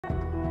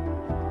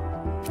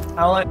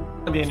I don't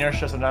like being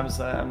inertia sometimes.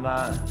 I'm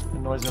not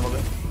annoys me a little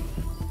bit.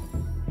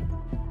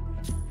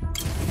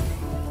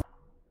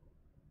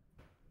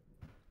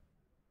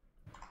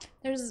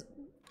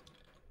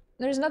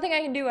 There's nothing I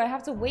can do. I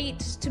have to wait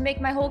to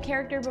make my whole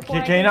character before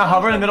I can you not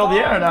hover in the middle of the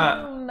air or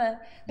not?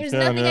 There's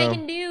nothing I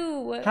can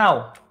do.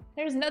 How?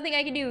 There's nothing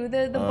I can do.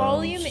 The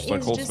volume is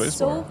like just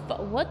so.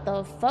 What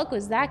the fuck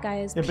was that,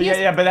 guys?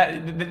 Yeah, but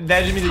but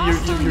that just means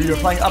that you're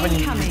flying up and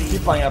you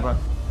keep flying up.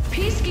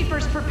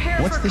 Peacekeepers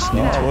prepare What's for this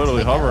combat. now?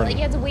 Literally hovering. Like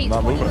you have to wait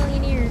Not 20 moving.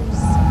 million years.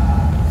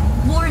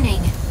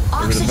 Warning.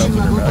 Oxygen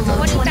level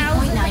below 20.9%. You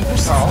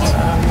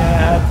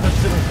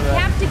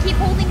have to keep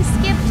holding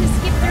skip to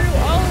skip through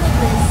all of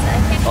this. I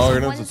can't Oh, just you're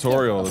in a one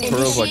tutorial. The skip.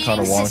 tutorial's like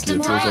kind of wonky. It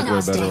feels like way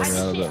better when you're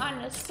out of Shit it. on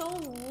is so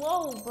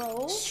low,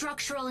 bro.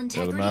 Structural Yeah,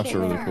 integrity the maps are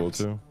really cool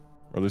confirmed. too.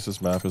 Or at least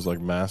this map is like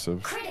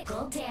massive.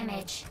 Critical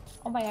damage.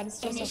 Oh my god, it's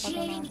still so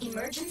fucking Initiating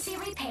low. emergency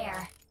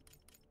repair.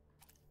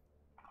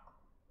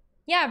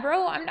 Yeah,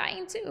 bro, I'm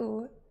dying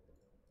too.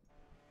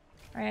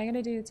 Alright, I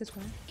gotta do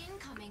tutorial.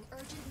 Incoming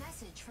urgent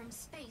message from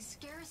Space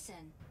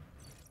Garrison.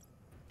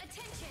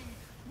 Attention!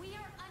 We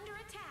are under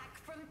attack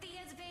from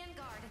Thea's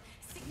Vanguard.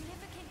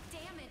 Significant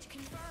damage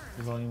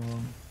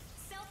confirmed.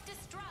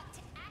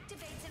 Self-destruct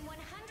activates in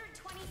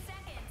 120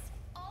 seconds.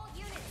 All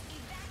units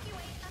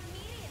evacuate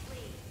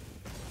immediately.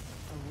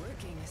 A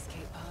working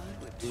escape pod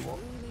would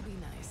truly be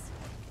nice.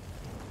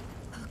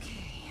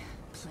 Okay,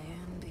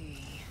 plan B.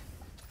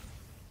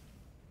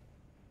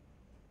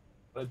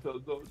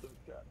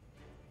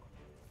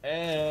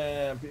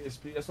 And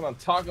PSP, that's what I'm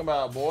talking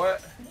about, boy.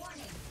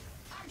 Warning.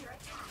 Under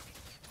attack.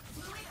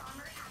 Fluid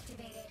armor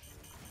activated.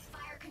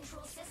 Fire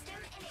control system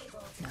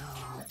enabled.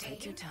 No,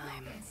 take your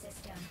time. Weapon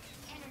system.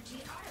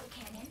 Energy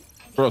autocannon.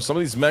 And Bro, some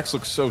of these mechs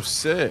look so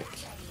sick.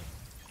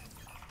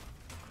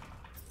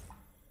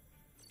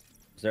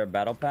 Is there a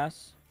battle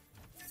pass?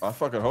 I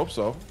fucking hope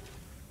so.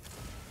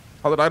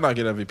 How did I not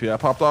get MVP? I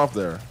popped off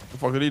there. What the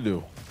fuck did he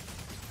do?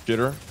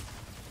 Jitter.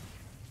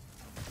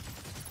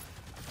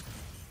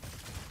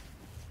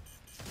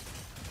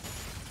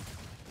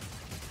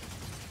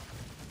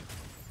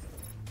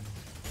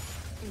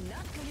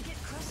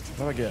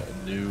 How do I get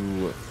a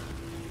new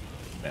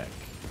mech?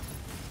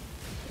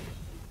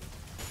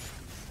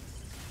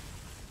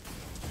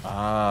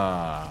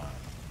 Ah.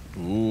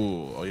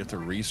 Ooh. Oh, you have to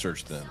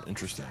research them.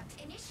 Interesting.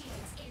 initiates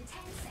in 10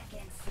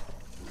 seconds.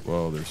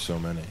 Whoa, there's so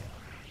many.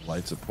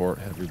 Light support,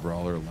 heavy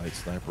brawler, light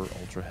sniper,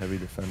 ultra heavy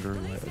defender,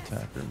 light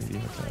attacker,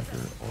 medium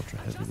attacker, ultra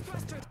heavy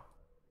defender.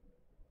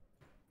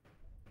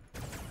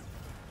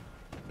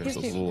 There's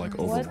those little like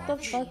What the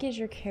Overwatch. fuck is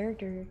your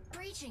character?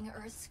 Breaching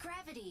Earth's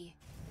gravity.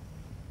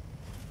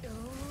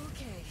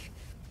 Okay,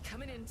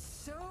 coming in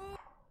so.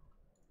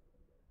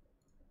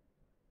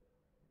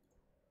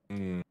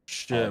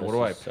 Shit, Oh, what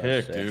do I this is so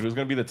pick, sick. dude? Who's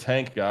gonna be the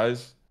tank,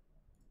 guys?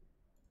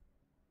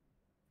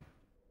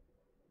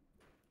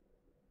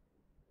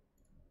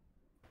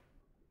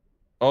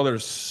 Oh,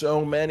 there's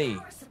so many.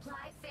 Power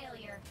supply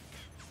failure.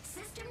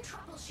 System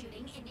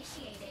troubleshooting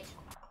initiated.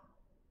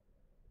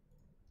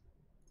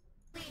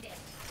 Completed.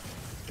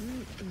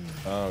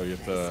 Oh, you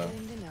have to.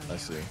 I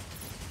see.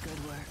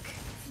 Good work.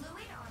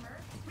 Fluid armor.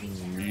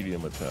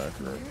 Medium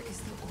attacker. Where is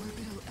the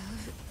orbital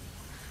of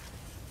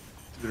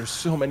There's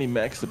so many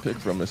mechs to pick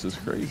from. This is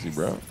crazy,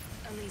 bro.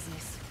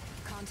 Elysius?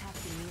 Contact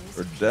the nearest.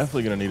 We're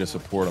definitely gonna need a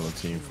support on the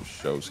team for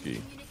Showski.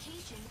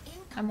 Communication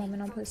I'm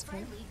incoming on from play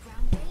support. friendly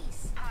ground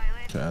base.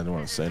 Okay, I don't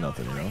want to say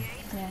nothing, you know.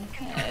 Yeah,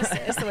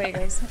 it's the way it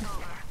goes.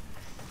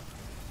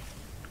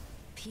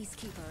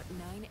 Peacekeeper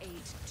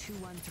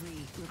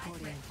 98213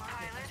 reporting.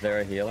 Is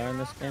there a healer in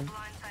this game?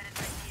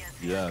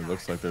 Yeah, it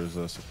looks like there's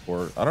a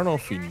support. I don't know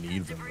if we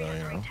need them though, you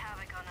know.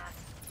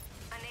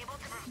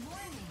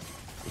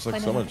 There's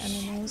like so much.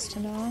 Animals to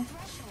know.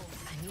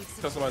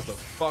 Customize the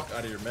fuck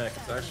out of your mech.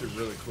 It's actually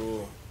really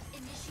cool.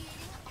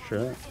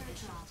 Sure.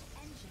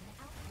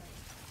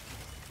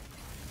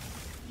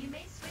 You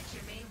may switch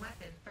your main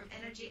weapon from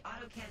energy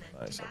autocannon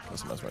Nice, to I'll battle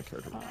customize my halberd.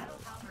 character. Battle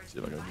halberd See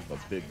if I can provide do a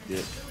big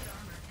dick. fluid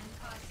armor and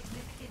cause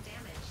significant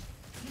damage.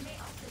 You may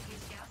also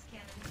use Gauss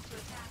cannons to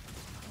attack.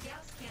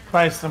 Gauss cannons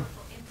Price them. have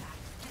powerful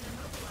impact and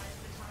immobilize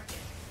the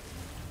target.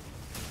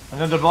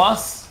 Another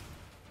boss?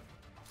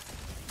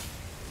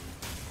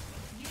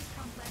 Use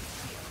complex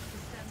shield to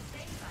stun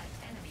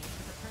same-sized enemies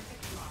with a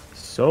perfect block.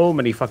 So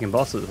many fucking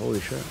bosses. Holy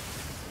shit.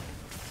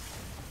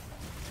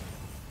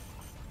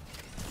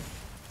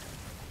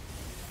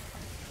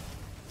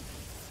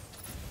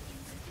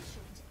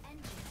 Insufficient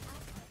engine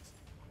output.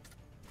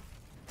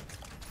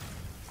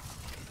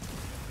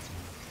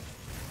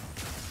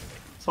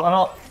 So I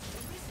don't.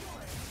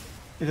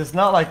 It is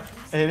not like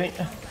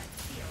anything.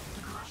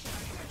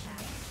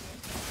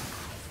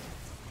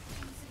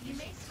 You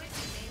may switch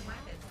your main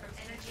weapon from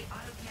energy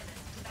autocannon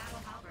to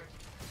battle halberd.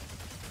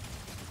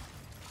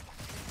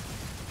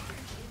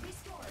 Energy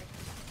restored.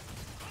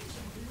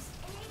 Engine boost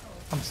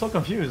enabled. I'm so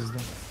confused.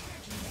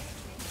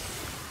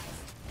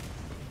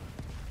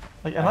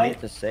 Like, am I I hate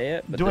to say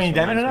it, but doing this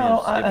damage reminds me now?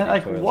 of Skibbity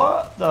Like, Toilet.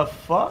 what the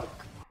fuck?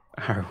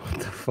 What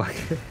the fuck?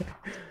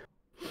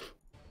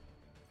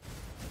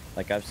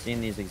 Like, I've seen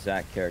these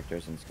exact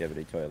characters in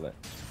Skibidi Toilet.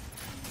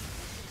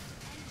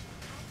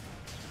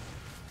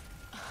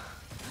 Oh,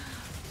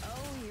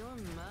 you're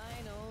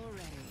mine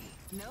already.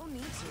 No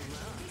need to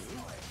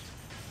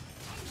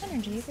run.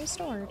 Energy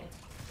restored.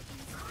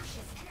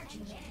 Cautious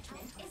energy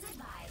management is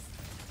advised.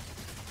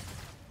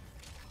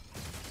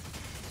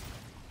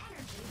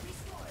 Energy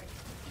restored.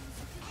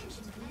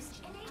 Engine boost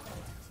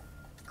enabled.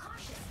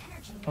 Cautious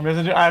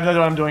energy I have no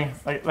idea what I'm doing.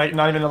 Like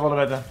not even a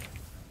little bit.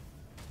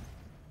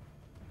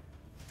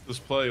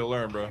 Just play, you'll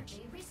learn, bro.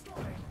 energy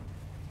restored.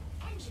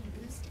 Engine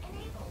boost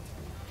enabled.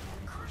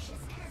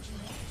 Cautious energy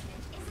management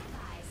is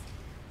advised.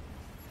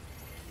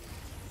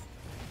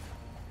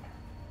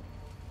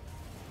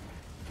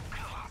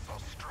 Colossal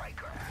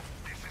Striker.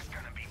 This is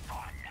gonna be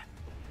fun.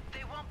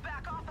 They won't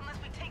back off unless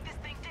we take this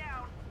thing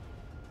down.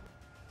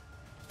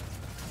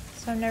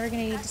 So I'm never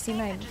gonna get to see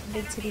my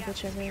big titty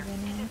bitch ever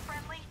again.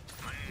 Friendly?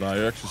 Nah,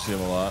 you actually see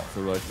him a lot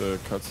for like the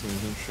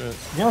cutscenes and shit.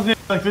 You don't do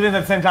like 3 things at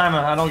the same time.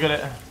 I don't get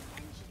it.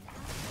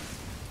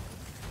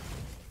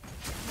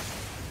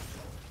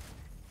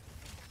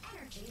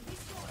 Energy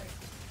restored.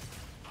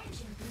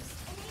 Engine boost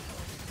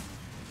enabled.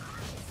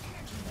 Cautious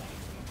energy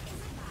management is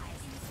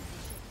advised.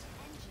 Insufficient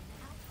engine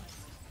output.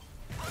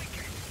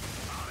 Breaking.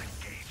 I'll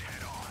engage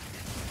head on.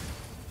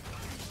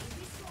 Energy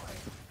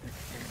restored.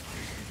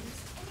 Engine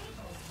boost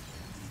enabled.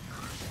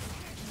 Cautious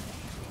energy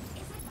management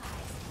is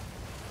advised.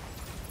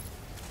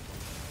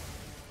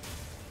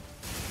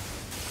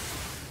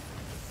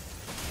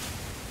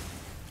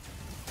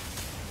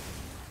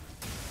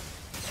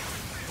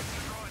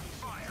 Drawing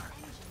fire.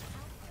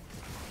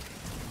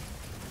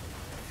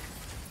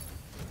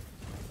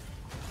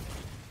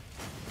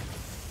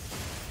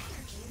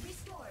 Energy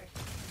restored.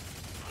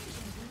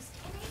 Engine boost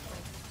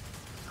enabled.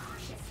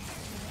 Cautious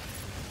energy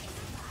management is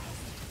advised.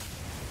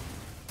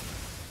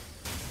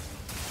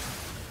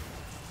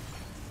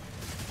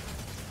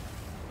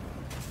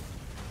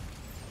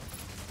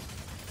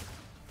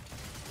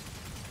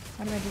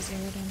 How do I do 0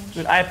 damage?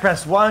 Dude, I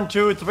pressed 1,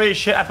 2, 3.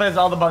 Shit, I pressed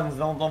all the buttons.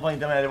 Don't fucking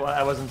tell me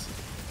I wasn't. Hey,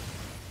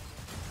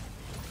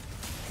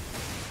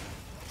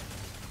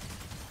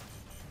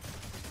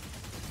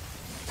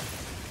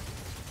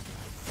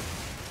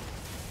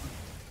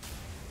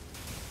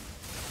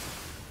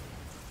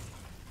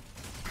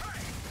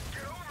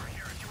 get over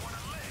here if you want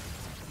to live.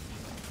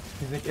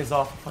 His nick is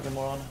off, fucking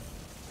moron.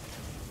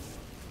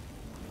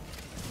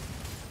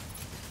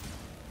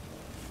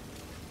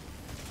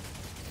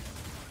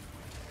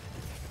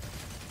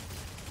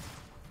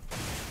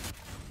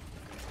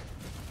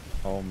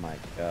 Oh my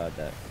god,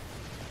 that.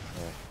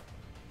 Oh.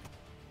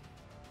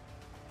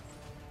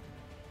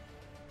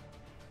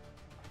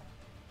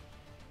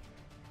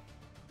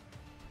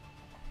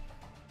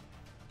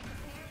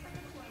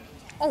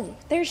 Oh,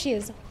 there she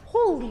is.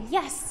 Holy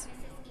yes!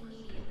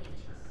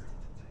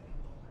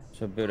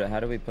 So, Buddha,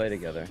 how do we play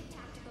together?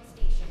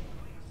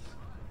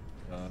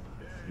 I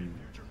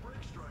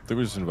think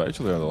we just invite each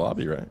other in the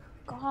lobby, right?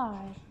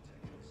 God.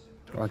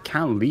 I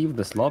can't leave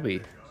this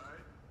lobby.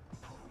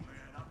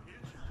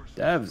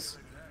 Devs.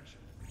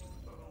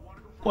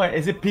 Wait,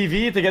 is it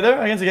PV together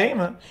against the game?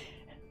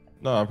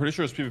 No, I'm pretty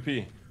sure it's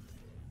PvP.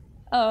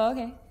 Oh,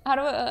 okay. How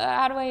do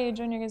I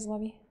join your guys'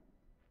 lobby?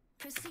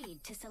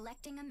 Proceed to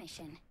selecting a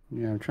mission.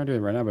 Yeah, I'm trying to do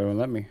it right now, but it won't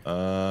let me.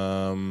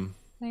 I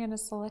gotta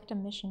select a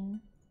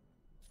mission.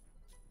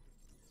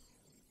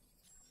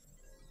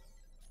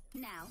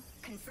 Now,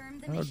 confirm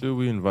the How mission. do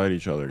we invite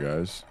each other,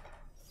 guys?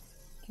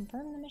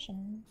 Confirm the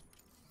mission.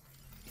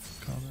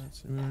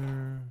 Comments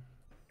here.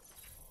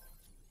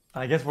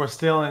 I guess we're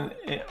still in.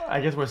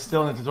 I guess we're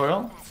still in the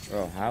tutorial.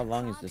 Bro, how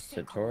long is this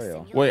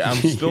tutorial? Wait, I'm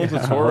still in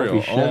Yeah, tutorial.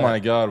 holy Oh shit. my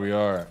god, we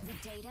are.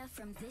 The data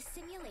from this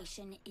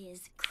simulation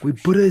is Wait,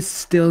 crucial. Buddha is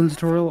still in the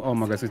tutorial? Oh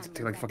my god, it's gonna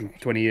take like fucking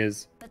 20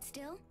 years. But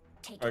still,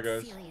 take Alright,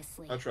 it guys.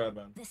 seriously. I tried,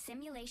 man. The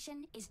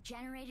simulation is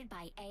generated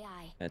by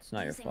AI. It's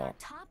not your using our fault.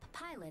 top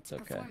pilots'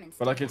 It's okay. performance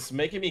But like, data. it's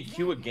making me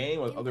queue a Then game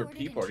with other imported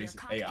people. Are into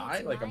these your AI?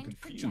 cockpit's Like, I'm aligned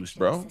confused, projection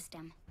bro.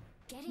 system.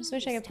 Getting Just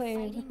wish I used could to play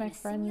with fighting my in a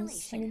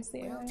friends simulation against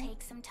the will AI.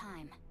 take some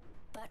time.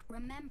 But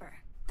remember,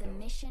 the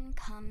mission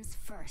comes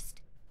first.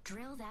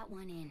 Drill that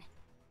one in.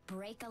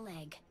 Break a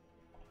leg.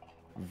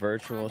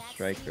 Virtual Combat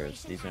strikers.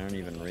 simulation These aren't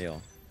even activated.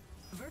 real.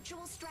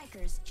 Virtual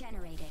strikers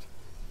generated.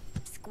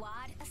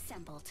 Squad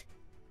assembled.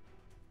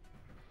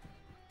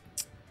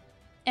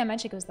 Yeah, my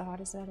chick was the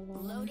hottest out of all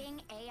of them.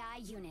 Loading AI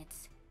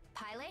units.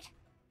 Pilot,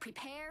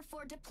 prepare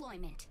for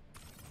deployment.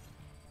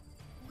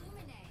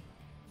 Lumine,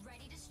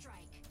 ready to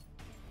strike.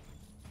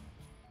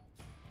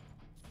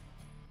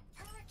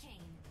 Hurricane,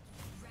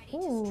 ready to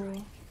Ooh.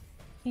 strike.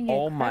 You can get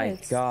Oh my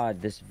credits.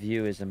 god, this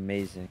view is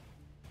amazing.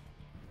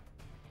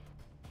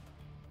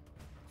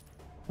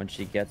 When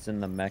she gets in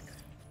the mech.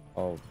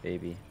 Oh,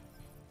 baby.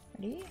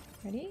 Ready?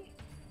 Ready?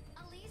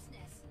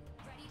 Aleseness,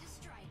 ready to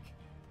strike.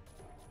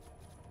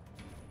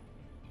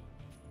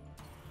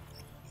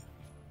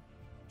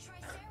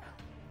 Tricera,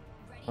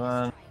 ready to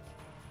strike.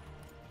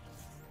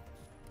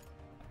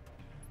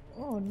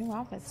 Oh, new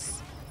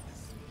outfits.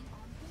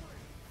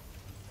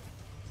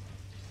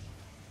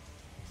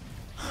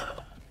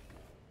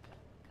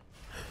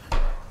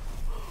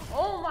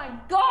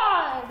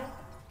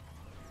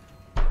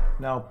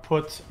 Now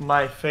put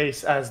my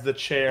face as the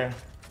chair.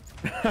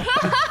 Mind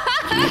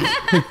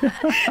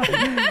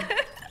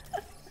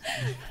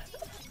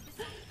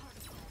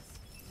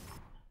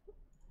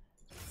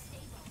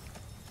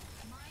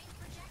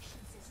projection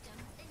system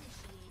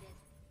initiated.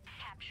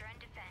 Capture and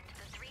defend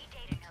the 3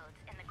 data nodes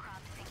in the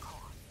crop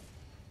sinkhole.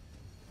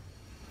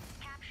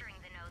 Capturing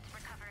the nodes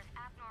recovers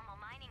abnormal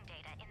mining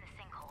data in the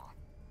sinkhole.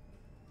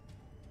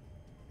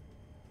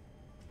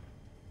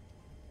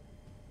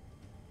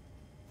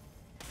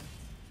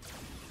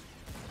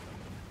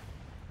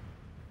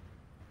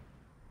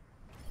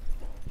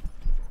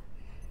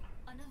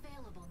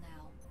 Unavailable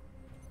now.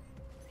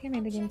 I think I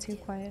made the game too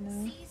quiet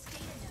now. Seize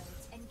data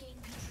nodes and gain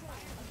control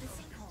of the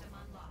sinkhole.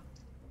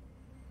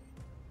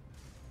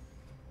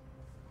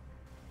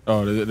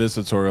 Oh, it is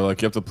tutorial.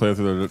 Like you have to play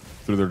through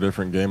their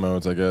different game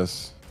modes, I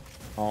guess.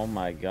 Oh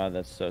my god,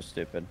 that's so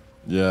stupid.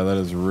 Yeah, that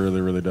is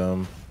really, really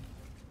dumb.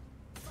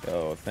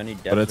 Yo, if any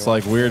But it's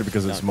like weird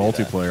because it's don't do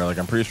that. multiplayer. Like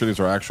I'm pretty sure these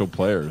are actual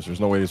players. There's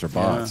no way these are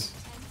bots.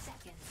 10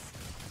 seconds.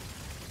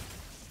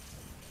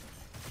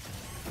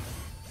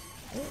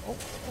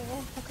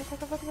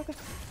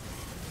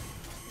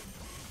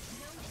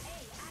 Node A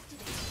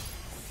activated.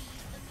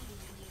 Seize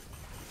immediately.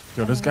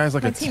 Yo, this guy's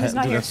like My a team is 10.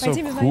 not Dude, here. that's My so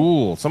team is not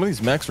cool. Some of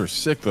these mechs are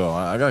sick though.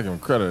 I gotta give him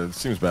credit. It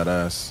seems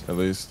badass, at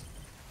least.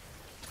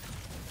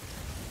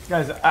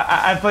 Guys,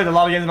 I've played a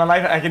lot of games in my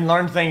life. I can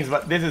learn things,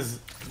 but this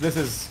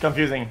is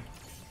confusing.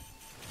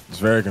 It's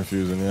very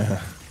confusing, yeah.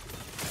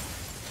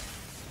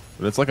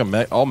 But it's like a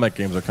mech. All mech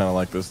games are kind of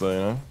like this, though, you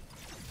know.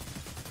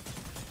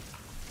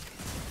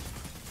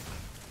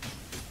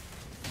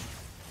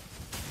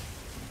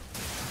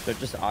 So it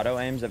just auto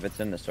aims if it's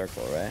in the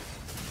circle, right?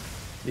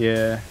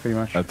 Yeah, pretty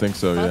much. I think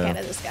so, Fuck yeah. out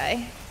of this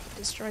guy.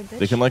 Destroyed bitch.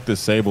 They can like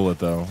disable it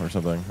though, or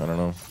something. I don't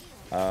know.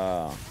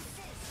 Oh.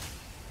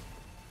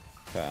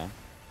 Okay.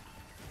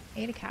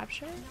 A to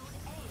capture? Node A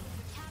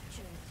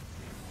captured.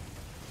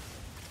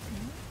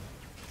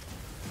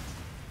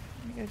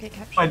 I'm gonna go get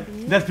captured.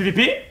 Wait, that's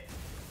PvP?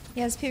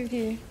 Yes, PvP.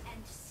 And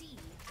C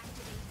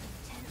activated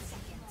 10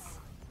 seconds.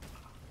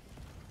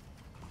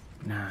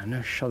 Nah,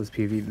 no shot this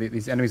PV.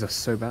 These enemies are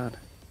so bad.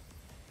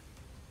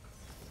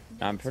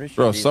 I'm pretty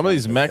sure. Bro, some of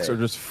these ones mechs fake. are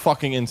just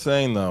fucking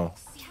insane though.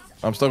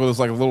 I'm stuck with this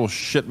like little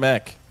shit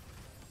mech.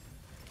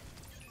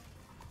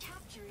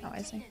 Capturing Oh,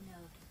 I see. data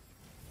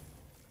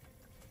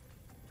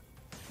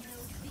node.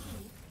 Node B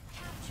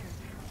captured.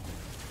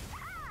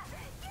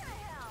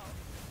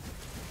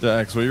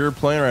 Dax, what you're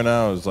playing right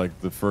now is like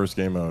the first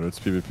game mode. It's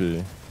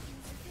PvP.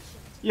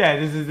 Yeah,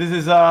 this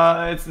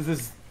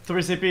is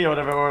 3CP or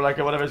whatever, or like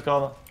whatever it's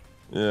called.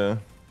 Yeah.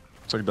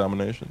 It's like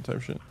domination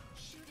type shit.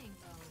 Shooting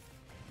mode.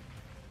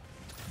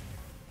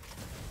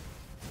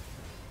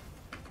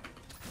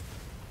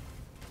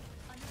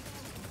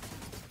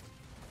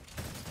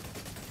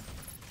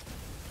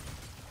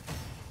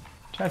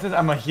 Chances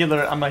I'm a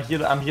healer. I'm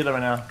healer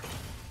right now.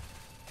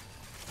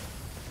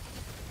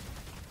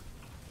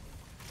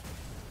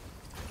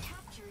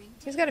 Capturing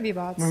There's gotta be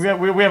bots. I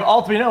mean, we have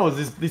all 3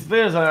 nodes. These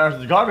players are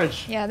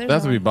garbage. Yeah, there's They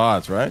have to no be way.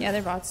 bots, right? Yeah,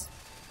 they're bots.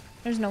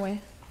 There's no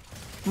way.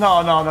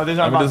 No, these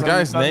I aren't mean, this bots.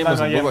 guy's name Not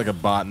doesn't again. look like a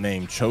bot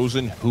name.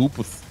 Chosen Hoop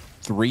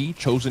 3?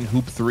 Chosen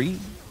Hoop 3?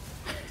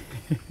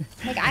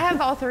 Like, I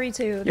have all 3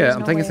 too. Yeah, There's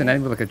I'm no thinking it's a way.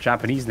 name with like a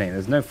Japanese name.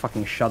 There's no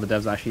fucking shot the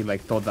devs actually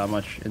like thought that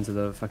much into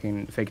the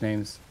fucking fake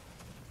names.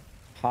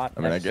 Hot.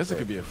 I mean, I guess it expert.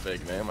 could be a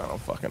fake name. I don't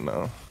fucking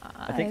know.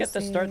 I think at the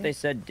start they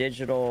said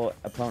digital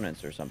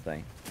opponents or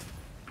something.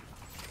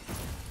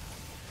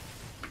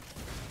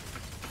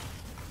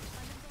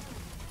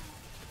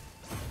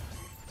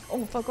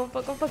 Oh, fuck, oh,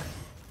 fuck, oh, fuck.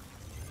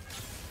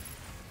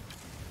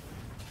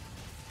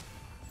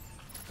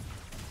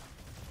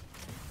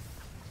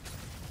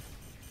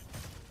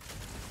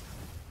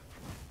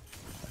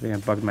 I think I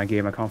bugged my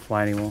game. I can't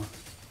fly anymore.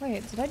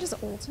 Wait, did I just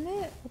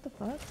ultimate? What the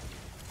fuck?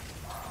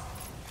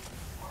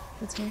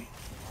 That's me.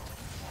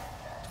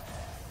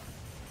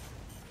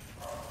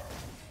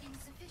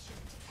 insufficient.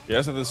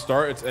 Yes, at the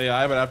start it's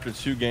AI, but after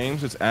 2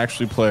 games it's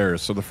actually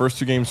players. So the first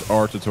 2 games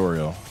are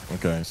tutorial.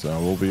 Okay, so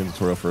we'll be in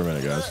tutorial for a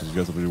minute, guys. So you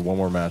guys will do one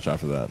more match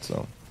after that,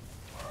 so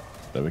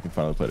that we can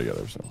finally play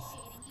together. So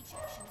Initiating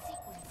ejection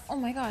sequence. Oh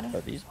my god.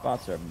 But these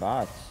bots are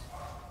bots.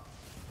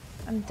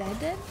 I'm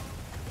dead?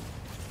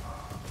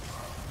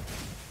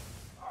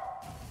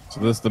 So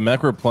the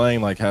mech we're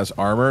playing like has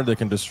armor. They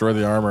can destroy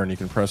the armor, and you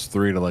can press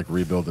 3 to like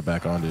rebuild it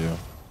back onto you.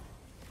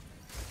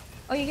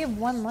 Oh, you get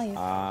 1 life.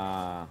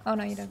 Ah. Oh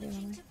no, you don't get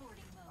 1 life. To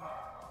boarding mode.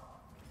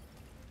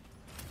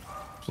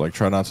 So like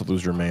try not to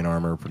lose your main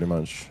armor, pretty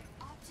much,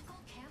 Optical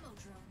camo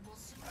drone will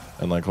soon.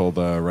 and like hold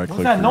right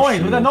click that for your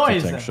noise? What's that shield to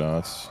noise? tank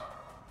shots.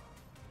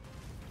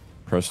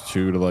 Press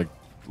 2 to like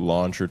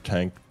launch your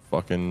tank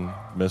fucking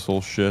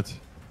missile shit.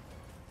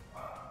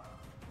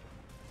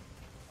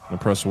 And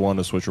press 1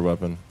 to switch your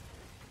weapon.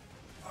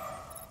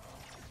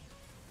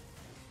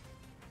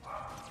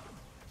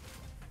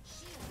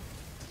 Shield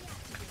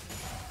deactivated.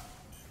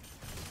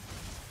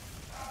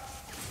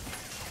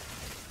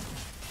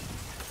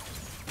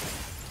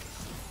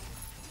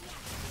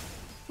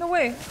 No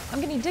way.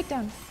 I'm getting dick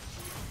down.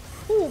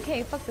 Ooh,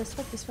 okay, fuck this,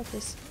 fuck this, fuck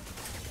this.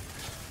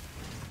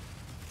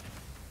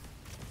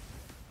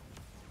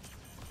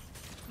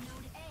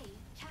 Node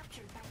A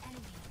captured by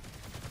enemy.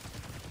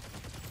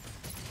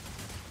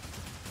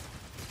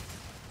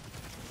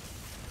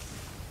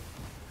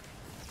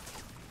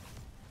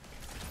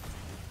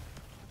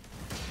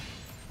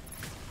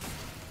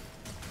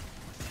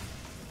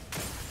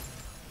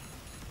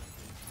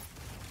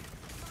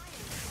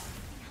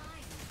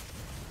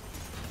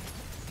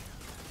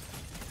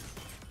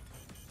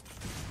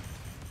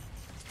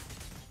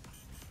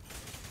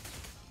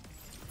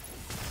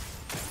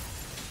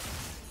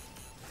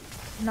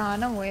 Nah,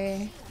 no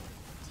way.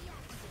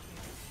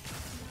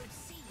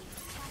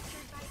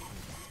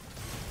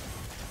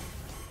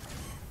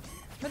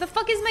 Where the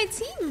fuck is my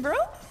team, bro?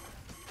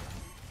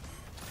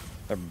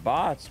 They're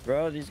bots,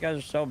 bro. These guys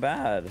are so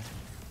bad.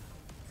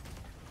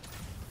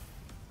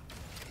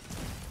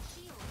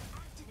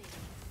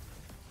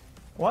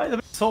 Why is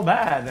it so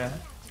bad?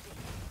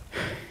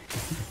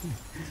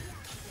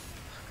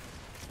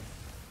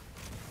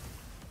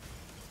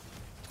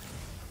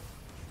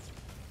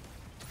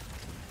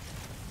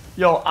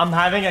 Yo, I'm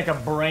having like a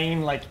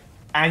brain like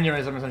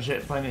aneurysm or some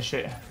shit playing this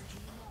shit.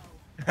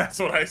 That's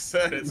what I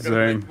said. It's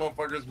gonna make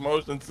motherfuckers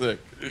motion sick.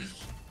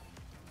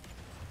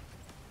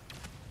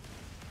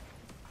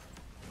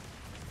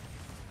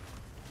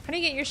 How do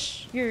you get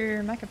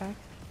your mecha back?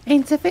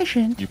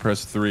 Insufficient. You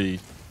press 3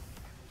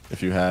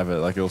 if you have it.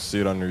 Like you'll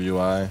see it on your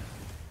UI.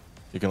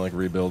 You can like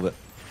rebuild it.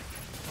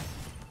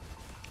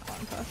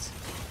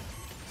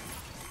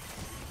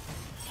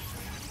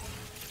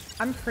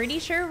 I'm pretty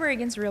sure we're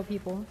against real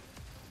people.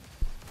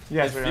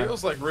 Yes, it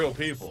feels like real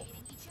people.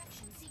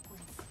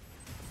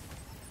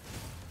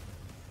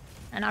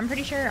 And I'm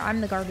pretty sure I'm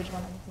the garbage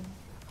one.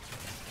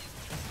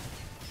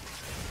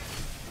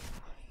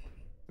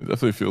 It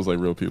definitely feels like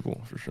real people,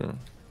 for sure.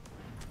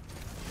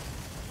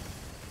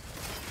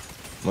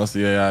 Unless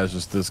the AI is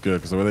just this good,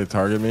 because the way they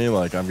target me,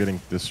 like, I'm getting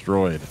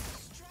destroyed.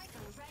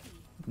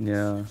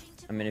 Yeah.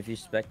 I mean, if you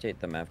spectate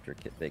them after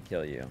they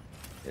kill you,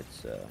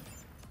 it's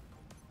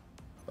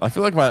I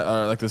feel like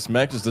my like this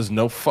mech just does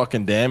no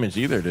fucking damage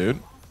either, dude.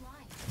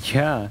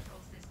 Yeah.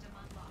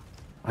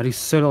 I do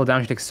so little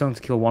damage, it takes so long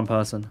to kill one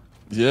person.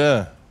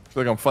 Yeah. I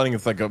feel like I'm fighting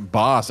with like a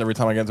boss every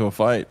time I get into a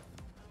fight.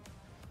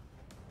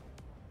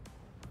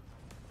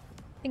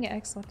 I think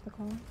X left the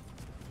call.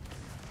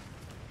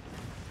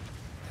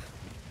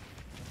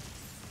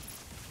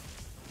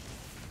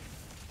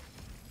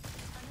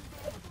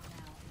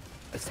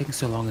 It's taking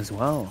so long as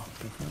well.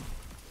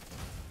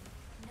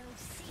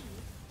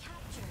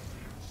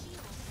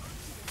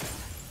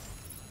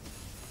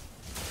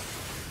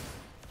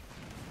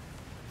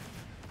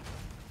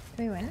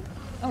 Did we win?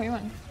 Oh, we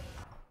won.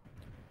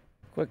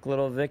 quick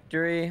little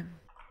victory.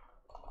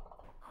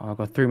 Oh, I've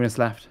got 3 minutes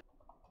left.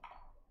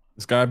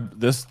 This guy,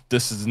 this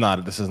is not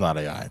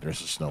AI. There's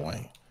just no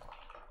way.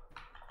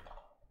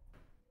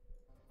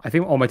 I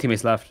think all my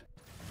teammates left.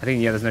 I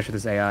think, yeah, there's no shit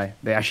this AI.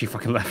 They actually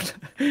fucking left.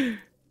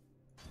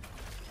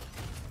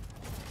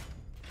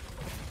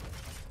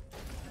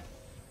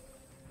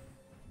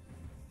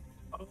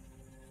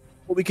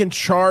 Well, we can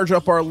charge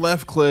up our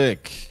left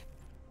click.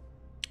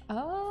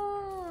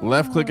 Oh.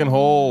 Left click and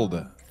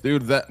hold.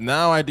 Dude, that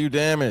now I do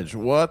damage.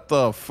 What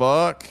the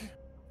fuck?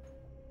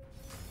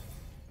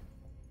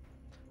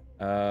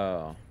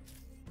 Oh.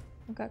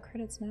 I've got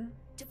credits now.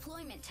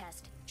 Deployment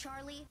test.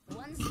 Charlie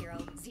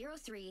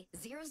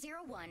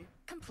 1003001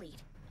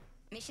 complete.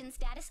 Mission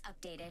status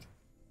updated.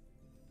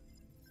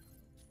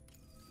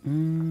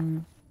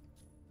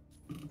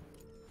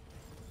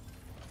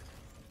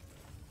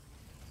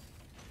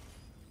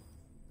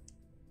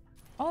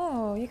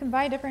 Oh, you can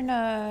buy different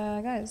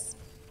guys.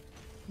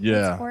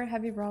 Yeah. Support,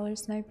 heavy brawler,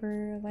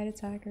 sniper, light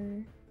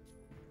attacker.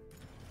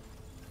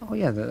 Oh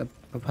yeah, the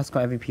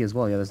Pascal MVP as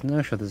well. Yeah, there's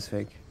no shot this is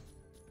fake.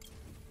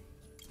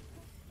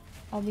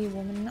 I'll be a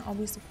woman, I'll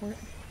be support.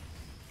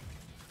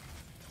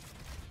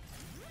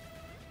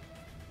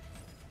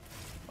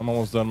 I'm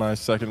almost done my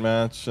second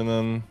match, and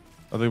then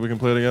I think we can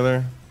play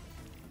together.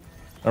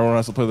 Everyone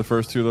has to play the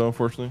first two, though,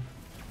 unfortunately.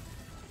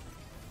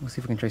 We'll see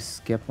if we can try to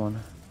skip one.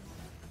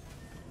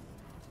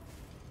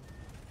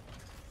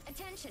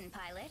 Attention,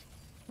 pilot.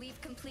 We've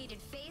completed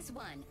phase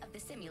 1 of the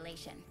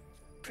simulation.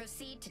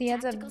 Proceed to He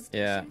has a- tactical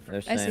Yeah, station. they're I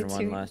see saying one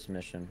 2. last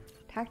mission.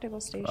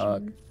 Tactical station.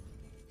 Alright.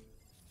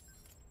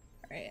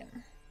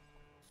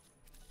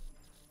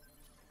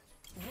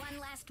 One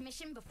last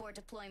mission before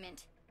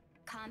deployment.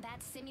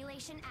 Combat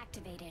simulation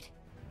activated.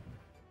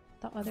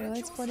 The other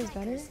light squad is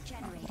better? Strikers Oh,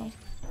 generated. well,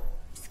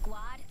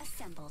 Squad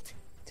assembled.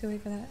 too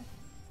late for that.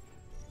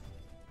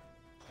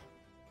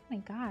 Oh my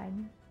god.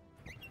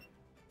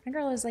 My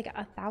girl is like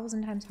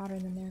 1,000 times hotter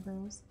than their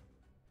girls.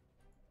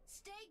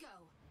 Stay go.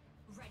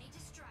 Ready to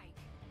strike.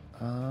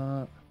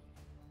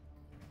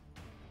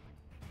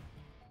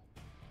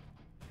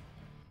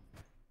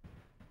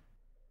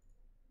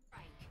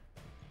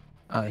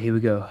 Here we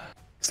go.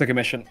 Second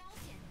mission.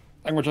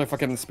 I'm gonna try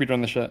fucking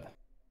speedrun the shit.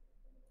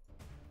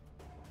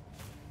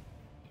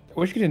 I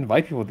wish you could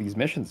invite people to these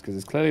missions, because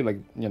it's clearly like,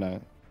 you know,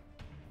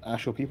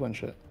 actual people and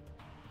shit.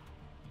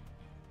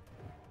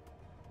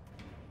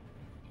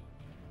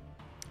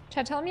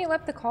 Chad, tell him you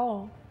left the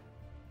call.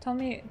 Tell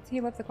me he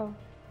left the call.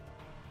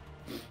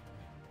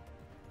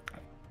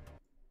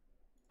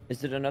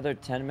 Is it another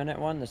 10-minute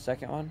one? The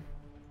second one?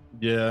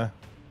 Yeah.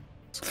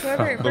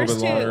 Whoever A little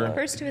bit longer.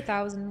 first to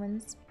 1,000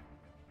 wins.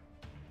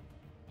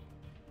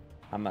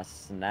 I'm a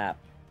snap.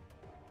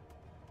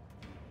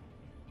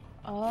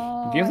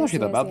 Oh. The game's I actually see,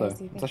 that bad I though.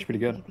 see. It's actually pretty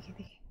good. Thank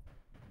you.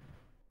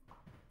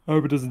 I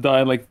hope it doesn't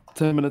die in like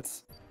 10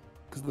 minutes.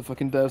 Because the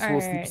fucking devs fall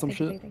asleep or some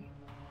shit. Thank you.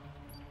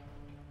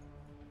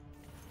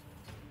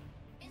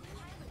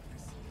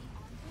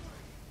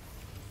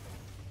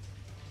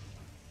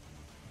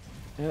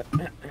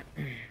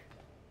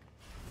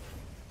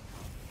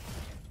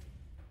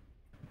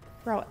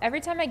 Bro, every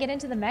time I get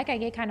into the mech, I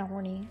get kind of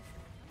horny.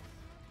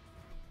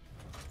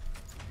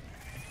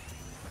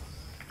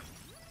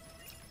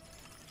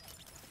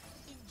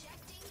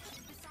 Injecting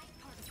beside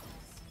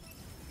particles.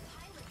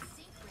 Pilot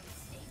sync rate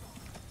stable.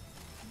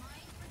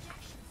 Mind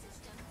projection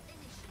system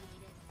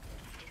initiated.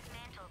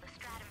 Dismantle the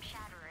stratum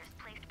shatterers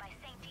placed by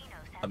St.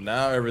 Dino's. And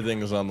now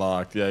everything is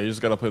unlocked. Yeah, you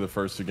just gotta play the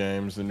first 2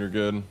 games and you're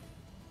good.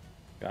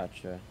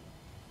 Gotcha.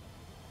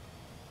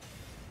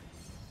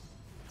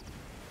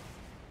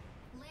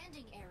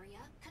 Landing area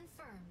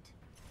confirmed.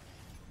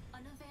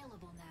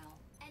 Unavailable now.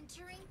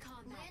 Entering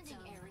combat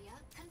Landing area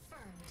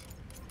confirmed.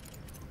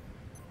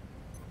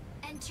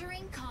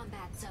 Entering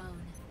combat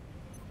zone.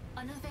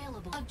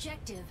 Unavailable.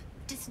 Objective.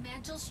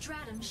 Dismantle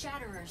stratum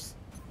shatterers.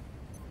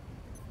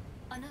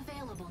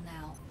 Unavailable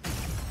now.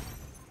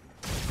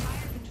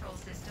 Fire control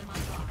system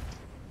unlocked.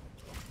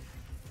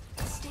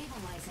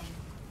 Stabilizing.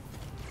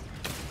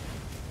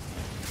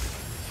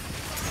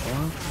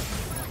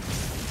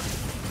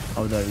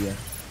 Oh, there we go.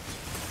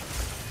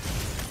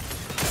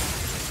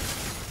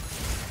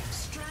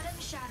 Stratum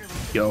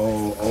shatterers.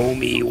 Yo,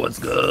 Omi, what's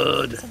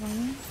good? What's up,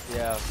 Ryan?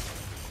 Yeah.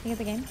 You get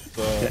the game?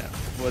 So, Yeah,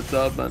 what's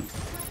up, man?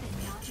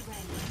 Not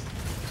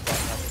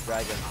ready.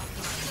 Dragon.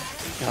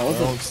 How was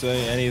don't it?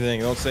 say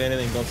anything. Don't say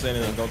anything. Don't say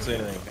anything. Don't say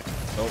anything.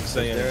 Don't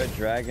say Is there a anything.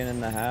 dragon in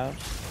the house?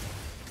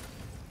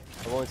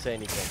 I won't say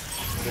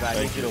anything. But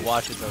I need you to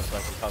watch it though so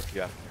I can talk to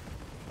you after.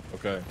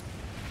 Okay.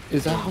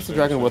 Is that House of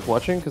Dragon worth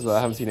watching? Because I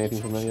haven't seen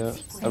anything from that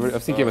yet.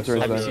 I've seen Game of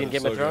Thrones. Have you though. seen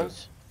Game of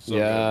Thrones? So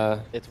Yeah.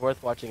 It's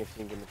worth watching if you've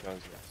seen Game of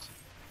Thrones, yes.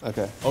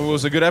 Okay. Oh, it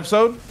was a good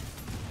episode? You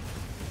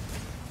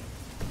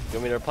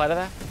want me to reply to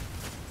that?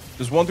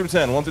 Just 1 through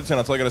 10. 1 through 10.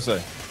 That's all I gotta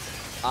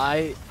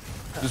say.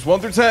 Just 1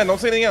 through 10. Don't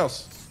say anything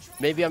else.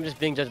 Maybe I'm just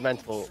being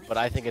judgmental, but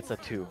I think it's a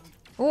 2.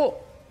 Oh.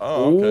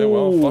 Oh, okay.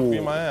 Well, fuck me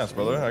in Ooh. my ass,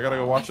 brother. I gotta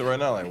go watch it right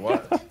now. Like,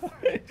 what?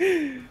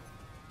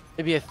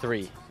 Maybe a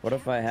 3. What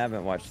if I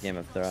haven't watched Game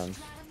of Thrones?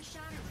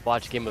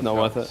 Watch Game of Not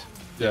Thrones. worth it.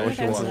 Yeah, we Okay,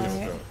 should watch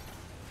sorry. it.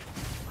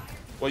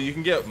 Well, you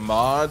can get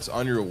mods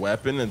on your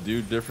weapon and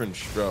do different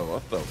bro.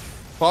 What the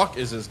fuck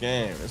is this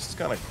game? This is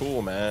kind of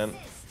cool, man.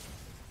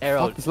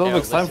 Arrow, Fuck, it's a little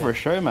Arrow, bit time listen. for a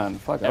show, man.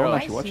 Fuck, I Arrow.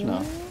 want to actually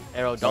watch now.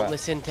 Arrow, don't Alright.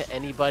 listen to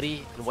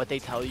anybody and what they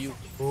tell you.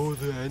 Oh,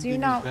 the ending Do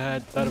not. is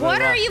bad. What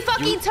are you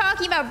fucking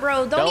talking about,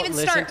 bro? Don't even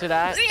listen start. to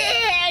that.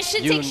 Yeah,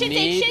 shit You take, shit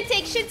need- take, shit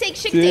take, shit take,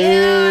 shit Dude,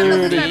 take. the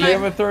Lose my Game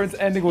mind. of Thrones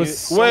ending was You-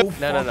 so Wait. No.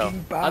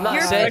 fucking bad. I'm not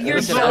You're- saying. you're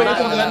There's listen, no I'm way you not-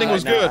 thought the ending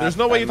was good. There's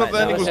no way you thought the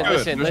ending was Listen, good.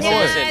 listen, There's listen, no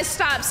way. listen. Yeah,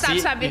 stop, See,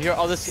 stop. you hear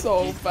all this?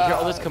 So you hear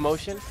all this bad.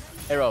 commotion?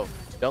 Arrow,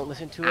 don't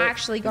listen to it.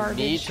 Actually You garbage.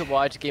 need to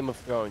watch Game of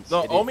Thrones.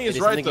 No, It Omi is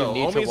it right something you though.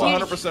 need to Omi's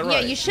watch. 100%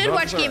 right. Yeah, you should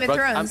watch Game of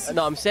Thrones.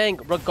 I'm saying,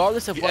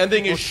 regardless of The what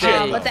ending people is shit, say,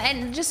 though. But the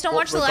end, just don't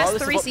watch the last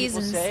regardless of 3 what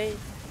people seasons. say,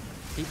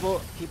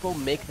 people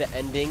make the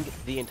ending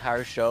the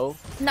entire show.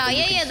 Nah, but you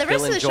yeah, can yeah. The rest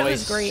still of the show enjoy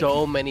is great.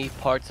 so many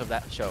parts of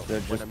that show. So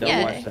just don't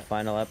Yeah. watch the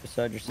final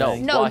episode, you're No.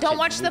 saying? No, Watch don't it.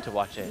 watch You the need to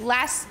watch it.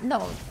 last.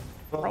 No.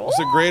 It's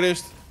the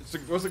greatest.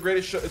 It's the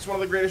greatest show. It's one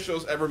of the greatest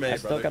shows ever I made,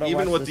 still brother. gotta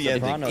Even watch with The the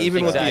ending. Sopranos.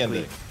 Even with the Exactly.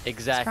 ending.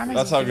 Exactly. Sopranos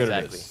That's how good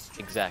it exactly. is.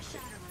 Exactly.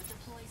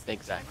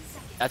 Exactly.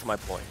 That's my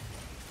point.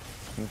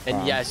 Okay.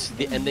 And yes,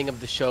 the ending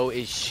of the show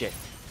is shit.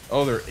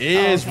 Oh, there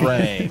is okay.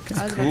 rank. I was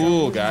about to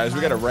Cool, lose guys. my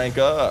We gotta mind. rank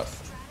up.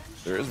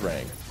 There is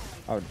rank.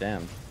 Oh,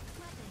 damn.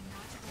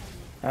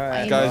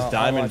 Alright. This guy's well, I'll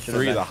Diamond watch it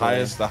 3.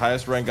 eventually. The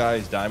highest rank guy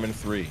is Diamond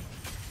 3.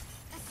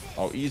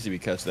 Oh, easy. We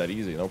catch that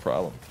easy. No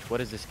problem.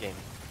 What is this game?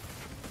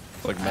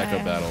 It's like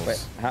mecha battles.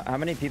 Wait, how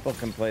many people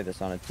can play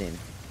this on a team?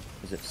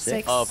 Is it 6?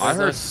 6. Oh, if I there's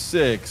heard no-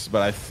 6,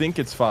 but I think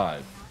it's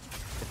 5.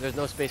 If there's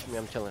no space for me,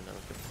 I'm chilling. I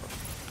don't give a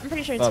fuck. I'm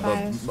pretty sure it's No, but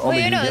 5. Omi,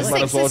 Wait, you no, it's might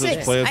 6. as well It's just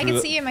 6. play it I through can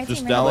the- see you in my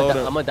just team right now. download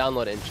it. I'm gonna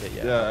download it and shit.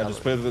 Yeah. Yeah, I'll I just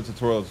download played the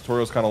tutorial. The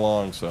tutorial's kind of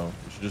long, so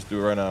you should just do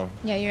it right now.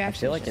 Yeah, you're I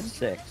actually. feel like should. it's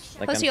 6.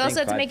 Like, Plus, I'm you also seeing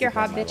have to 5 make your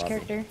people in hot my bitch lobby.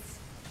 character.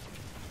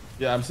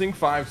 Yeah, I'm seeing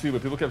 5 too,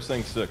 but people kept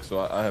saying 6, so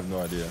I have no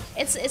idea.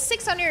 It's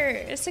 6 on your.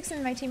 It's 6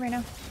 in my team right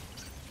now.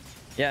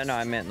 Yeah, no,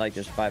 I meant like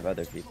just 5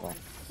 other people.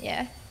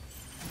 Yeah.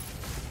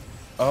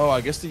 Oh,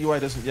 I guess the UI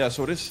doesn't. Yeah,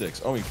 so it is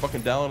 6. Oh, you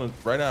fucking download it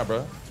right now,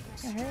 bro.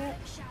 Yeah, hurry up.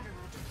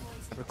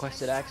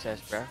 Requested access,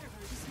 bro.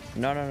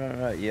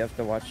 No. You have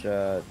to watch.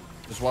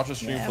 Just watch the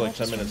stream Yeah, for like watch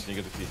 10 the minutes and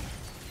you get the key.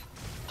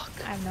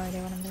 I have no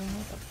idea what I'm doing.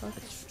 What the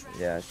fuck?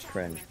 Yeah, it's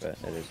cringe, but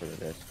it is what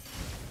it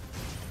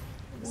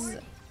is.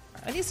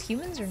 Are these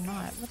humans or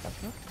not? What the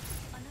fuck?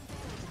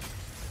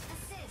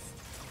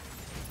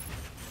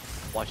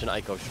 Watch an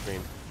Aiko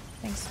stream.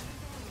 Thanks.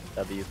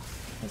 W.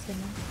 That's good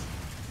enough.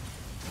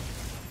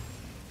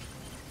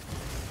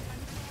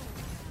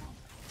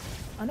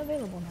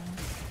 Unavailable now.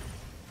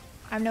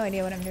 I have no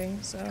idea what I'm doing,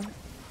 so.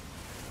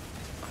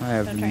 I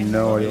have Don't try and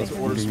no hold idea it. what's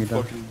Let's order some being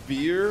done. fucking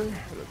beer and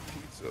a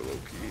pizza, low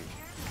key.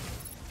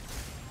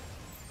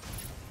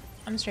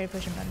 I'm straight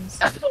pushing buttons.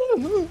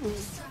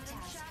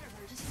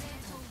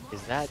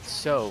 Is that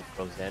so,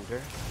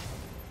 Rosander?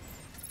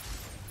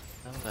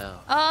 Oh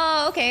well.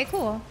 Oh, okay,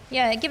 cool.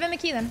 Yeah, give him a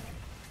key then.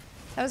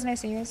 That was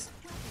nice of yours.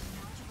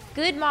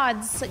 Good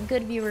mods,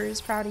 good viewers.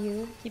 Proud of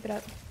you. Keep it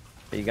up.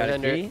 You got a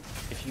Rosander, key?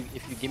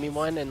 if you give me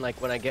one and like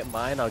when I get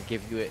mine, I'll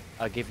give you it.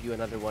 I'll give you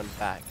another one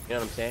back. You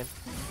know what I'm saying?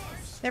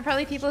 There are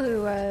probably people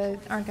who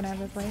aren't gonna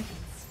ever play.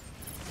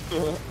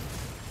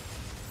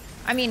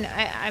 I mean,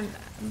 I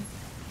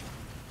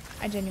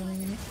genuinely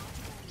mean it.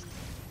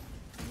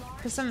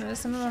 Cause some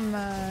of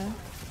them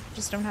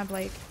just don't have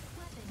like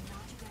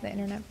the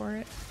internet for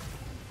it.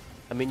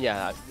 I mean,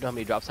 yeah. You know how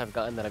many drops I've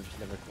gotten that I've just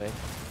never played?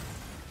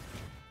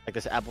 Like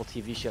this Apple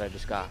TV shit I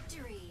just got.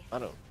 I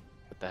don't.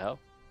 What the hell?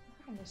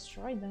 I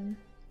destroyed them.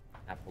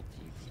 Apple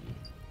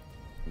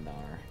TV. Nar.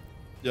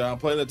 Yeah, I'm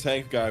playing the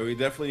tank guy. We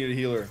definitely need a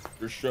healer.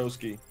 For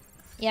Strosky.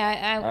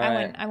 Yeah,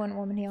 Alright. I went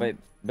woman heal. Wait,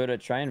 Buddha,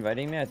 try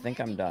inviting me. I think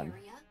I'm done.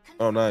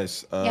 Oh,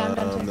 nice. Yeah, I'm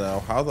done too. Now,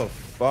 how the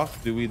fuck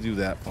do we do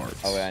that part?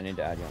 Oh wait, I need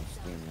to add you on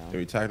Steam now.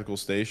 Maybe tactical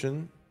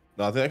station?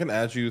 No, I think I can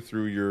add you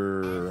through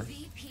your A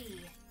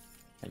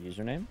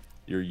username?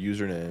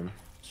 username.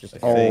 It's just a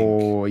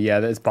Oh yeah,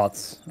 there's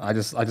bots. I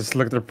just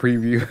looked at the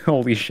preview.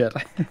 Holy shit!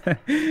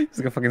 It's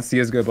like a fucking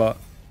CS:GO bot.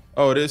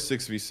 Oh, it is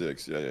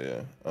 6v6.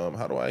 Yeah.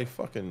 How do I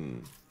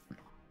fucking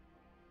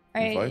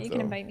Alright, invite, you though?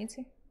 can invite me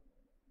too.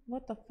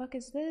 What the fuck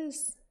is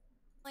this?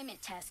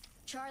 Deployment test.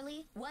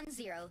 Charlie How do I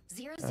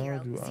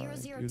do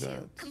 100002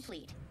 that?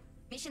 complete.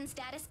 Mission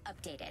status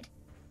updated.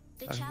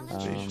 The Tactical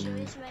challenge station,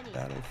 feature is ready.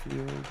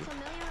 battlefield.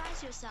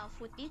 Familiarize yourself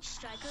with each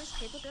striker's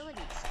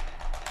capabilities.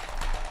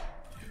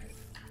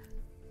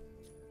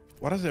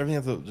 Why does everything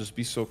have to just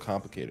be so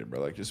complicated,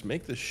 bro? Like, just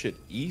make this shit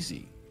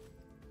easy.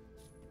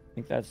 I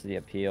think that's the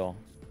appeal.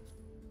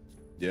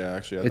 Yeah,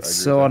 actually, I It's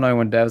agree so with that. annoying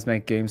when devs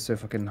make games so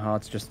fucking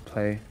hard to just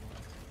play.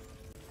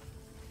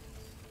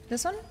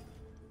 This one?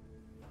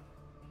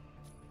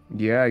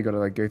 Yeah, you gotta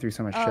like go through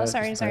so much shit. Oh, just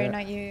sorry, to sorry, play it.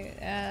 not you.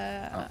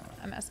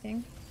 I'm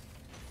asking.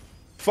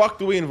 Fuck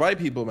do we invite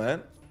people,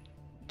 man?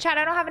 Chat,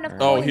 I don't have enough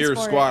Oh, coins here,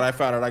 for squad. it. I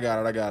found it. I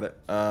got it.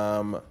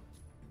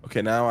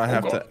 Okay, now I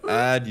have to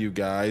add you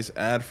guys.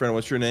 Add friend.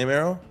 What's your name,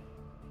 Arrow?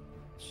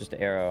 It's just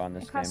Arrow on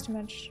this It costs too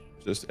game. much.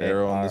 Just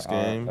Arrow on this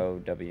game.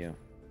 ARROW.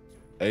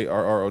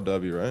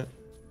 ARROW, right?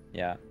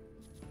 Yeah.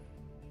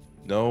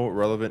 No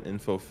relevant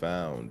info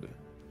found.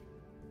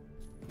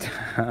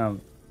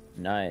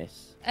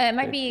 Nice. It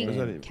might Good be What does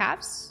that even-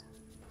 caps.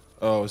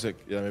 Oh, is it?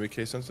 Yeah, maybe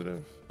case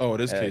sensitive. Oh,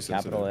 it is case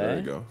sensitive. capital There A?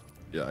 you go.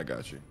 Yeah, I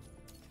got you.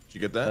 Did you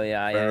get that? Oh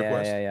yeah, Friend yeah.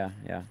 request?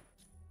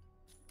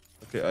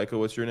 Okay, Aiko,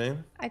 what's your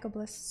name?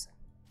 Aikobliss.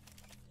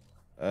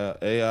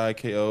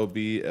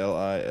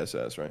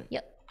 AIKOBLISS, right?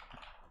 Yep.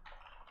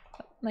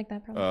 Like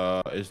that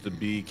probably. Is the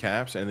B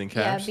caps? Anything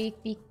Yeah, caps? B.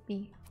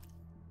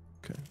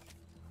 Okay.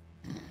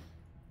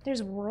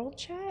 There's world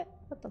chat?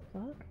 What the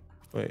fuck?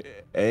 Wait,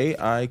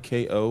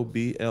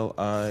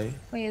 AIKOBLI.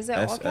 Wait, is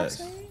that all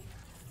caps SS. maybe?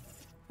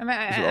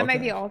 Is it I all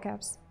might be caps? all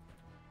caps.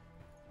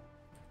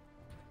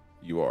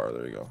 You are.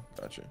 There you go.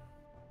 Gotcha.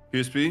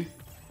 PSP?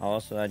 I'll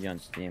also add you on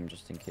Steam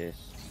just in case.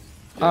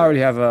 I already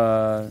have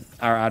our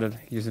added.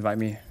 You just invite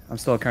me. I'm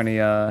still currently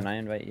Can I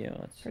invite you?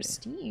 Let's see.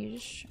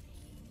 Prestige.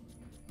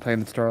 playing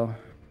the tutorial.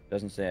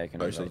 Doesn't say I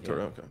can Oh, invite you.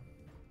 tutorial. Okay.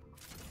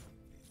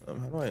 How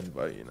do I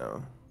invite you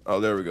now? Oh,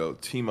 there we go.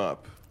 Team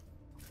up.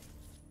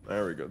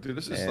 There we go, dude.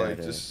 This is There like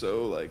it just is.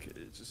 so like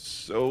it's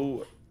just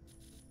so.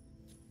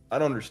 I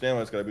don't understand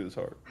why it's gotta be this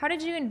hard. How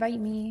did you invite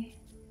me?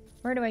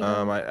 Where do I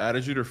go? I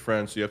added you to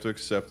friends, so you have to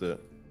accept it.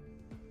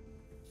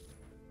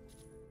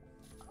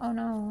 Oh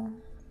no.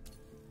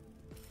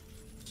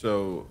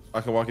 So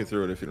I can walk you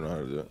through it if you don't know how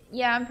to do it.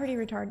 Yeah, I'm pretty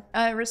retarded.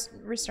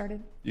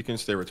 Restarted. You can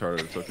stay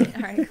retarded. It's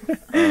okay.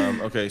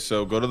 Alright. Okay,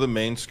 so go to the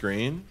main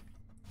screen,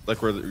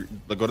 like where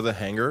go to the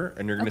hangar,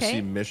 and you're gonna Okay.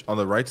 see mission on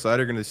the right side.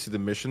 You're gonna see the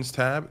missions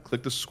tab.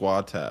 Click the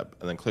squad tab,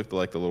 and then click the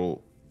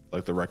little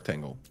the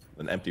rectangle,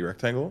 an empty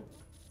rectangle,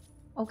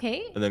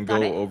 Okay. and then got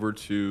go it. over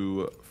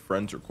to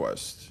friends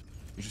request.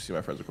 You should see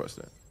my friends request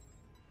there.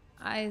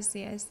 I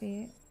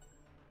see.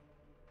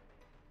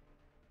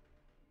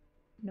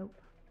 Nope.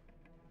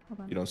 Hold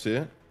on. You don't see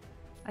it?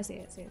 I see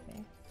it.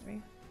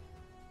 Right.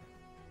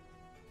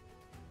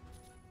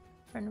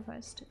 Friend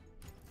request.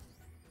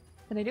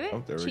 Did I do it?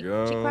 Oh, there we Cheek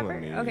go. clapper?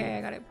 Let me- Okay,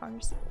 I got it.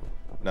 Poggers.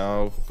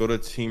 Now go to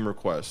team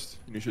request.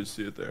 You should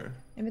see it there.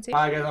 Invitation.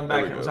 Hi guys, I'm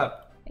There back. we What's go.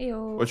 up?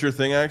 Ayo. What's your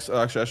thing, X?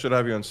 Oh, actually, I should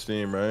have you on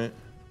Steam, right?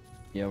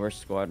 Yeah, we're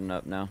squadding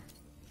up now.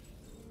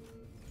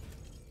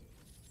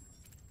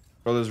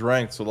 Bro, there's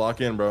ranked, so lock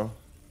in, bro.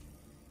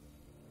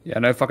 Yeah,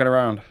 no fucking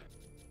around.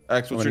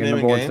 X, what's your I'm name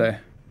in board game? today.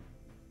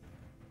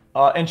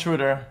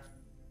 Intruder.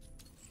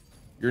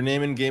 Your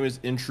name in game is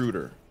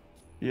Intruder.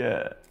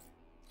 Yeah.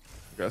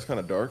 That's kind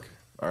of dark.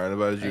 All right, I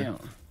invited you. Damn.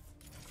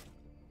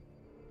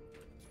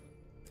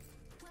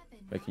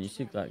 Wait, can you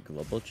see that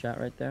global chat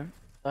right there?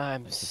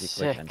 I'm If you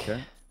sick. click enter.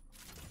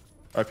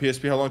 All right,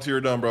 PSP, how long till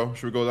you're done, bro?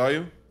 Should we go without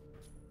you?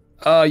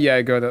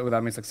 Yeah, go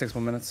without me. It's like 6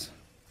 more minutes.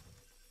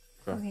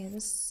 Okay,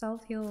 this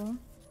self heal.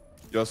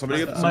 Yo,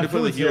 somebody My play the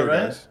food's here, healer,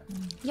 right? guys.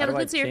 Yeah, How the do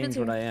I food's here. change Food's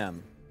what here. I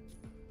am?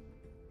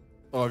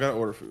 Oh, I gotta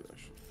order food.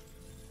 Actually.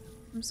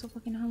 I'm so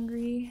fucking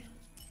hungry.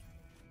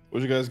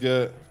 What'd you guys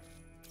get?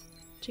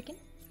 Chicken?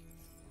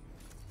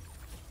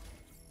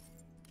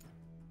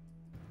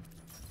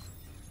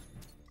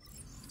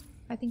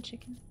 I think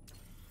chicken.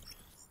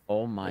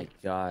 Oh my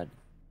god.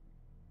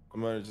 I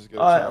might just get.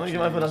 Alright, let me get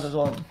my food as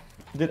well.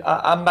 Dude,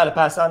 I'm about to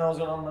pass out. I don't know what's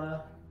going on, man.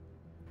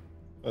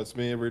 That's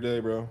me every day,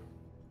 bro.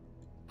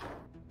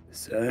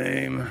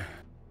 Same.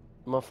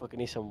 Motherfucker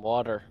need some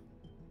water.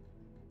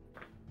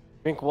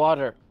 Drink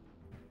water.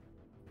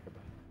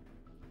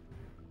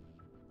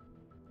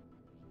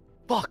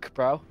 Fuck,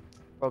 bro.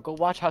 Bro, go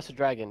watch House of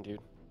Dragon, dude.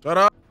 Shut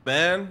up,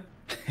 man.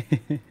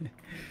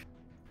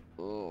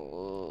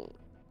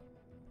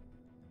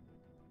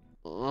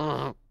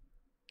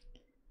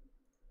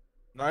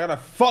 Now I gotta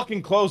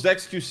fucking close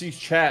xQc's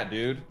chat,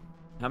 dude.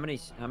 How many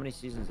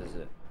seasons is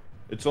it?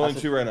 It's only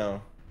 2 right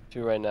now.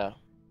 2 right now.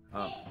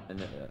 Oh,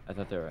 and I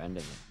thought they were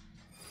ending it.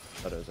 I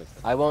thought it was like.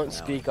 I won't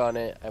speak on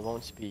it. I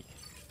won't speak.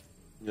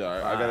 Yeah,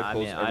 I gotta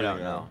close mean, everything I don't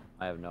know. now.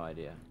 I have no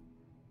idea.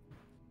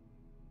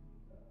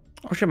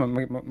 Oh shit,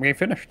 my game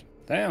finished.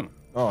 Damn.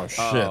 Oh shit.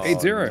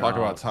 8-0. Talk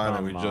about time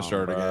and we come just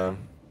started on, bro.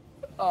 again.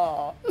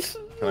 Oh.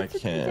 I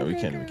can't. We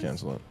can't even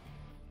cancel it.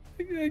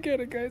 I get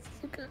it, guys.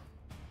 It's okay.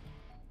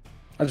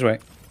 I'll just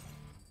wait.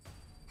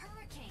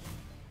 Hurricane,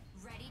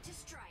 ready to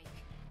strike.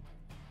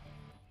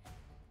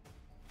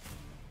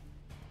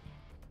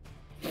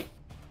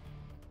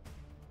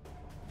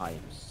 I am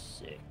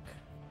sick.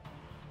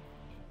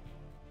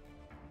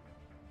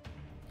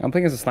 I'm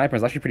playing as a sniper.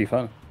 It's actually pretty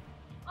fun.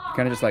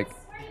 Kind of just like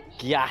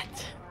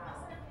Gat.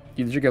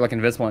 you just get like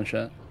invisible and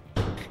shit.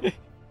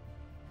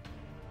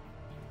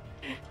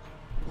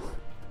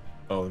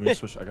 Oh, let me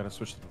switch. I gotta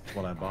switch to the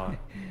one I bought.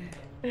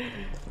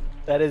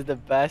 That is the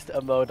best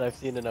emote I've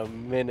seen in a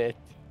minute.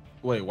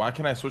 Wait, why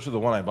can't I switch to the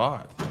one I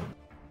bought?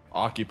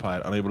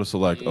 Occupied, unable to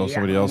select. Oh,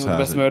 somebody else The has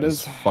best it. mode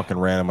It's is? fucking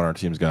random on our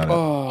team's got it.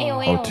 Ayo,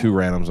 Oh, ayo. 2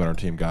 randoms on our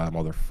team got it,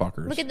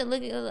 motherfuckers. Look at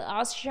the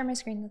I'll share my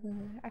screen. Look,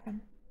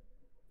 icon.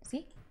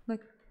 See?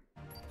 Look.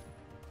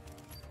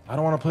 I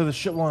don't want to play the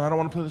shit one. I don't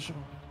want to play the shit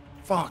one.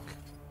 Fuck.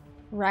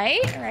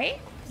 Right? Right?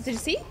 Did you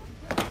see?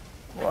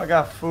 Well, I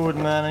got food,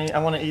 man. I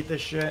want to eat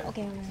this shit.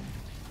 Okay.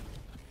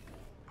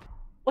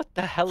 What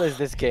the hell is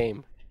this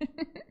game?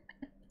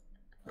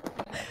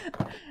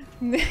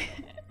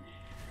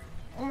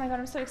 Oh my god,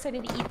 I'm so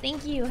excited to eat.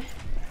 Thank you.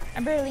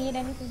 I barely ate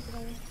anything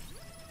today.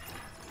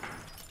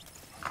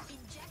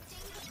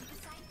 Injecting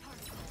lymphocyte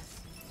particles.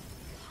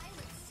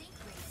 Pilot sync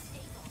rate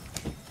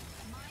stable.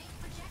 Mine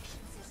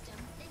projection system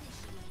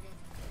initiated.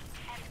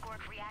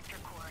 Escort reactor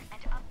core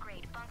and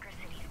upgrade Bunker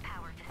City's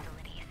power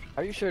facilities.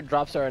 Are you sure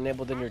drops are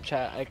enabled in your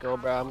chat, Aiko,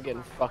 bro? I'm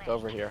getting fucked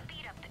over here.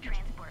 Speed up the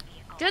transport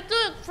vehicle. Get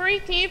the free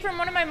key from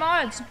one of my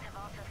mods. Have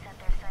also set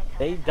their sights on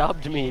They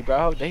dubbed me,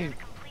 bro.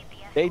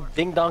 They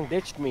ding dong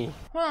ditched me.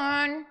 Hold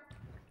on.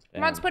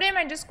 Damn. Mods, put it in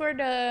my Discord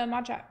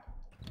mod chat.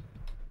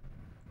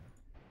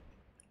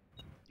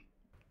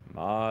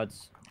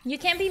 Mods. You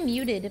can't be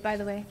muted, by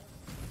the way.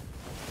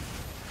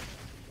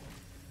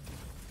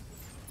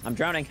 I'm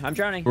drowning. I'm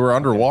drowning. We're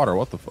underwater.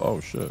 What the oh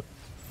shit.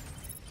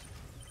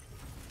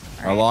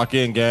 I lock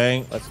in,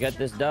 gang. Let's get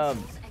this dub.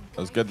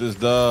 Let's get this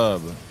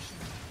dub.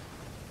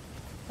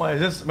 What is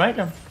this? Rank?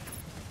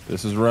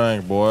 This is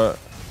rank, boy.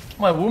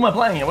 What? Who am I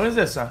playing here? What is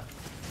this?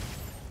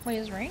 Wait,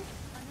 is rank?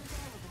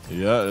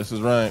 Yeah, this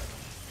is rank.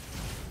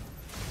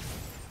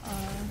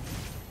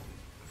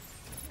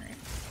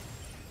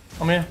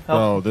 I'm here. Help.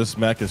 Oh, this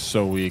mech is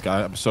so weak.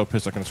 I'm so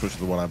pissed I can switch to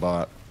the one I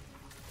bought.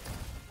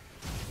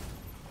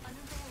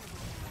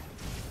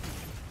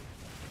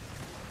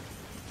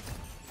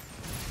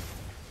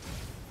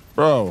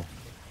 Bro,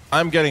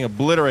 I'm getting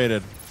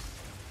obliterated.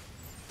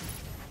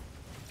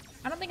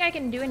 I don't think I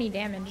can do any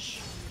damage.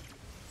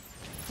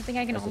 I think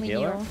I can As a only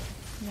healer? heal.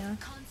 Yeah.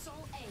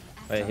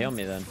 Wait, heal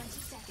me then.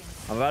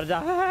 I'm about to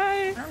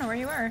die. I don't know where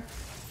you are.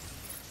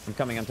 I'm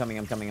coming. I'm coming.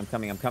 I'm coming. I'm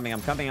coming. I'm coming.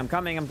 I'm coming. I'm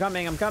coming. I'm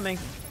coming. I'm coming.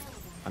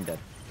 I'm dead.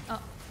 Oh.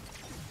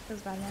 That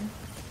was bad, man. I'm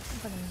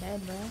fucking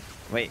dead, bro.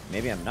 Wait,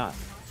 maybe I'm not.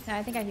 Yeah,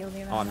 I think I healed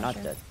you. Oh, I'm not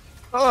sure. dead.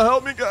 Oh,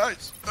 help me,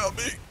 guys. Help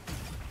me.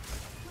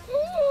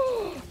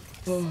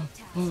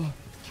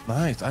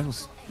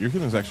 Nice. Your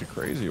healing's actually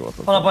crazy. What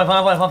the Final fuck? point,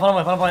 final point, final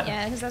point, final point.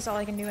 Yeah, because that's all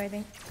I can do, I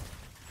think.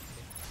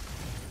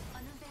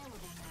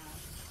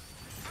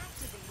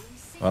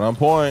 Right on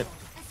point.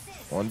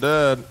 One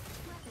dead.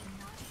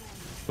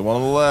 The one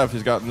on the left,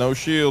 he's got no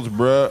shields,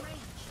 bruh.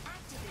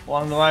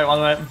 One on the right, one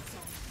on the right.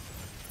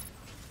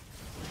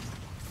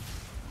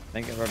 I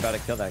think we're about to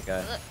kill that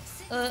guy.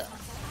 Uh,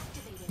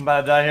 I'm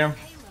about to die here.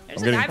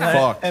 there's I'm a getting guy behind-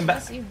 fucked. And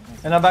That's you.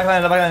 And I'm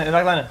backline, backline. Yeah,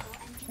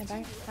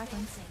 back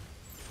one.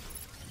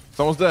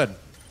 Someone's dead.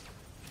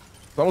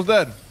 Someone's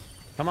dead.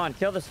 Come on,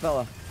 kill this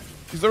fella.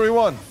 He's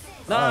 31.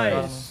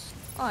 Nice.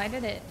 Oh, I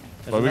did it.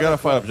 But we gotta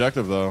fight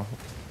objective though.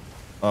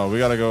 Oh, we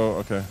gotta go.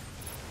 Okay.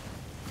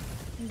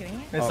 I'm doing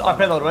it. It's our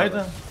payload, right?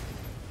 I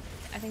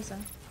think so.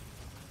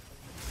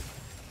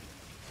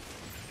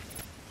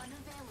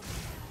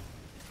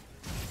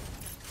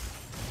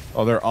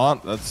 Oh, they're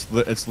on.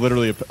 It's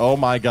literally a. Oh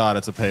my god,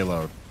 it's a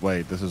payload.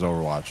 Wait, this is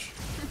Overwatch.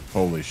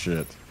 Holy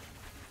shit.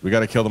 We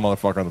gotta kill the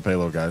motherfucker on the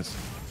payload, guys.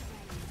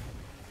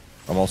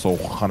 I'm also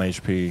 1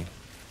 HP.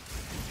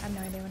 I have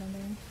no idea what I'm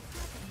doing.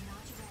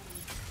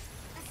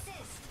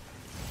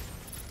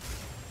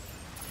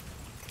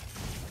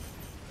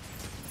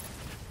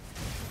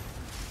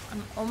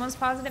 I'm almost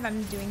positive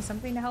I'm doing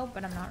something to help,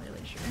 but I'm not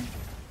really sure.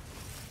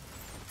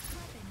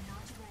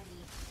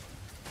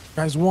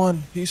 Guys,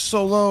 won. He's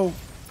so low.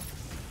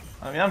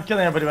 I mean, I'm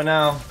killing everybody right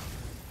now.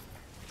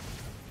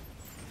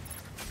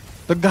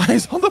 The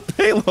guy's on the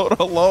payload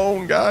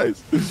alone,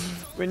 guys.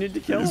 We need to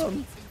kill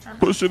him.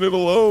 Pushing it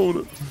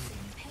alone.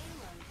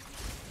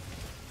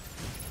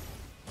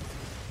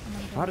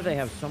 How do they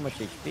have so much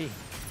HP?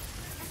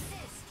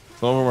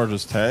 Some of them are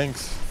just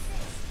tanks.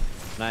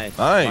 Nice.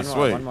 Nice. One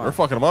more, Wait, one more. we're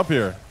fucking him up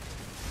here.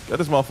 Get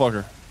this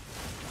motherfucker.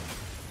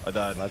 I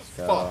died. Let's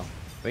go. Fuck.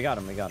 We got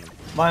him. We got him.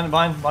 Mine.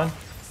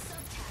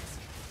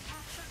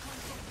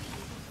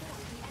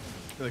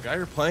 The guy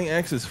you're playing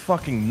X is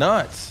fucking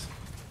nuts.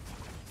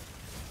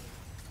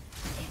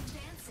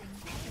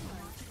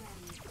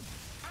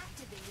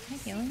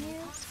 Healing you?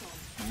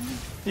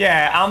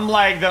 Yeah, I'm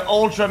like the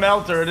ultra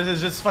melter. This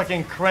is just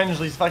fucking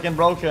cringely fucking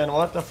broken.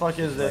 What the fuck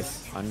is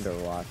this?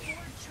 Underwatch.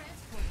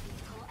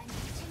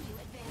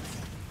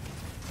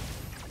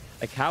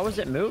 Like, how is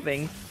it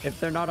moving if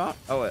they're not on?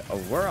 Oh,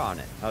 we're on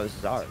it. Oh, this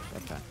is ours.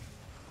 Okay.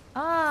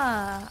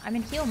 Ah, I'm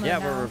in heal mode Yeah,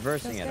 now. we're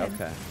reversing Feels it.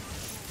 good. Okay.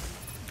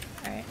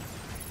 Alright.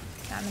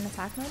 Now I'm in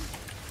attack mode.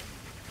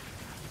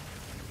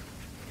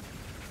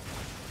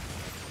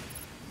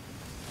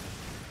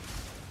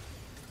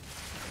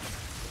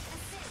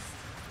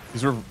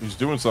 He's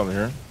doing something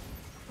here.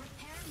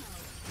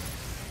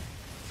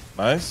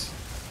 Nice.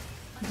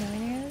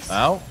 Healing is.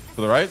 Ow.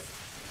 To the right.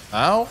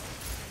 Ow.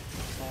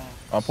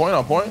 On point,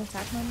 on point.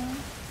 Attack mode now.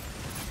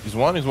 He's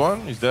one, he's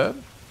one. He's dead.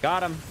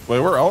 Got him. Wait,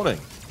 we're owning.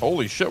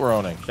 Holy shit, we're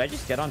owning. Should I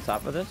just get on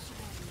top of this?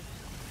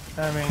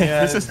 I mean,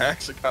 yeah. This is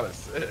actually kind of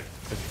sick.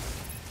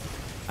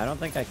 I don't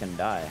think I can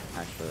die,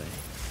 actually.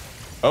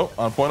 Oh,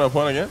 on point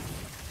again.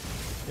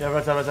 Yeah,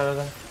 right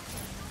there.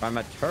 I'm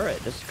a turret.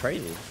 This is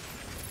crazy.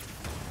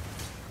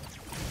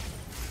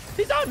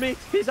 He's on me.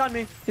 He's on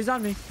me. He's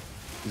on me.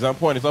 He's on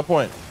point, he's on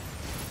point.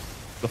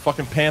 The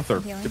fucking Panther.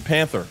 Healing. The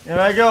Panther. Here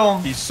I go.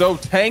 He's so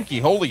tanky.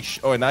 Holy sh!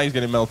 Oh, and now he's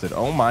getting melted.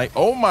 Oh my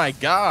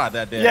god,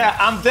 that damage. Yeah,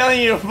 I'm telling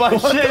you, my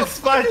shit's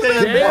fucking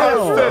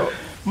busted.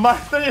 My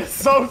thing is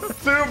so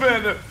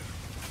stupid.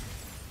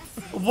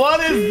 What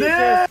is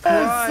this?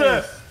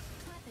 Christ.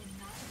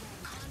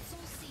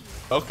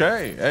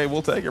 Okay, hey,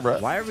 we'll take it, bro.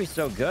 Why are we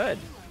so good?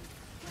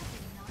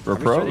 We're Are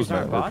we sure pros, these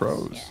aren't man. We're bots?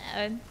 pros.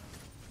 Yeah.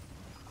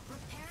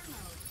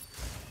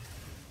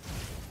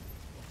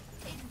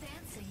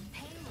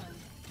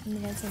 I'm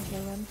advancing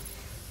payload.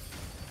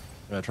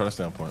 Yeah, try to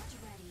stay on point.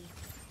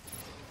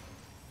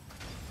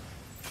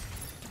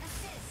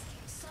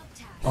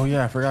 Oh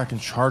yeah, I forgot I can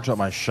charge up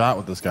my shot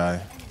with this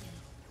guy.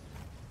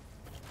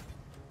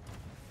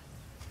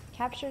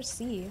 Capture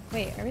C.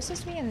 Wait, are we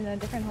supposed to be in a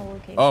different whole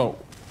location? Oh,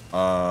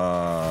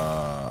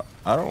 I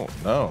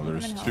don't know.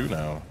 There's Human two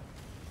health.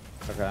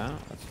 now. Okay,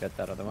 let's get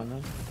that other one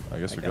then. I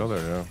guess we go there,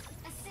 yeah.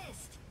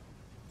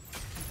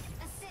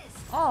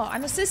 Oh,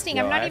 I'm assisting.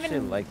 Yo, I'm I not actually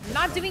even like this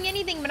not one. doing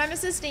anything, but I'm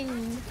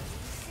assisting.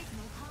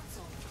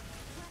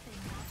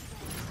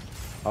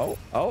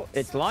 Oh,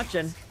 it's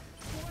launching.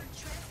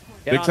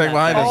 Get Big on tank that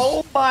behind thing. us.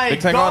 Oh my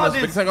Big tank on god, us,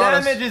 big this tank on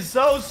us. damage is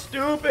so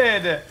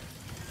stupid.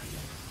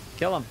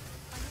 Kill him.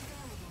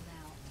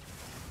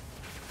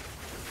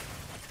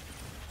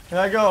 Here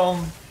I go.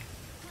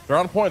 They're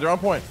on point. They're on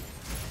point.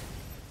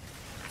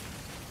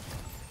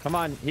 Come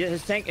on,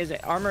 his tank, his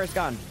armor is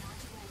gone.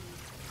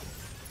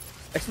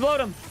 Explode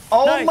him.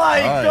 Oh Nice. my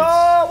Nice.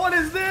 god, what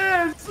is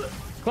this?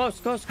 Close.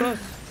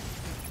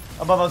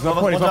 Above us, He's on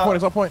point. He's on point.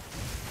 He's on point.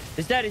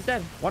 He's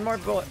dead. One more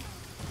bullet.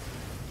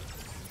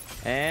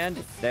 And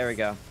there we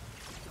go.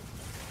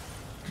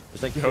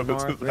 There's like Yo, two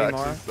this more, is 3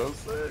 actually more. so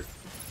sick.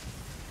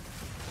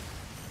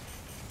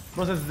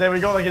 There we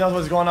go, like he knows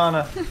what's going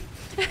on.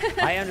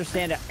 I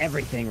understand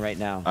everything right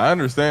now. I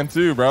understand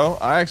too, bro.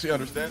 I actually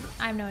understand.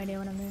 I have no idea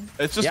what I'm doing.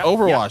 It's just Yep,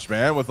 Overwatch,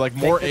 man, with like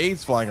more Take the-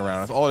 aids flying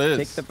around. That's all it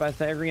Take is. the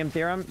Pythagorean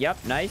theorem.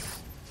 Yep, nice.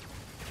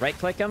 Right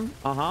click him.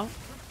 Oh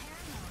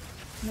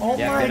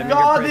Yeah, my get him in your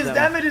god, this prism.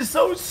 damage is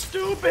so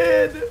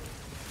stupid.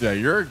 Yeah,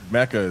 your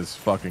mecha is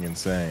fucking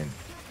insane.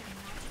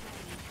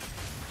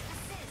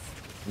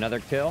 Another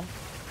kill.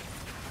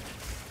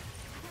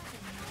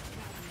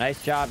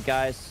 Nice job,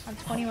 guys. I'm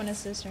 21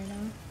 assists right now.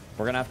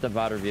 We're gonna have to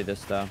VOD review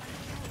this though.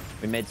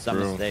 We made some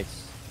True.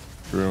 mistakes.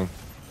 True.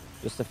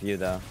 Just a few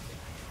though.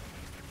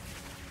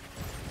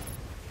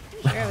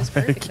 Sure, it was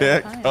They perfect. the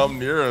whole can't time. come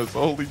near us.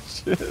 Holy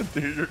shit,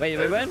 dude. Wait,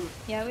 we win?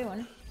 Yeah, we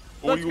won.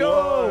 Let's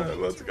go.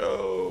 Let's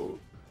go.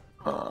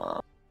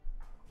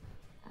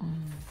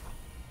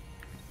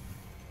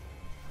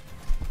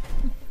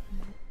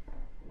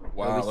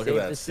 Wow, look at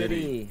that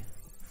city.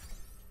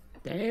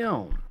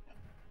 Damn.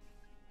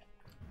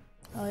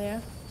 Oh yeah.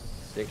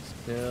 6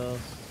 kills.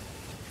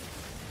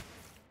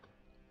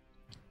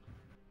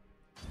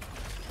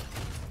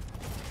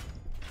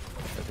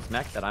 But this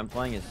mech that I'm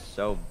playing is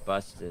so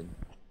busted.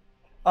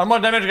 How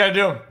much damage you gotta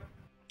do?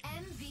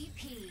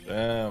 MVP.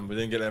 Damn, we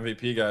didn't get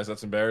MVP, guys.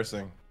 That's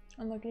embarrassing.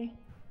 Unlucky.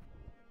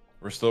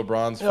 We're still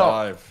bronze Yo.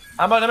 5.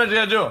 How much damage you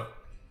gotta do?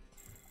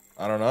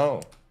 I don't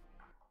know.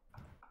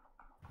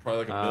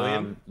 Probably like a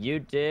million. You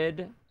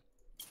did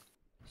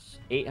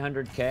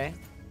 800k,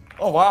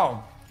 Oh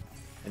wow.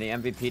 and the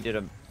MVP did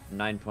a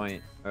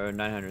 930k.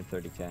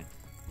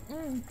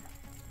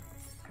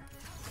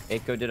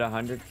 Aiko did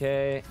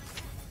 100k,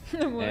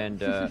 and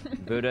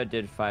Buddha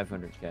did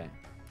 500k.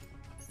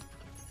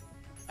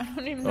 I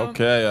don't even know.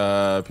 Okay,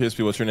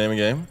 PSP, what's your name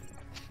again?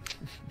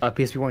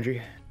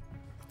 PSP1G.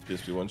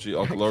 PSP1G,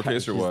 all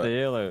lowercase or what?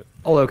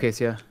 All lowercase,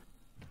 yeah.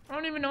 I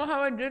don't even know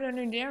how I did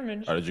any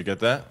damage. Oh, did you get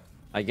that?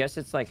 I guess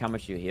it's like how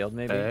much you healed,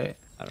 maybe. Hey.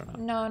 I don't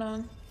know.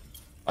 No.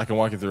 I can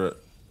walk you through it.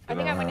 I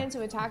think I went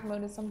into attack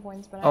mode at some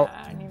points, but Oh.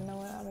 I didn't even know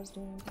what I was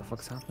doing. What the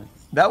fuck's happening?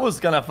 That was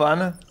kind of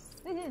fun.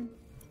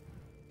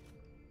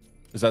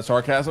 Is that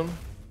sarcasm?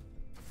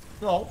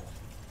 No.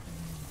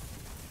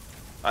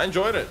 I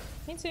enjoyed it.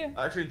 Me too.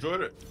 I actually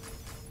enjoyed it.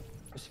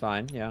 It's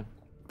fine, yeah.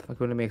 The fuck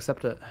wouldn't let me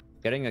accept it?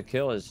 Getting a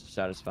kill is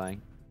satisfying.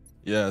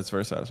 Yeah, it's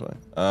very satisfying.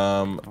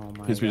 my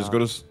PSP,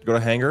 just go to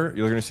hangar.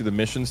 You're gonna see the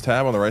missions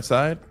tab on the right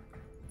side.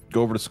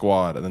 Go over to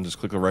squad and then just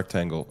click the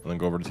rectangle and then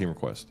go over to team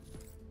request.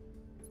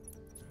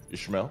 You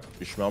smell?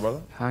 You smell,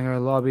 brother? Hangar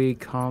lobby,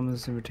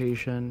 comms,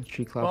 invitation,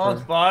 cheek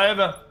Bronze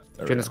clapper.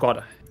 5. Join the squad.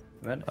 All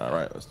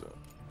right, let's do it.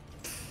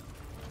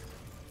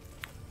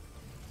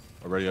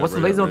 Already, What's the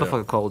laser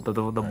motherfucker called? The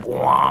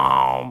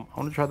wow. I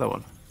want to try that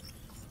one.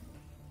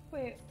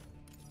 Wait,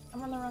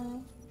 I'm on the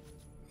wrong.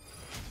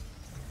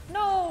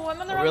 No, I'm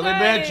on the wrong Really,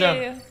 guy.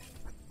 bitch?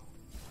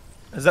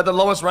 Is that the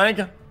lowest rank?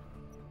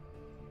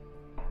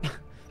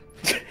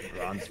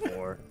 Bronze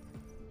 4.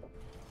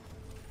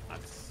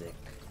 I'm sick.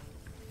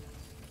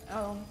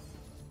 Oh.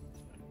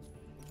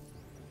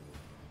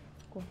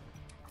 Cool.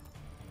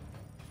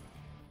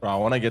 Bro, I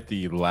want to get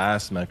the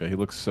last mecha. He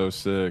looks so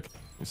sick.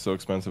 He's so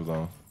expensive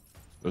though.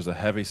 There's a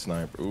heavy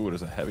sniper. Ooh,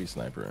 there's a heavy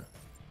sniper.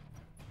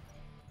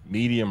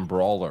 Medium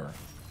brawler.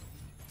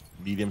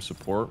 Medium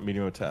support,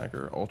 medium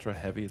attacker, ultra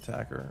heavy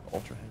attacker,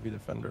 ultra heavy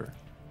defender.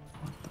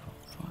 What the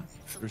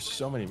fuck? There's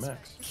so many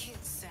mechs.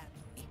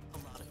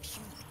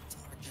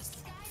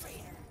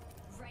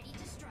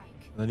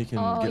 And then you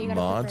can get you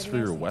mods for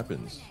your radios.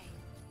 weapons.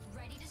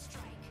 Ready to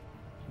strike.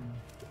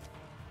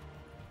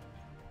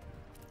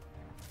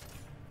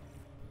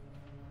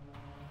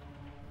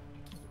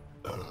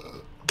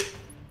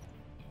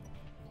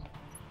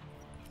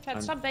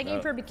 Chat, stop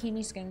begging for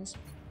bikini skins.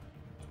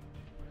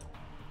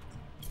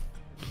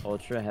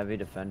 Ultra heavy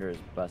defender is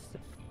busted.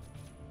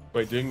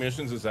 Wait, doing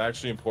missions is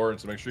actually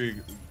important, so make sure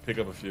you pick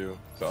up a few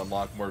to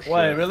unlock more shit.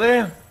 Wait,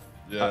 really?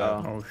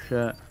 Yeah. Oh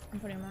shit. I'm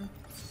putting them on.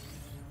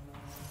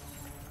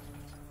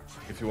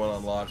 If you want to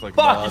unlock like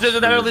Fuck, mods you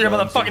did that for your earlier,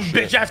 guns and motherfucking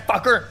shit. bitch ass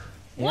fucker.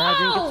 Yeah, I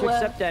didn't get to Whoa!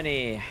 accept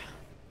any.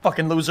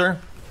 Fucking loser.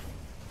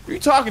 Who are you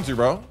talking to,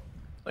 bro?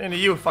 Looking at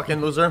you,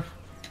 fucking loser.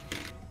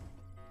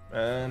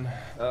 Man,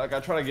 like I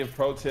try to give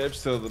pro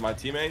tips to my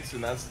teammates,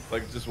 and that's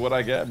like just what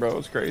I get, bro.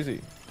 It's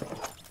crazy.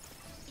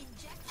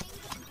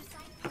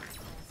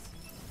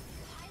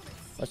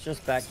 Let's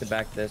just back to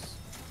back this.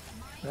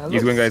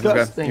 He's going, guys. He's going.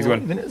 Disgusting. He's What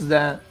going. even is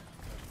that?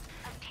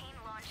 Obtain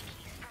launch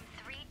keys from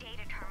 3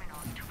 data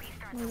terminals to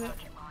restart the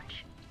rocket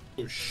launch.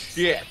 Oh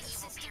shit!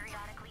 These will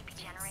periodically be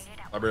generated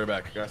at I'll be right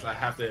back, guys. I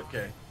have to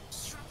AFK.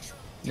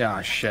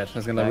 Yeah, shit.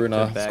 That's gonna Back ruin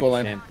to a back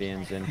scoreline.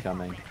 champions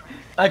incoming.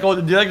 Aiko,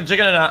 do you like the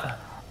chicken or not?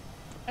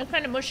 It's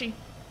kind of mushy,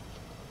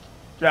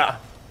 Yeah.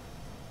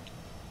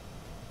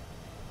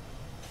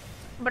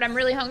 but I'm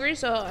really hungry,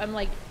 so I'm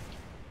like,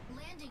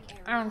 Landing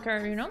area. I don't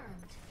care, you know?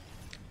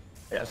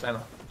 Yes, I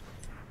know.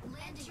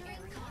 Landing area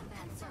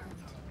combat zone.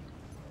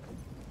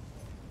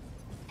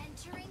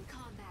 Entering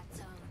combat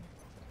zone.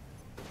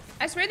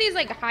 I swear these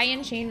like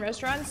high-end chain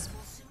restaurants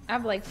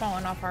have like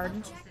fallen off hard.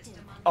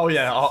 Oh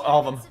yeah,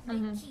 all of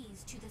them.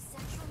 Keys to the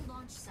central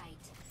launch site.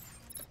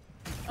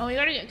 Oh, we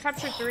gotta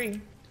capture 3.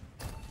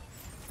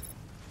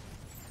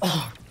 Key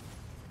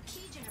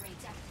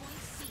generates at point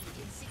C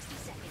in 60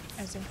 seconds.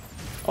 I see.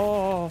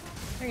 Oh,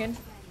 You're good.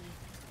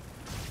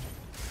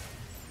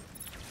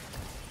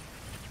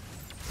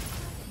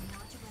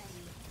 Not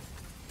ready.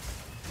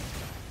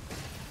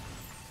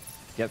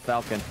 get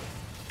Falcon.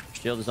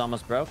 Shield is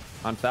almost broke.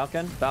 On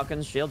Falcon.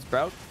 Falcon's shield's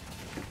broke.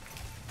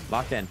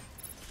 Locked in.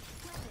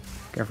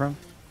 Care from?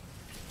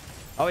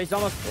 Oh, he's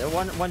almost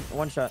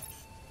one shot.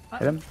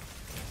 Hit him.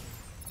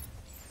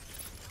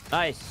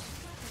 Nice.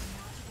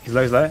 He's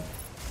low. He's low.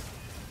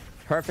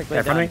 Perfectly Yeah,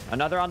 in front done. of me.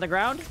 Another on the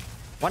ground.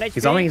 1 HP.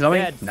 He's on me. He's on me.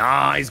 Dead.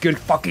 Nice. Good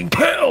fucking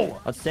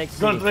kill. Let's take C.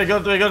 Go to 3, go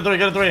to 3, go to 3,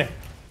 go to 3.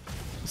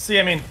 C,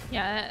 I mean.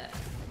 Yeah.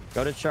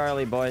 Go to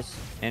Charlie, boys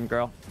and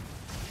girl.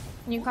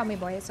 You can call me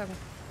boy. It's okay.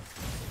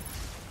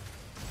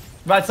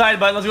 Right side,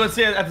 but let's go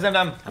see it at the same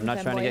time. I'm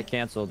not trying to get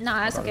canceled.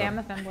 Nah, that's okay. I'm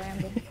a femboy. I'm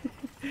good.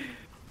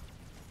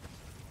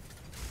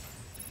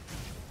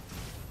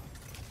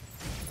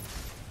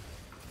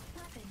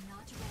 Weapon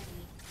not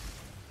ready.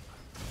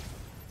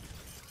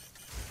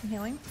 I'm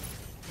healing.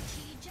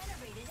 Key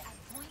generated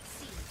at point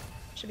C.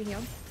 Should be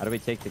healed. How do we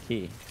take the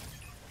key?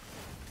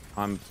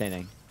 I'm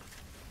obtaining.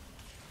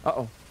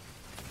 Uh-oh.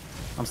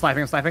 I'm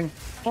sniping. I'm sniping.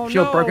 Oh,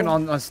 Shield no. broken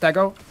on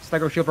Stego.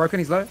 Stego shield broken.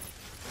 He's low.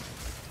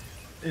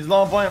 He's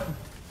low on point.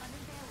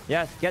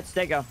 Yeah, get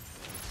Stego.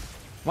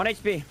 1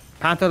 HP.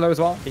 Panther low as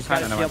well. He's got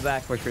his Panther, shield no,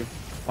 back. Push through.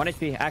 1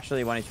 HP.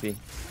 Actually, 1 HP.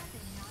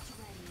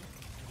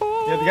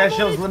 Yeah, the guy's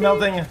shield's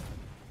melting.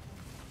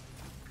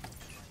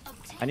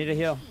 I need a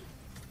heal.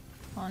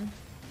 Hold on.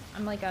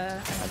 I'm like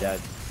a. I died.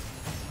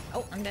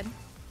 Oh, I'm dead.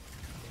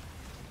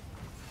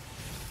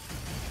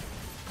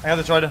 I got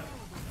the Troida.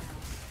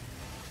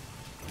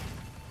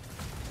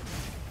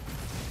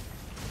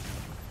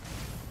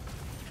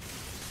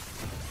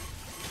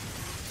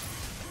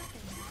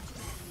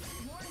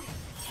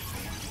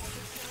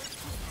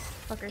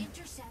 Fucker.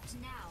 Intercept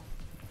now.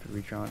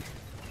 Recharge.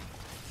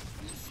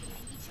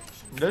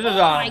 This is Oh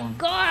my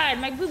god,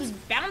 my boobs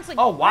bounce like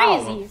Oh,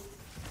 wow. crazy.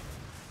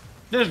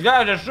 This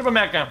guy is a super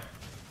mecha.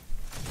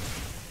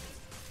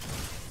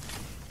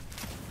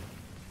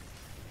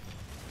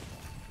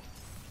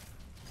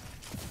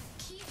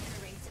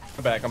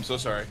 I'm back. I'm so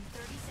sorry.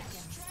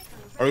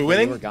 Are we We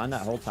winning? were gone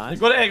that whole time.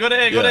 Go to A, go to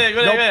A, go to A,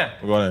 go to A, go to A.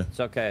 I'm going in. It's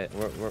okay.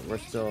 We're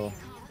still.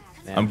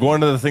 Man. I'm going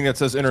to the thing that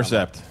says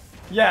intercept.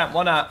 Yeah,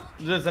 why not?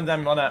 Just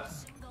sometime, why not?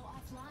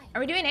 Are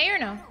we doing A or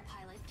no?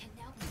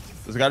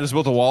 This guy just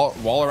built a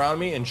wall around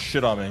me and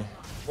shit on me.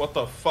 What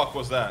the fuck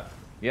was that?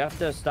 You have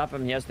to stop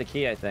him. He has the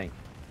key, I think.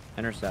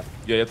 Intercept.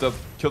 Yeah, you have to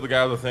kill the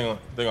guy with the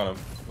thing on him,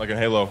 like in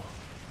Halo.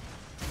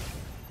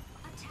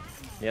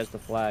 He has the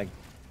flag.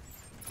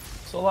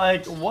 So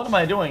like, what am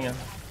I doing?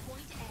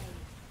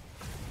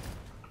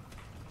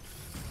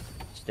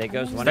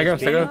 Stego's 1 Stego. HP.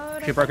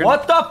 Stego. Shield broken.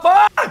 What the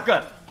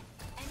fuck?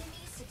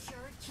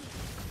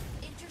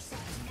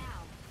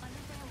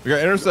 We got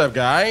intercept,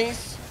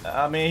 guys.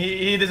 I mean,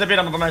 he disappeared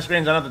on my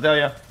screens, I don't have to tell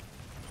you.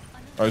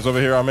 Oh, he's over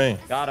here on me.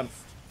 Got him.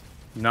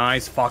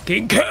 Nice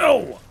fucking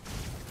kill.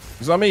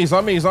 He's on me. He's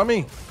on me. He's on me.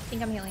 I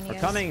think I'm healing you We're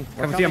guys. coming.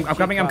 We're I'm coming. I'm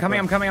coming. I'm coming.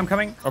 I'm coming. I'm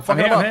coming. I'm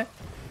fucking him I'm up. here.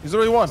 He's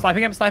already won.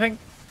 Sniping him. Sniping.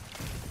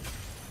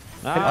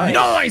 Nice.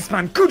 Nice,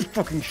 man. Good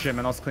fucking shit,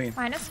 man. That was clean.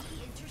 Minus.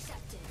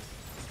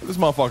 This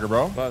motherfucker,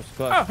 bro. Close,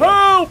 close.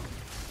 Help!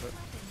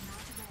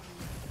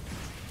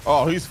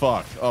 Oh, he's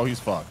fucked. Oh, he's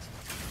fucked.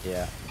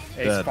 Yeah.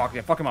 Hey, Dead. fuck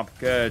yeah. Fuck him up.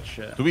 Good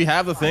shit. Do we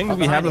have the thing? Do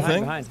we have the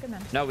thing? Behind. Good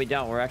man. No, we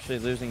don't. We're actually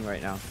losing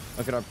right now.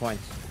 Look at our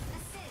points.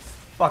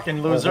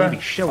 Fucking loser. Holy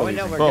shit. Oh, we're wait,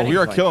 no, losing. we're Bro, getting we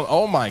are points. killing.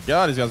 Oh my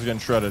god, these guys are getting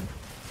shredded.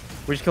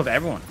 We just killed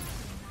everyone.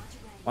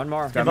 One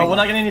more. But we're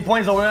not getting any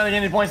points though, we're not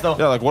getting any points though.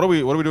 Yeah, like what are we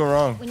doing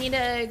wrong? We need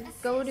to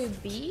go to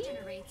B.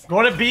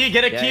 Go to B,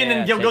 get a Yeah, key, and yeah,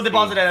 then take go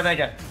deposit B. it at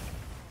Mecha.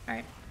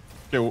 Alright.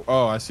 Okay,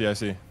 oh, I see.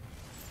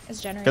 It's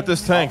generating. Get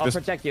this tank. I'll This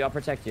protect you. I'll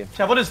protect you.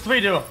 Chef, what does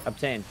 3 do?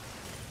 Obtain.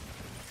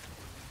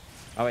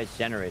 Oh, it's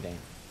generating.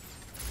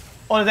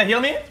 Oh, does that heal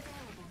me?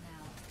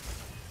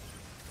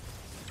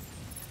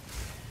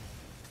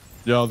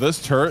 Yo,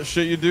 this turret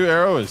shit you do,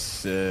 Arrow, is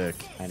sick.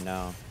 I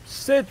know.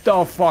 Sit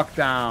the fuck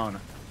down.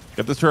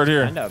 Get this turret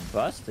here. Kinda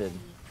busted.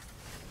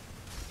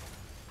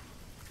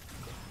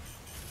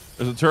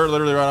 There's a turret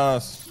literally right on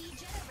us.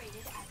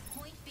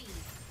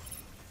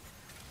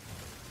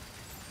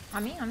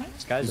 On me, on me.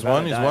 This guy's He's about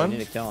one, to he's die. one. We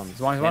need to kill him. He's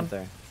one, he's one.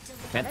 Panther.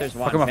 Panther's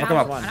one. Fuck him up, fuck him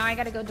Panther's up. Oh, one. no, I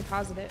gotta go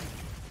deposit it.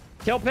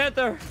 Kill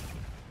Panther.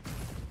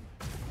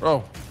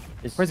 Bro,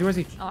 It's- Where's he? Where's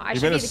he? Oh, I he's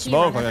should in a need the key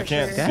smoke. runner Like I for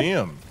can't sure. see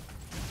him.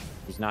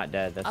 He's not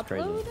dead. That's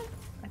crazy. Upload?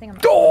 I think I'm.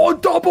 Oh,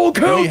 double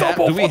kill.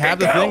 Do we have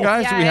the thing,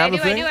 guys? Yeah, do we have I the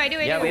do, I thing? do, I do, I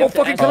do. Yeah, we Oh, have to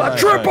fucking kill that. Nice,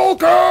 Triple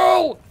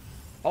kill.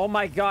 Oh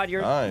my god,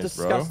 you're Nice,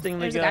 bro.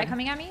 disgustingly There's a good. guy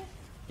coming at me.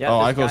 Yeah,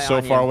 Oh, there's a Aiko's guy so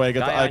on far you. away. Get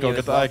the Guy on Aiko. you Get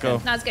as the well,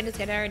 Aiko. No, it's good, it's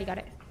good. I already got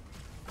it.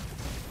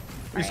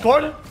 You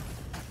scored?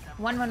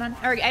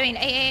 1-1-1. Or, I mean,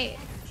 A.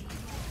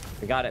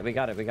 We got it. We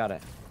got it. We got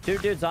it. Two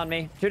dudes on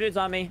me. Two dudes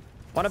on me.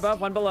 One above,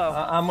 one below.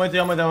 I'm with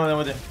you, I'm with you, I'm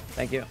with you.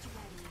 Thank you.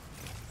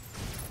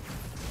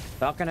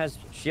 Falcon has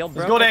shield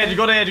Let's broke. go to I edge, think.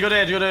 go to edge, go to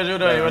edge, go to edge, go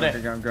to edge, go to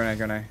edge.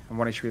 Go now. I'm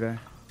 1 HP there.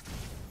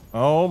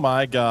 Oh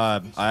my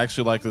god. I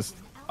actually like this.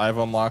 I've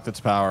unlocked its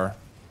power.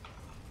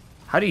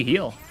 How do you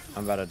heal?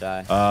 I'm about to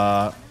die.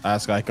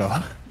 Ask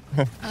Aiko.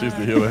 She's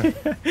the healer.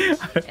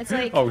 It's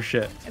like. Oh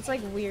shit. It's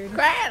like weird.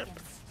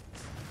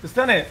 Just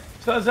stun it.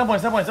 Stun point,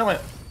 stun point, stun point.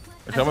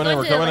 We're coming in.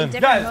 We're coming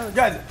in.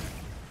 Guys.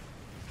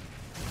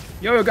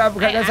 Yo, guys, I'm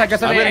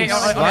getting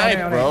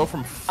sniped, bro.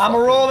 From I'm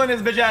rolling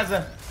this bitch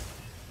ass.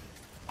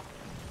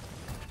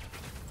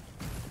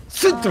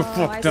 Sit the I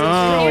fuck see.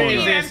 down. Too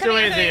easy, it's too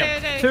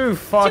easy. Too Two more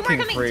fucking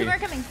coming, free. two more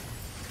coming.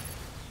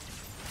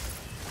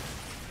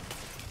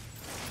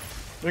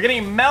 We're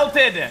getting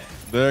melted.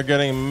 They're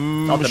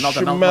getting Melted.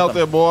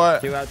 melted, boy.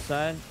 Two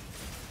outside.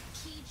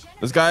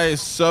 This guy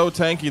is so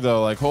tanky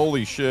though. Like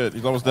holy shit.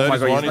 He's almost dead. my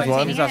He's God,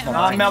 one. he's He's one.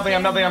 I'm melting.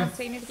 I'm melting.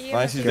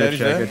 Nice. He's Good dead. He's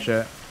shit, dead. good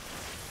shit.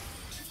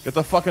 Get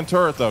the fucking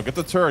turret though. Get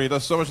the turret. He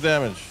does so much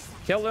damage.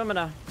 Kill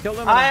Lumina. Kill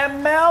Lumina. I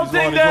am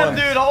melting He's them, one.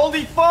 dude.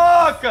 Holy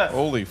fuck.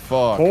 Holy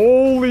fuck.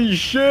 Holy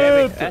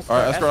shit! Escort, All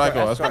right, escort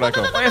Aiko. escort.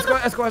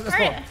 Escort Aiko. Let's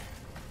go. Alright.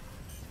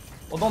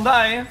 Well, don't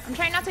die. I'm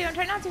trying not to. I'm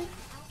trying not to.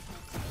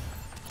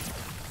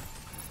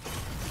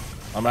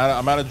 I'm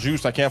out of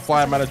juice. I can't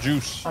fly. I'm out of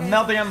juice. I'm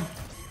melting him.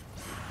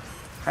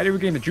 How do we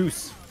gain the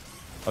juice?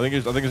 I think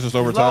it's just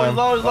over Low, time.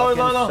 low, low,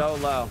 low, low. So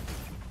low.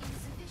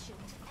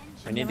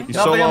 I need to He's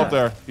kill so Melting low him. up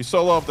there. He's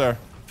so low up there.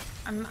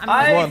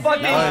 I one.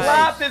 fucking Nice.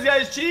 slapped this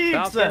guy's cheeks.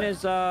 Falcon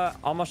is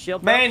almost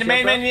shield. Main, broke,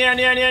 shield broke.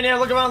 near.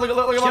 Look around, look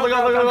Shield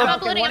around. broke. I'm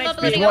uploading. I'm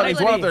uploading. He's I'm one. He's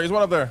one up uploading. there. He's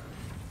one up there.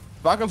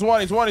 Falcon's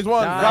one. He's one.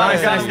 Nice.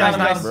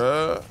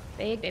 Bruh.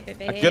 Bait.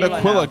 Get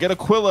Aquila. Get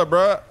Aquila,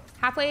 bruh.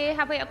 Halfway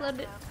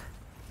uploaded.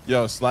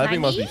 Yo,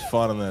 sniping must be 90?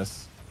 fun in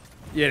this.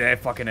 Yeah, it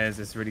fucking is.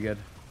 It's really good.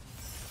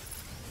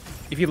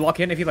 If you lock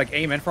in, if you like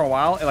aim in for a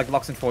while, it like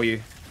locks in for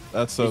you.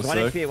 That's so He's 1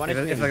 sick. HP, 1 It's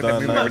HP. like done,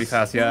 moving nice. really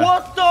fast, yeah.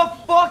 What the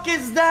fuck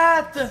is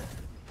that?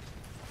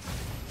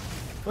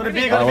 Go to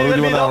B, Alright, what are we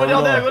doing now? What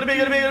are we doing?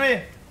 Go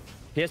to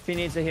B. PSP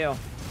needs a heal.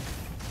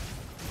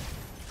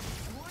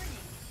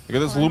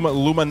 Look at this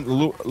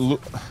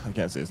I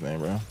can't say his name,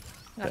 bro.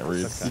 Can't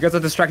read. You guys are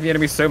distracting the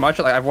enemy so much.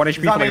 Like, I have 1 HP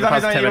for like the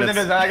past 10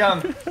 minutes. I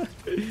got him.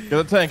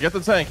 Get the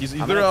tank. He's I'm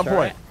literally gonna on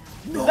point.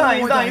 He's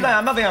dying.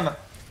 I'm melting him.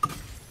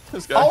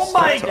 This guy's Oh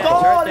my so tough.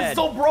 god, Turret it's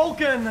so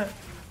broken.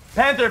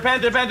 Panther.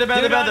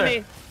 Dude on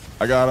me.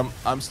 I got him.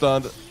 I'm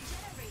stunned.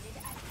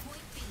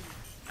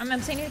 I'm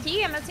obtaining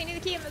the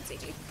key.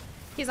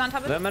 He's on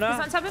top of me. Lumina.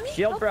 He's on top of me.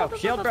 Shield broke,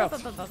 shield broke.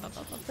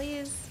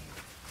 Please.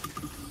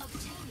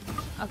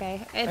 Okay.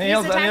 If Hey, he's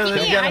heals, attacking heals,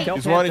 me, heals. I... Kill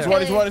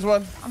He's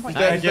one. On point.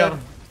 He's dead. He's dead.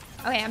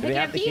 Okay, I'm Do we picking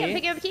have up the key. key? I'm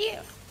picking up key.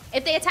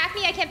 If they attack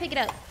me, I can't pick it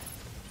up.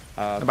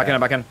 I'm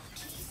back in.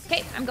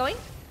 Okay, I'm going.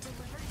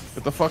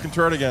 Get the fucking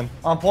turret again.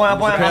 On point. I'm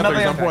Panther, he's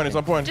on melting point. him. He's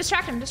on point.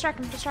 Distract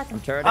him.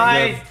 Turret I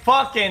in.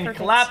 fucking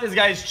Perfect. clapped this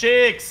guy's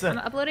cheeks. I'm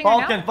uploading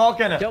right now.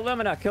 Falcon. Kill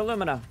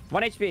Lumina.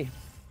 1 HP.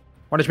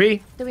 1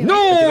 HP. Do we win?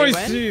 Nice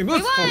win? team. We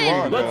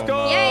won! Let's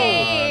go.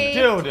 Yay!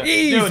 Dude,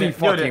 Easy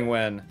fucking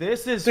win.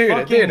 This is Dude,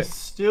 fucking dude.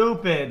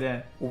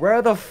 stupid. Where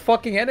are the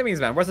fucking enemies,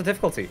 man? Where's the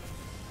difficulty?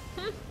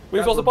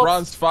 We've also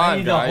bronze I 5,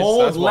 need to guys.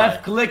 hold That's why.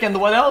 left click and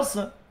what else?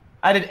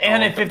 I did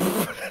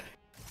NA50.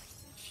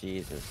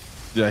 Jesus.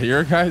 Yeah,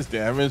 your guy's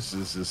damage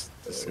is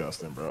just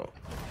disgusting, bro.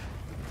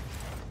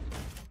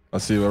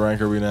 Let's see, what rank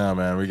are we now,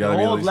 man? We gotta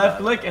be at Hold least left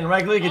click and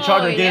right click and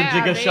try to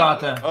get a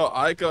shot. Oh,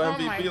 Aiko Oh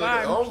MVP. my Look God.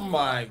 at, oh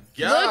my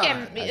god. Look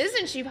at me.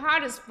 Isn't she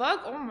hot as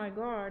fuck? Oh my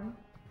god.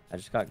 I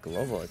just got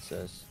global, it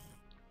says.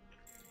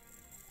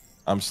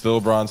 I'm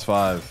still bronze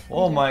 5.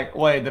 Oh my,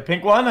 wait, the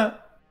pink one?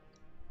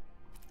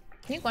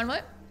 Pink one,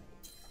 what?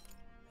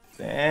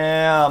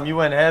 Damn, you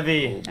went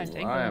heavy. I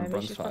think I am maybe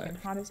bronze she's 5. fucking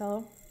hot as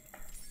hell.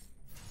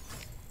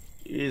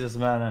 Jesus,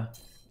 man.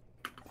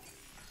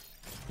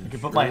 You can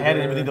put my head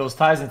in between those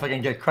ties and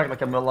fucking get cracked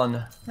like a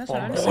melon. That's Oh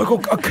what I'm my saying.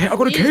 I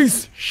got a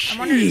case. I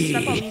wanted to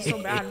step on me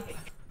so bad.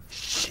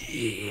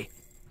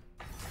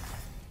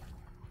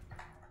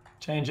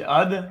 Change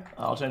UD?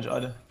 I'll change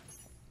UD.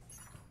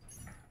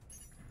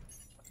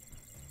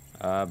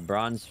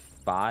 Bronze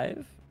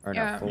 5? Or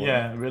Yeah. no, 4?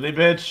 Yeah, really,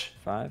 bitch?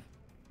 5?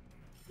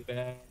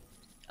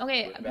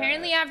 Okay,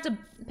 apparently I have to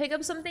pick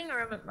up something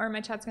or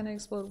my chat's gonna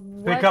explode.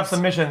 Pick up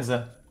some missions.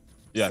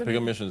 Yeah, pick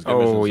up missions. Get Oh,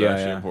 missions are yeah,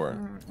 actually yeah.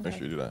 important. Make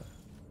sure you do that.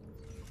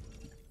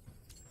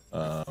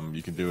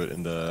 You can do it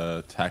in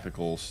the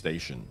tactical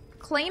station.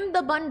 Claim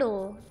the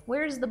bundle.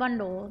 Where's the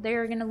bundle?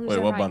 They're gonna lose Wait,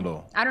 their what mind.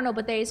 bundle? I don't know,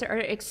 but they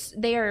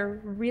are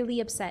really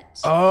upset.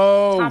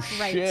 Oh, Top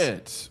right.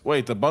 shit.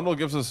 Wait, the bundle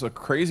gives us a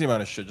crazy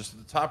amount of shit. Just at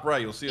the top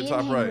right, you'll see it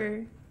top right.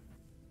 Here.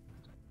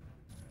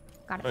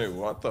 Got it. Wait,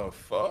 what the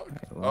fuck?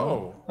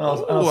 Oh.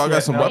 Oh, Oh, I got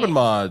shit, some no. weapon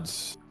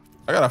mods.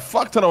 I got a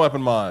fuck ton of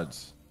weapon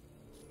mods.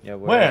 Yeah,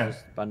 Where? where's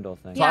this bundle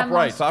thing? Yeah,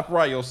 Top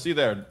right, you'll see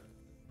there.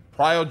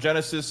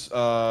 Cryogenesis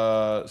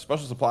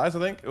special supplies, I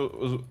think. It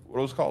was what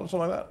it was called, or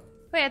something like that.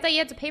 Wait, I thought you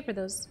had to pay for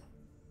those.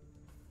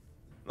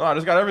 No, I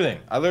just got everything.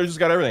 I literally just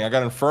got everything. I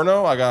got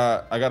Inferno. I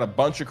got a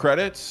bunch of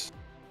credits,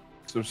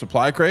 some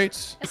supply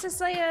crates. It's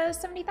just like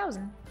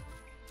 70,000.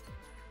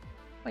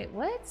 Wait,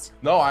 what?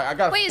 No, I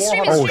got. Wait,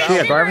 400,000. Oh,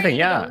 shit, got everything,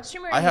 yeah.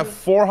 I have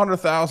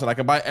 400,000. I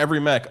can buy every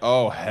mech.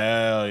 Oh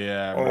hell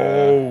yeah! Bro.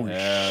 Oh,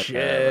 Hell shit.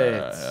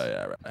 Yeah, hell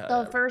yeah,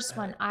 bro. The first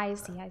one. I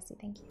see.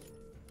 Thank you.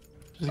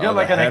 She's Oh, got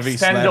like the an heavy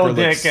sniper extendo looks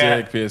dick.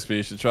 sick. PSP,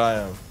 you should try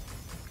him.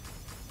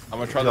 I'm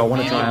gonna try the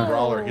wanna try him.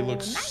 brawler. He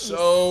looks Nice.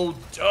 so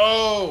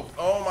dope.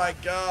 Oh my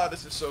god,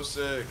 this is so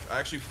sick. I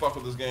actually fuck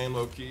with this game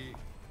low key.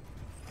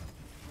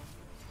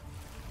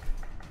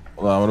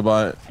 Hold on, I'm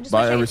gonna just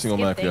buy wish I every could single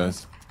skip mech, things.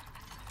 guys.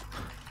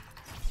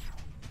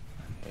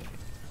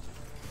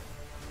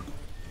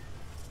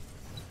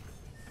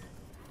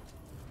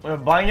 When you're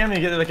buying him, you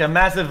get like a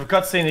massive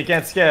cutscene you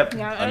can't skip.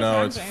 Yeah, I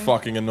know it's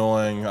fucking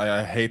annoying.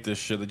 I hate this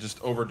shit. They just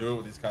overdo it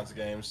with these kinds of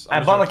games.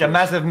 I bought like a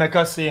massive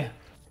McCussy.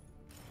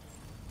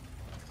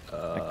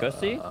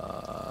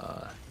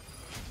 xQc?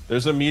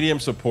 There's a medium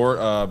support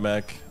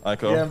mech,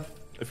 Aiko. Yeah.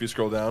 If you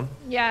scroll down.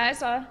 Yeah, I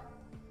saw.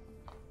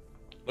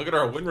 Look at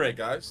our win rate,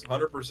 guys.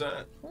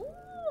 100%.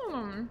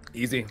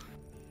 Easy.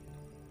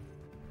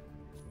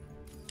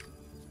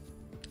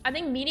 I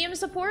think medium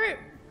support.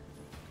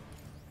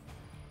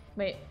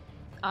 Wait,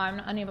 I'm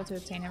unable to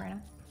obtain it right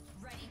now.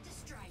 Ready to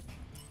strike.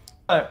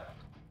 Hey,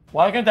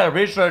 why can't I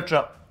research?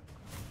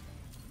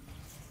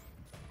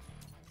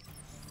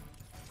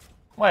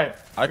 Wait,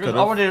 I could've.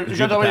 you Did you guys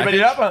get already the ready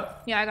package?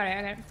 up? Yeah, I got it.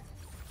 I got it.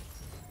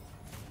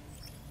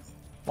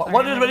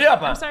 What is ready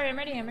up? I'm sorry. I'm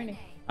ready. I'm ready.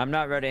 I'm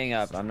not readying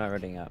up. I'm not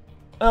readying up.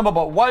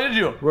 But why did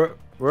you? We're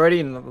already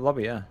in the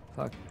lobby, yeah.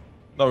 Fuck.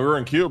 No, we were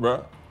in queue,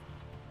 bro.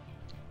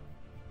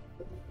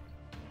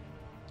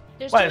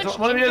 There's Wait, too much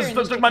so what if you ginger in just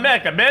this took my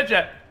chicken. mech,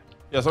 bitch?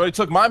 Yeah, somebody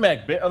took my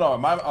mech. Oh, no,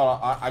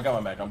 I got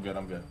my mech. I'm good.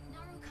 I'm good.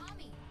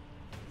 Narukami.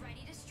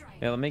 Ready to strike.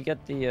 Yeah, let me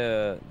get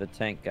the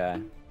tank guy.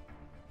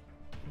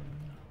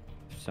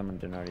 If someone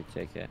didn't already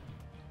take it.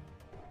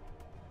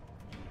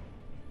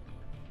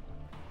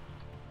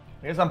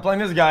 I guess I'm playing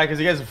this guy because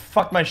you guys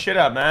fucked my shit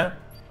up, man.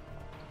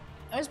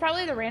 It was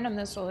probably the random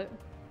that stole it.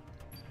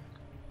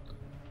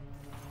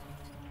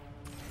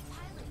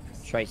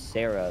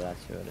 Tricera,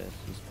 that's who it is.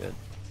 He's good.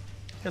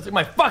 It's like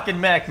my fucking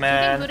mech, I think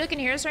man. Buddha can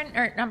hear us right,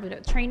 or not Buddha,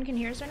 Train can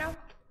hear us right now.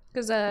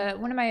 Cause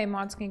one of my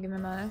mods can give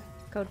him a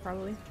code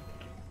probably.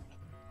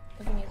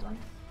 If he needs one.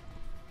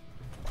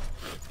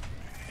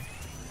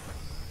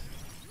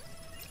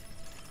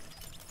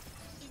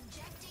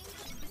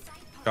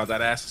 God,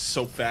 that ass is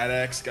so fat,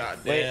 X. God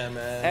damn,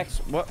 man. X,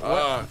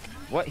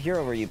 what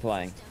hero were you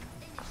playing?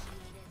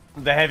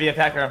 The heavy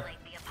attacker.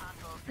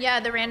 Yeah,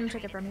 the random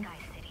took it from me.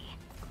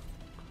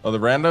 Oh, the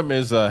random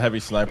is heavy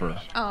sniper.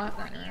 Oh,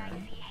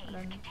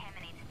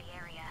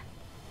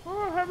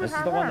 This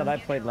is the one that I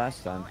played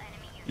last time.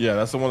 Yeah,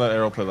 that's the one that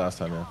Arrow played last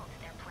time, yeah.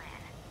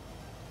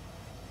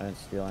 I didn't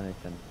steal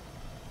anything.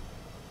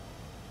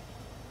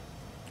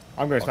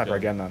 I'm going sniper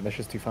again, man. This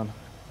is too fun.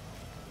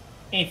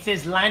 It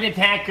says line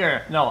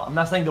attacker. No, I'm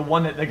not saying the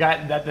one that the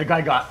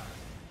guy got.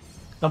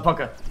 Don't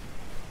fucker.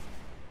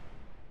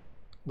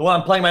 The one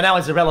I'm playing right now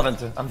is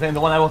irrelevant. I'm saying the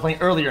one I was playing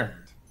earlier.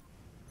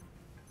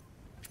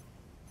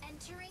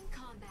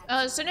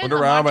 So did Win the a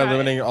round by mod try?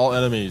 eliminating all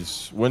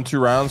enemies. Win 2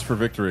 rounds for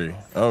victory.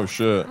 Oh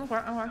shit.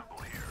 Okay.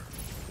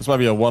 This might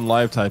be a one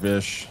live type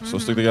ish. So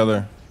stick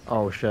together.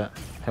 Oh shit.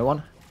 Hit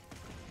one.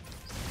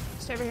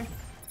 Stay over here.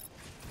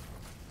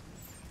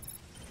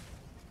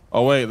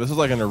 Oh wait, this is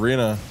like an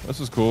arena. This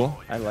is cool.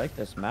 I like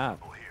this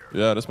map.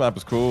 Yeah, this map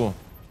is cool.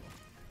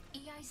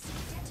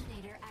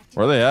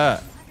 Where are they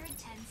at?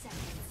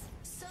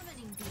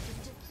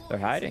 They're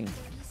hiding.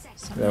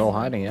 They're all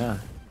hiding, yeah.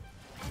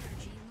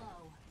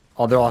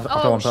 Oh, they're all after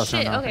Oh one person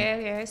shit! now.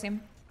 Okay, I see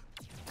him.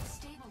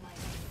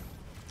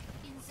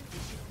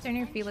 They're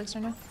near Felix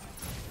right now.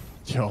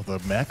 Yo, the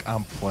mech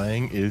I'm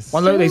playing is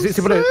One low, they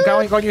see bullet. Go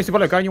on you, see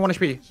bullet. Go on you, 1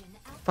 HP.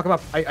 Fuck him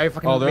up. I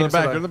fucking. Oh, they're in the made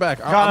back. him They're in the back.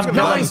 I'm God, just gonna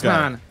die to nice, this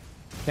guy. man.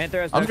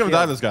 Panther has I'm no just gonna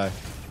die to shield. this guy.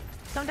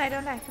 Don't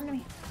die, come to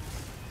me.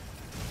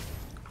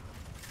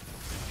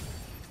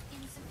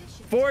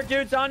 4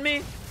 dudes on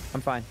me.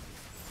 I'm fine.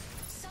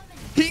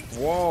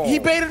 He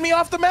baited me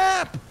off the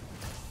map.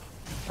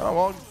 Oh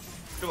well.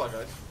 Good luck,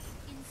 guys.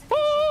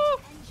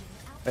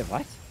 Wait,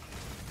 what?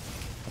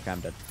 Okay, I'm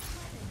dead.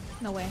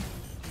 No way.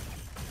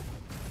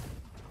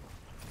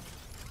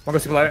 One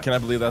goes to below. Can I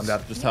believe that's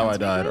just how I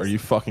died? Are you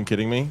fucking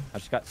kidding me? I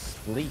just got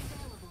spleef.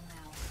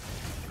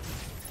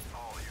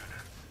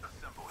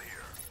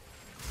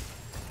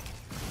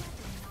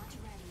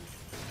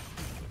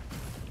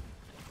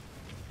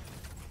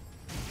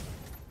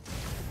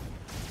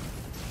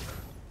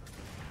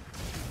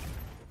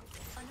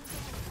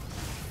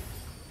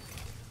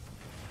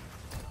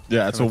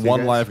 Yeah, it's a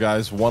one life,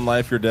 guys. One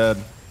life, you're dead.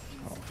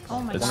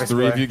 Oh my It's god.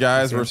 3 of you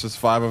guys versus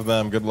 5 of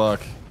them. Good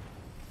luck.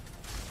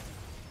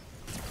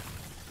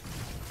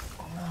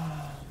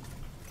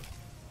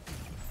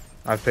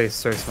 I play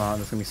so smart.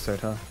 This is gonna be so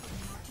tough.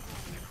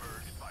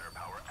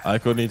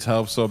 Aiko needs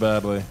help so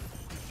badly.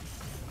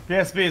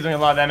 PSP is doing a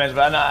lot of damage,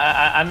 but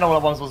I don't know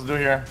what I'm supposed to do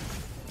here.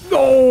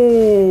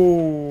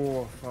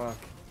 No! Fuck.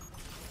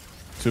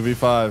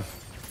 2v5.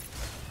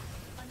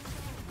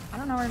 I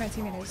don't know where my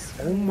teammate is.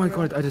 Oh my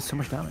god, I did so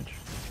much damage.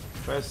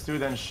 Press 2,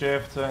 then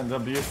shift, and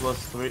W plus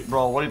 3.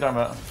 Bro, what are you talking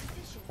about?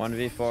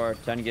 1v4,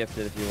 10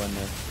 gifted if you win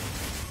this.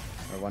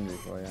 Or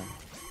 1v4, yeah.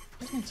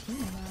 Where's my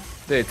teammate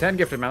at? Dude, 10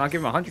 gifted, man. I'll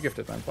give him 100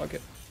 gifted, man. Fuck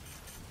it.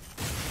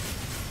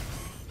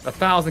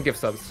 1,000 gift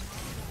subs.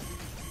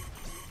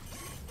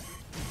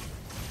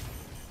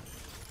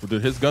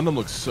 Dude, his Gundam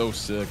looks so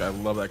sick. I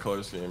love that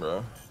color scheme,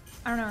 bro.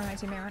 I don't know where my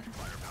teammate went.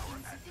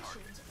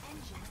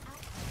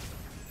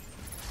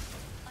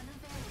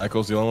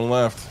 Aiko's the only one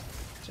left.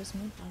 Just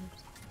me.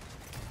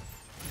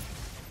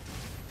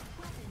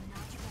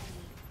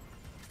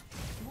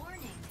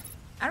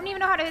 I don't even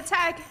know how to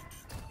attack.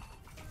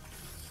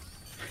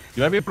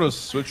 You might be able to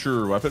switch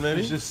your weapon,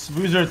 maybe? It's just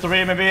Boozer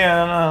 3, maybe?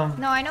 I don't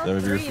know. No, I know Yeah,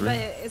 maybe you're 3, three. but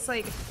it's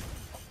like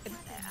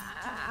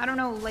I don't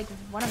know like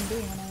what I'm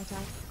doing when I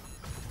attack.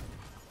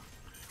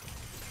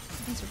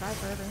 can survive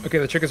forever. Okay,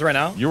 the trick is right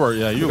now. You are,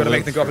 yeah, you We're gonna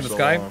make lived them go up for in the so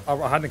sky. long.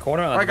 I'll hide in the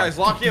corner. All right, guys,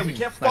 lock in. We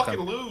can't fucking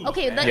lose.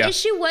 Okay, the Yeah.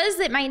 issue was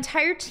that my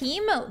entire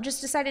team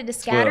just decided to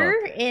scatter,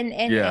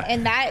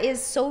 and that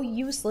is so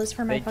useless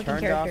for my They fucking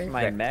turned character. off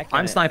my mech.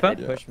 I'm and sniper.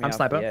 they pushed me I'm off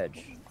sniper. the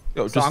edge.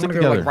 Yo, So just I'm stick gonna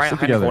go together. like right Stick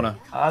hand together. corner.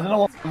 I don't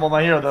know what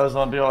my hero does,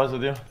 I'll be honest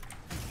with you.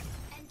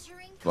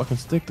 Fucking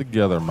stick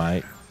together,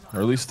 mate. Or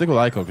at least stick with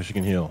Aiko because she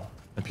can heal.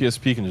 And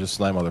PSP can just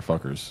snipe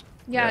motherfuckers.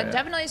 Yeah,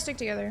 definitely stick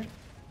together.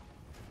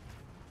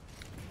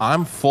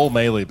 I'm full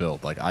melee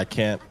build. Like, I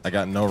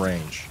got no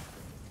range.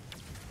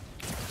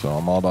 So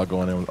I'm all about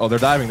going in. Oh, they're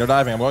diving. They're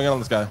diving. I'm going in on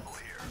this guy.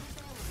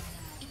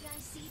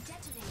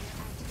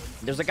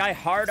 There's a guy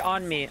hard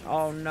on me.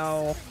 Oh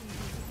no.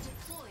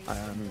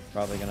 I'm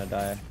probably gonna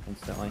die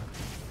instantly.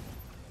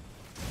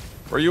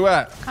 Where you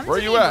at? Come Where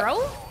to you me, at?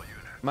 bro.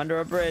 I'm under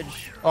a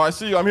bridge. Oh, I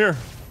see you. I'm here.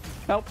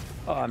 Help.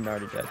 Oh, I'm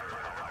already dead.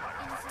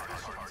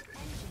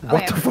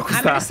 What the fuck was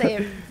I'm that? gonna say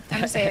it. I'm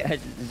gonna say I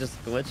it.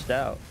 just glitched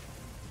out.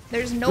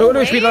 There's no No, way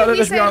let's be we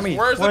on say. me.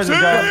 Where's the Where's the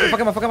team? guy? Fuck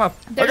him up, fuck him up.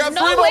 I There's got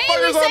no three way we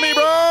motherfuckers on me, say.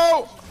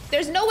 bro.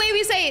 There's no way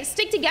we say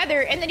stick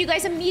together and then you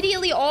guys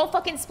immediately all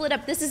fucking split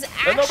up. This is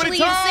And nobody actually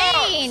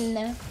talks.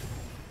 insane.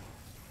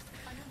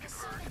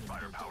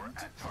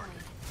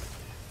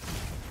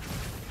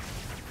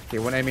 Okay,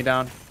 one enemy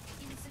down.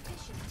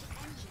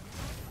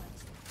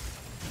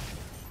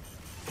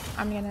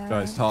 I'm gonna.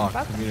 Guys, talk,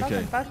 I'm fucked,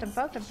 communicate. I'm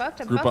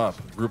fucked. Group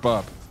up. Group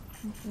up.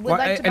 Would One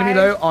like to enemy buy.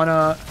 low on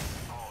a.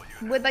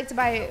 Would like to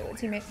buy a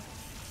teammate.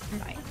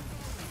 Bye.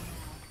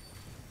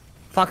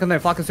 Falcon low,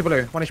 Falcon super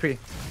low. 1 HP.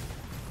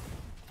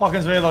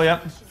 Falcon's very low,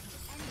 yep.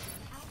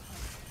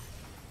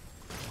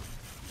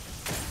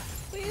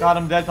 Got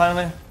him dead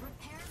finally.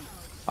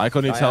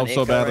 Aiko needs Guy on help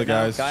so Aiko badly, right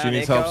now. guys. Guy She on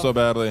needs help Aiko. so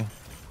badly.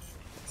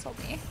 Sold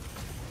me.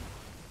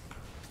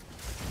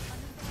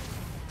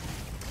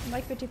 I'm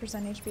like 50%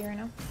 HP right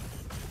now.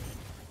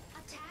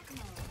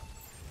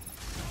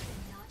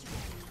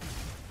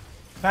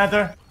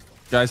 Panther.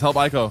 Guys, help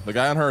Aiko. The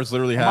guy on her is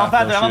literally I'm on half.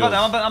 Panther. No I'm on shields.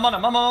 him. I'm on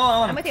him. I'm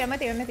on I'm him. with you. I'm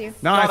with you. I'm with you.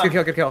 Nice, Got good him.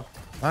 kill, good kill.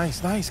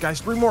 Nice, nice,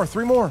 guys. Three more.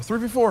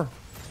 3v4.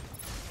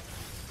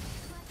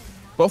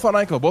 Both on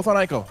Aiko. Both on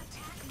Aiko.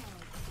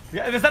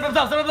 Yeah, step up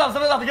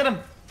top. Get him.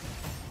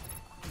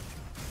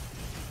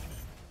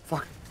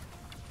 Fuck.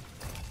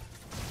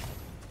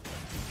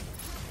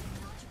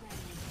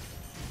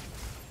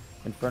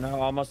 Inferno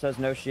almost has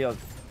no shield.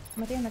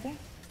 I'm with you. I'm with you.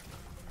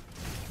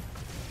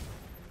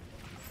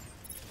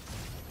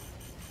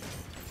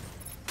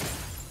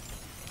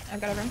 I've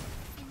got over him.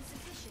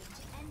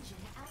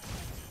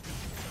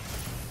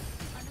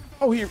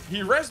 Oh, he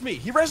resed me.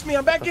 He resed me.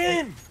 I'm back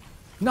in.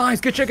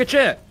 Nice, good shit, good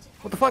shit.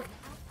 What the fuck?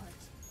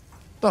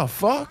 The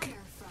fuck?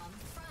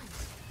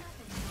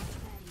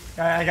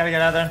 I gotta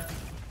get out of there.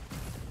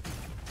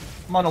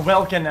 I'm on a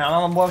Welkin now.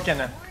 I'm on Welkin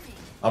now.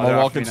 I'm they're on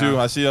after walking me too. now.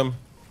 I see him.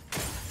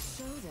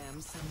 Show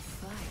them some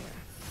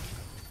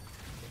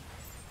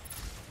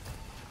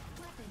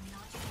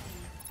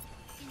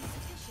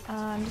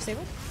fire.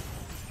 Disabled.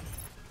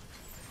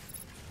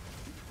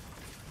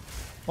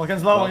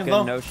 Welkin's low. Welkin's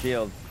Vulcan, low. no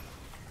shield.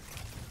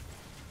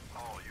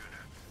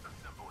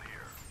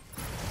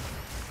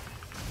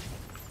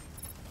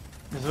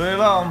 He's really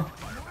low.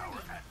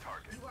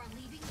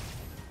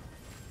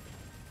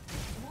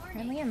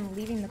 Apparently, I'm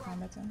leaving the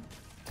combat zone.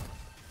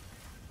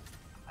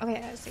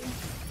 Okay, I see.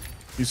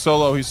 He's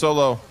solo. He's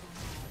solo.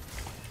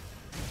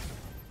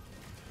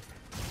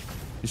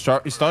 He's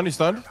sharp. He's stunned. He's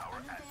stunned.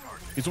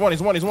 He's one.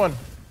 He's one. He's one.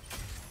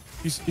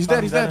 He's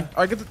dead. He's dead.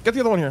 All right, get the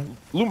other one here.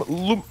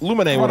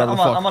 Luminate, whatever the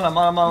fuck. I'm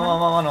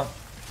on him.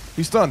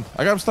 He's stunned.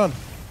 I got him stunned.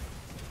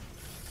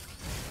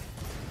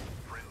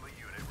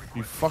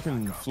 He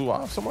fucking flew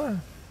off somewhere.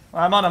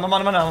 I'm on him.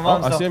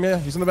 Oh, I see him. Yeah,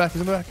 he's in the back.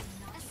 He's in the back.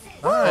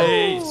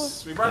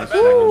 Nice. We brought it back.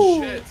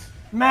 Good shit.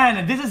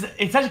 Man,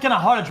 it's actually kind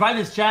of hard to drive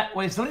this chat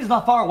when somebody's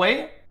not far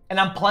away and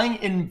I'm playing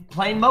in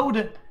plane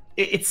mode.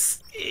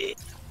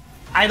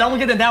 I don't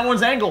get the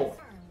downwards angle.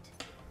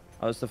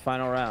 Oh, it's the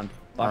final round.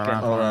 Lock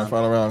in.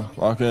 Final round.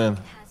 Lock in.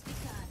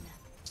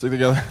 Stick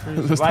together.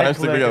 This Right time,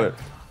 stick click. together.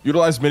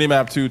 Utilize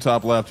minimap 2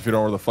 top left if you don't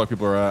know where the fuck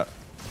people are at.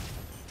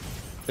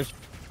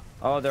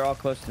 Oh, they're all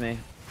close to me.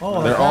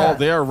 Oh,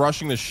 They are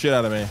rushing the shit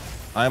out of me.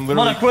 I'm I'm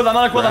on literally.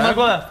 a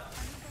Quilla.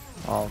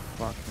 Oh,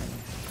 fuck me.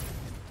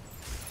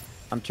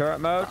 I'm turret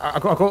mode. I'll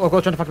go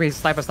trying to fuck me.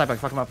 Sniper,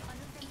 fuck him up.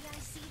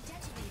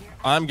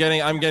 I'm getting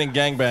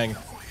gangbang.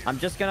 I'm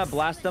just gonna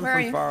blast them Where are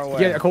from you? far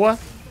away. Yeah, Akoa.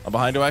 I'm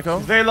behind you,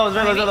 Aiko. Very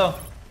low.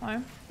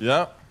 Fine.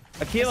 Yeah.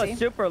 I see. Akila's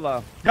super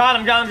low. Got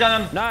him.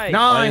 Nice. I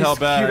Nice. need help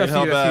back, Huge, I need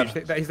help that's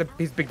back. huge.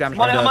 He's big damage.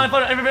 I'm on in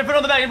front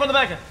of the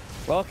back.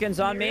 Vulcan's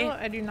on me.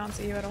 I do not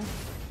see you at all.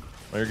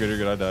 Oh, you're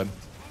good. I died.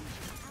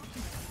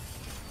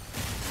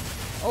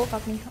 Oh,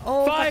 fuck me.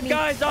 Oh, fuck Five me.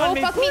 guys on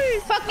me, Fuck me.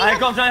 please. Fuck me. I'm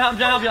trying to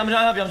help you. I'm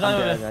trying to I'm help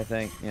dead, you. I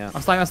think. Yeah.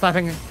 I'm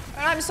sniping.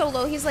 I'm so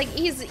low. He's like,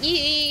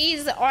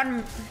 he's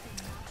on.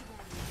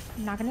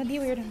 I'm not gonna be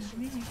weird. I'm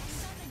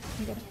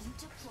good.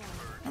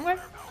 I'm good.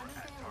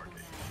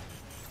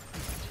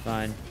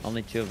 Fine.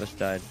 Only 2 of us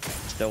died.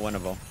 Still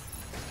winnable.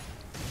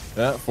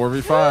 Yeah,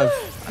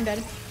 4v5. I'm dead.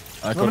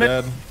 Aiko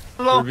dead.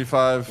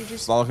 3v5.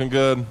 It's not looking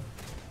good.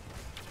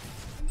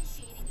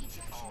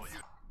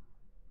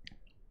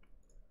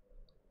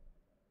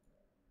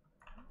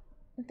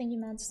 Thank you,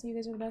 Mads. You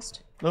guys are the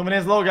best.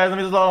 Lumina's low, guys.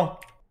 Lumina's low.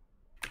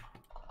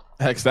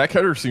 Hex, that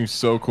cutter seems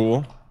so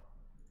cool.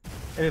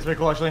 It is very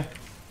cool, actually.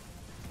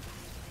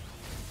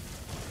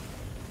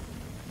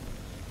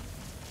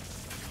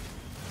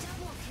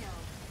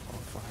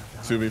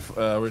 To be,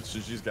 which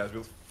GG's guys.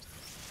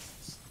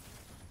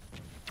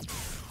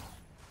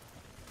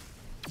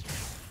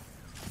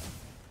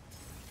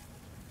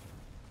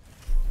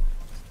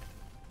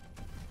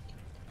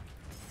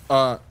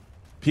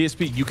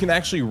 PSP, you can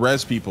actually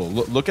res people.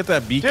 Look at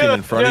that beacon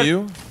in front of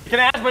you. Can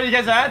I ask where you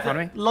guys are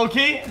at? Low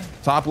key?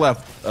 Top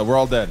left. We're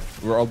all dead.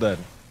 We're all dead.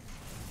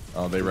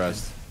 Oh, they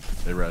rest.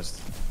 They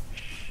rest.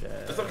 Shit.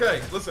 It's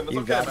okay. Listen, it's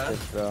you okay, got man.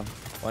 this, bro.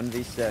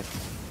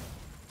 1v6.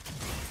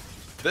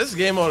 This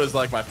game mode is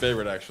like my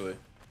favorite, actually.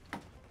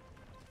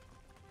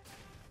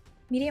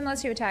 Medium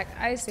lets you attack.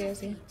 I see, I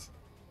see.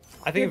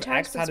 I think if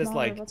X had this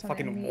like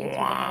fucking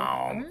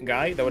wow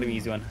guy, that would have been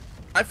easy one.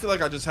 I feel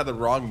like I just had the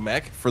wrong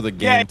mech for the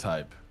game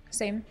type.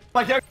 Same.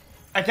 I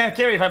can't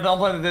carry if I don't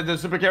play the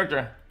super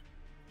character.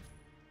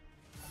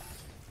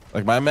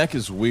 Like my mech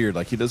is weird.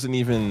 Like he doesn't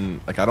even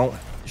like I don't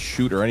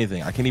shoot or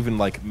anything. I can't even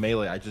like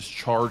melee. I just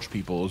charge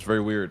people. It was very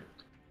weird.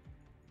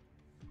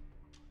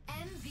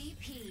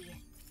 MVP.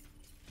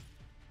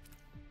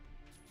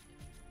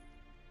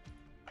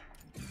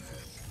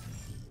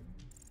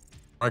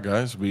 All right,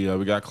 guys, we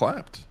got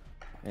clapped.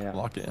 Yeah.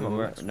 Lock it in.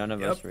 None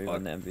of us were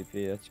even the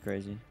MVP. That's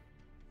crazy.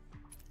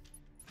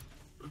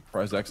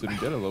 Prize actually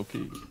didn't get it, low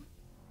key.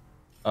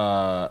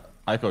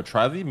 Aiko,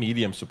 try the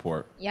medium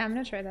support. Yeah, I'm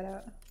gonna try that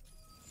out.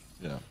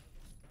 Yeah.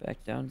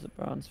 Back down to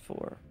bronze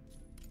 4.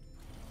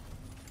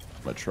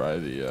 I'm gonna try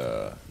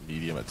the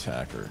medium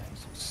attacker.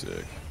 He's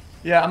sick.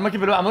 Yeah, I'm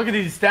looking at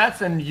these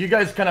stats, and you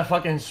guys kind of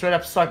fucking straight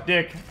up suck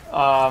dick.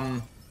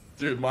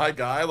 Dude, my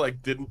guy like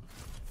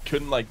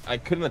I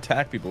couldn't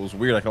attack people. It was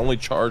weird. I could only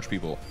charge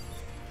people.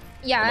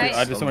 Yeah,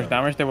 I did so much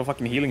damage. They were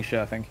fucking healing shit,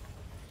 I think.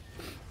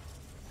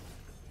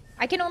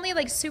 I can only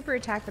like super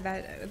attack with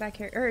that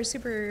character, or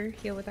super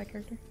heal with that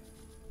character.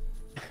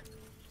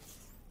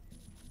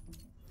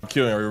 I'm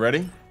queuing. Are we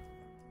ready?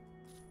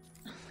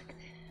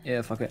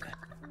 Yeah, fuck it.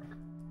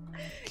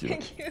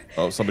 Thank you.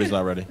 Oh, somebody's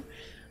not ready.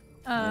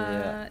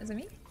 Is it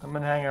me? I'm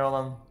gonna hang here. Hold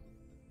on.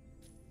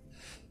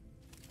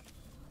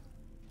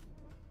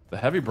 The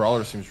heavy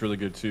brawler seems really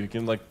good too. You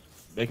can like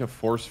make a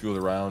force field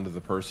around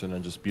the person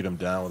and just beat him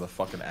down with a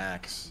fucking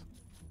axe.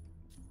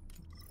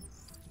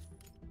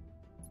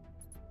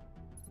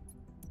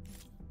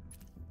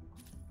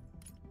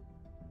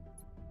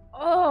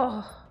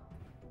 Oh.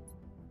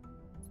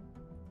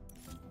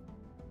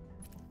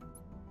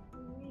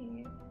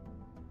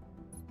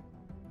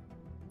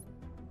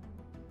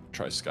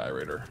 Try Sky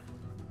Raider.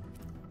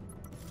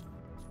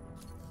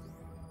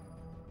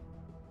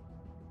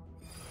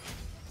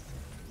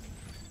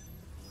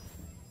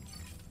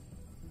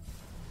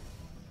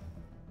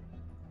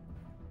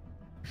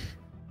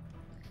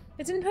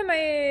 It didn't put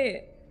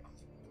my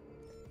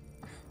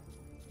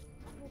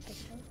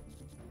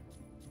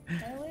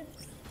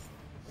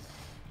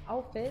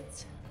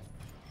outfit.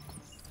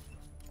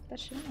 That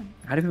shit on.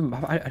 I didn't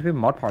even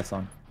mod parts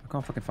on. I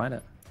can't fucking find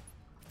it.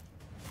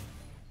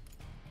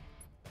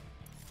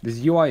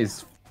 This UI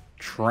is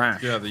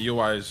trash. Yeah, the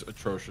UI is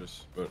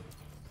atrocious, but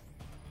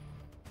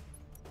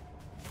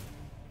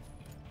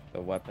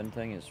the weapon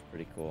thing is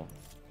pretty cool.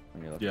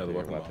 When you're looking yeah, the for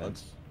your weapon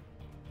mods.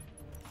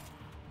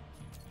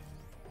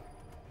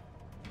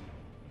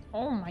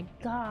 Oh my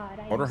god.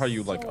 I wonder how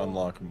you like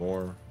unlock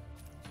more.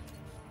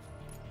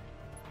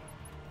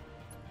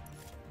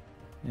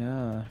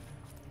 Yeah.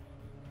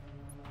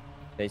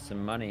 Pay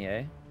some money,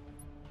 eh?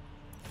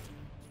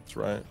 That's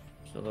right.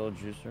 Just a little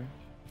juicer.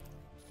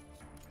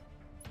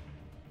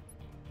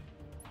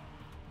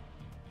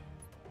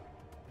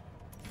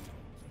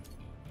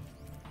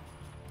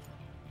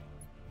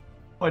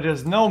 Wait,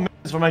 there's no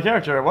miss for my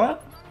character.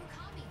 What?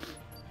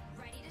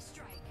 Ready to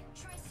strike.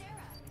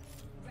 Tricera.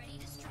 Ready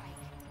to strike.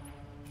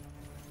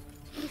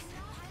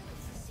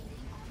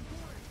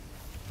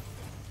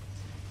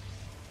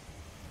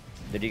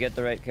 Did you get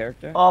the right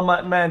character? Oh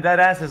my man, that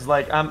ass is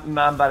like I'm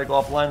about to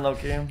go offline, low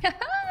key.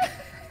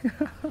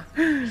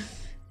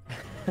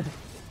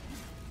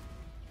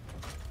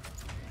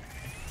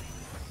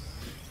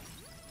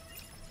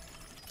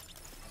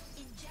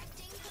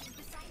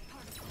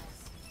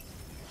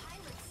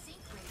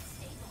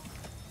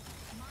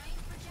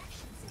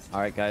 All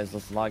right, guys,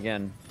 let's log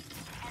in.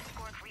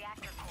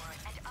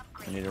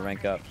 I need to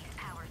rank up.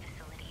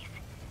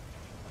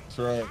 That's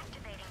right.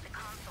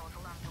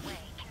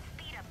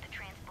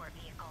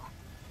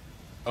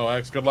 Oh,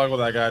 X, good luck with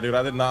that guy, dude.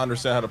 I did not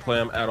understand how to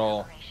play him at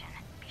all.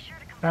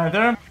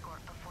 Panther?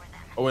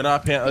 Oh, wait,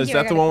 not Panther. Is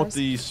that the one with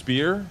the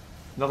spear?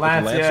 The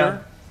lance, yeah.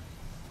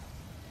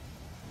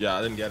 Yeah,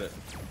 I didn't get it.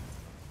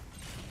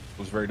 It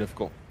was very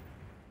difficult.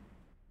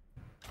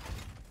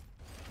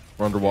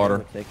 We're underwater.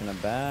 We're taking a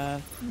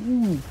bath.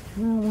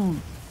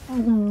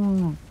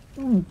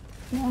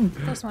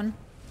 Close one.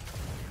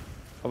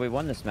 Oh, we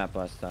won this map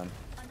last time.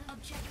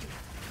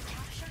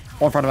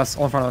 All in front of us.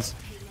 All in front of us.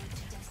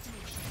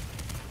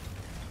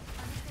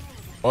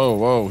 Whoa,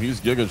 whoa,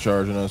 he's giga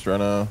charging us right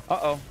now.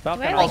 Uh-oh.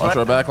 Falcon. I, like- Watch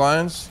our back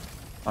lines.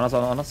 On us.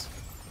 On us.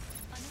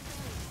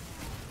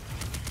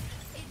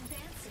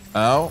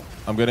 Ow.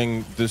 I'm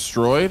getting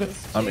destroyed.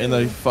 I'm in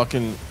the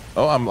fucking...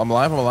 Oh, I'm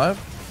alive. I'm alive.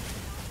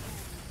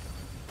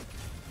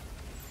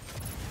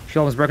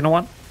 Shield is broken on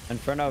one.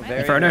 Inferno,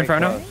 very, Inferno. very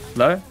close.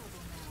 Low.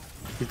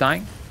 He's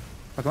dying.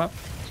 Fuck him up.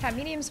 Chat,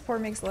 medium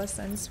support makes less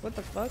sense. What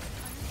the fuck?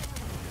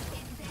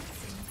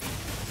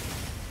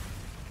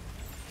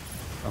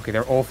 Okay,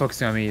 they're all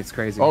focusing on me. It's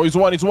crazy. Oh, he's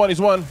one. He's one.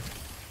 He's one.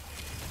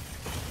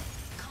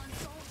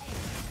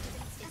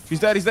 He's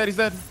dead. He's dead. He's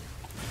dead.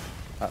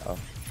 Uh-oh.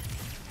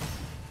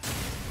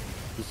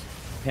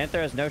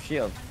 Panther has no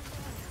shield.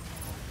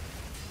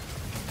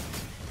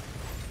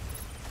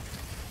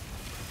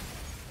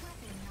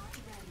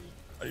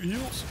 I need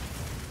heals.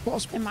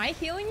 Possible. Am I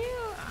healing you?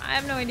 I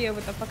have no idea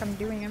what the fuck I'm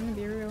doing. I'm gonna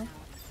be real.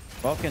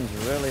 Vulcan's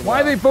really low.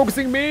 Why are they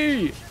focusing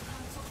me?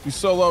 He's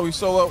so low. He's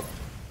so low.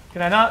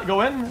 Can I not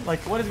go in? Like,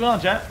 what is going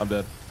on, chat? I'm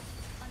dead.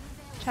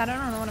 Chat, I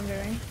don't know what I'm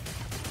doing.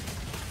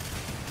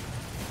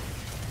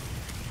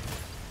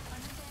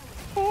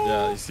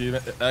 Yeah, you see,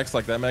 X,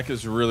 like, that mech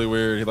is really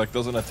weird. He, like,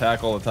 doesn't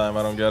attack all the time.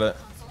 I don't get it.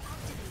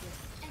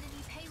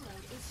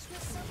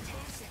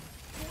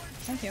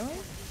 I'm healing?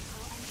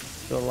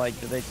 So, like,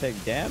 do they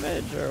take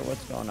damage or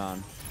what's going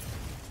on?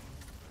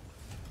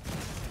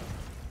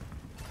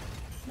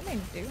 What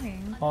am I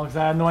doing? Oh, because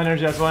I have no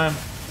energy, that's why I'm...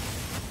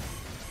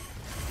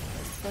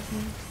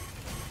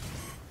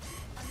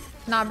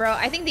 Nah, bro.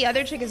 I think the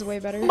other chick is way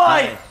better.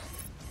 Mike!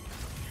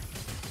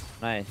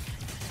 Nice.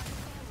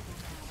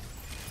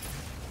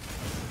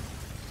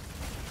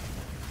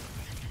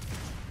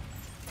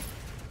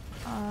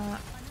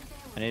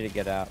 I need to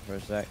get out for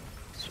a sec.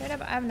 Straight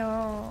up, I have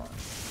no...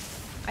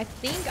 I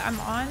think I'm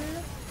on...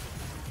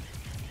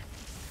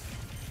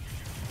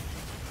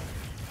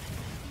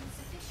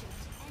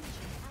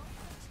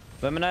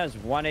 Lumina has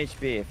 1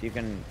 HP if you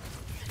can...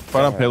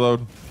 Fight on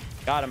payload.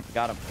 Got him.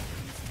 Got him.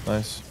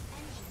 Nice.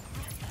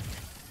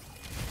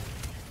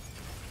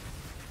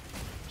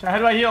 Chat, how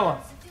do I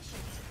heal?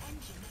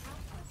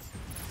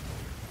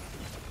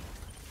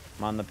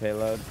 I'm on the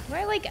payload. Do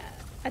I, like,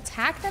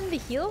 attack them to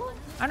heal?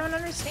 I don't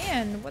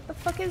understand. What the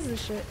fuck is this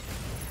shit?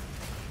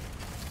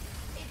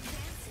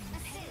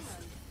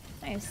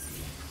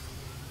 Nice.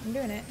 I'm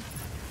doing it.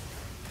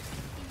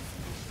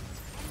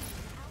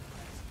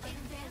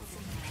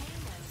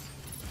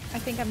 I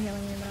think I'm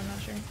healing you, but I'm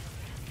not sure.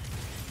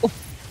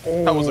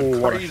 Oh, That was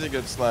a crazy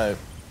good snipe.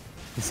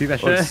 You see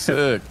that That was shit?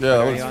 sick. Yeah,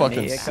 that was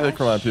fucking sick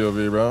from that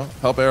POV, bro.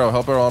 Help arrow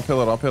on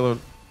payload, on payload.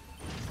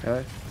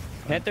 Okay.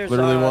 Panther's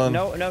Literally one.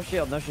 No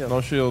shield, no shield.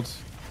 No shields.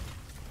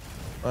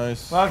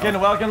 Nice.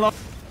 Welcome, low.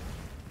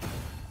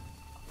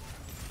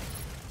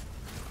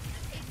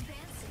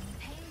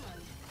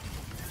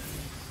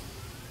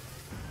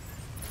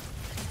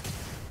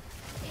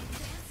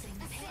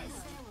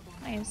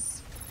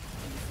 Nice.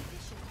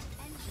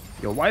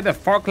 Yo, why the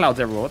fog clouds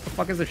everywhere? What the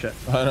fuck is this shit?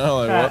 I know,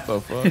 like,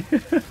 what the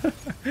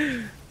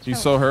fuck? He's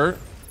so hurt.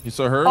 He's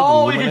so hurt.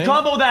 Oh, you can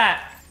combo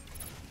that!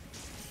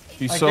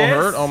 He's like so this?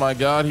 hurt. Oh my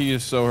god, he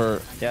is so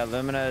hurt. Yeah,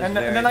 Lumina is And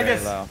very, then I very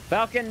guess- low.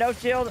 Falcon, no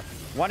shield.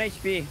 1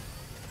 HP.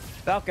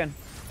 Falcon.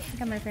 I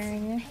think I'm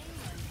repairing you.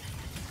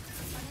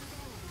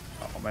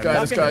 Oh my Guy,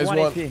 god. this guy's 1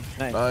 one. HP.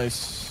 Nice.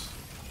 Nice.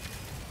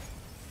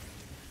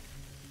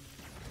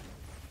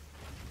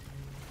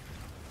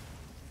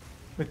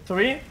 With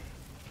 3?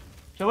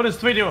 So what does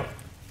 3 do?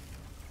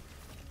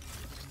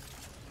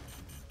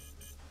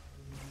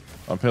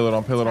 On payload,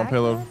 on payload, on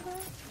payload.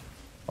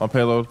 On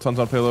payload, tons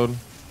on payload.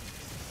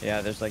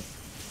 Yeah, there's like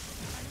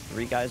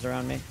 3 guys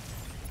around me.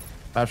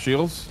 Have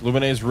shields.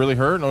 Luminae's really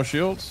hurt, no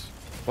shields.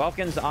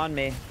 Welkin's on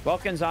me.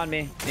 Welkin's on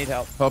me. Need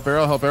help. Help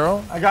arrow, help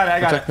arrow. I got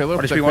it. Protect payload,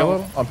 protect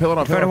payload. On payload,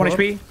 on payload. 1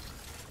 HP.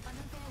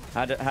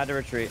 Had to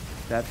retreat.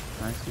 Dead.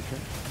 Nice, good shit.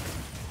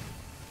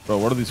 Bro,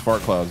 what are these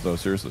fart clouds though?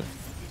 Seriously.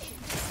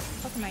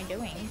 What am I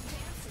doing?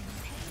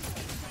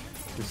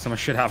 There's so much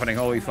shit happening.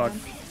 Holy fuck.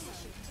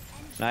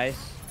 Nice.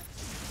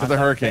 Get the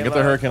hurricane. Get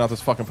the hurricane off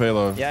this fucking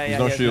payload. Yeah, There's yeah,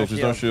 no he has no shields.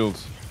 There's no shield.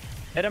 shields.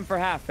 Hit him for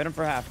half. Hit him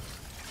for half.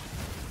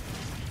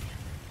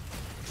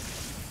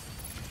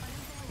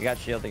 You got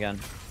shield again.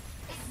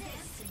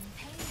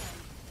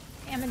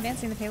 Yeah, I'm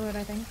advancing the payload,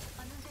 I think.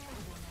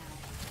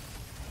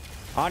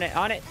 On it.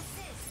 On it.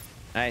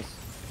 Nice.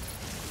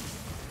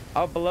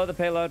 Oh, below the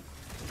payload.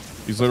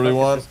 He's literally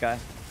Focus one. This guy.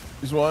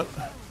 He's one.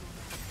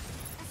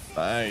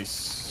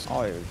 Nice.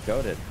 Oh, you're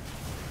goated.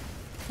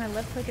 My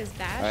left click is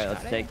dash. All right,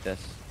 let's got it. take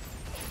this.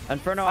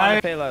 Inferno on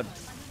the payload.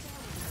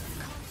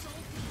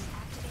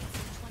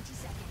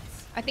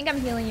 I think I'm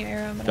healing you,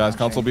 Arrow. But Guys, I'm not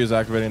console sure. B is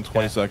activating in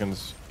 20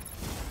 seconds.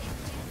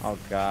 Oh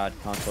god,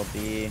 console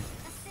B.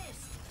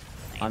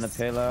 On the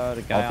payload,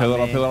 a guy On payload,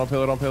 on on me. payload, on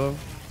payload, on payload.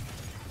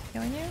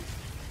 Healing you?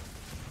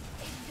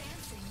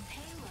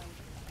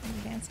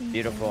 Advancing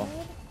Beautiful.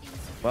 payload.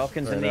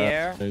 Welkin's Very in the nice.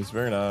 air. It's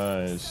very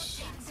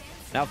nice.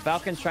 Now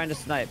Falcon's trying to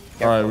snipe.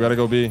 All right, Careful. we gotta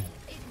go B.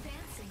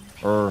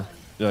 Or,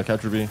 yeah,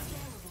 capture B.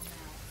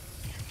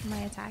 Am I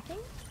attacking?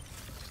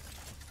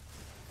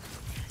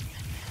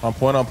 On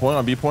point,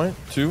 on B point.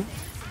 2.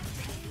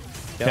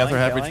 Panther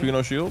half killing. HP,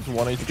 no shields.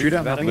 1 HP. Shoot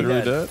him.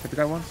 Literally dead. Hit the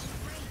guy once.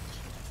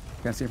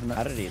 Can't see him from that.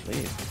 How did he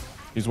leave?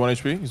 He's 1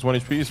 HP. He's 1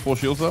 HP. He's full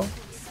shields though.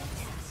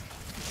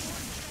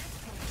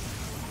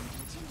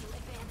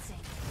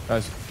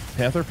 Guys,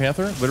 Panther,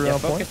 literally Yeah, on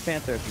point. focus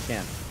Panther if you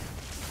can.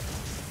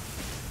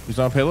 He's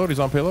on payload. He's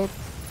on payload.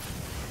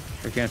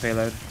 We can't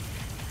payload.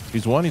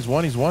 He's one.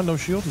 No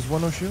shields. He's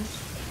 1, no shields.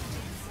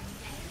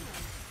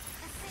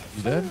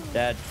 He's dead.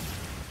 Dead.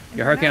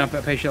 Your Hurricane on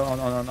pay shield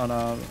on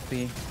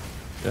the.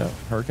 Yeah,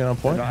 Hurricane on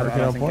point. I Hurricane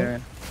don't on think point. they're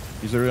in.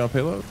 He's literally on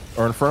payload.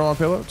 Or Inferno on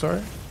payload,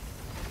 sorry.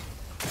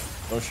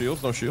 No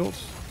shields, no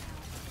shields.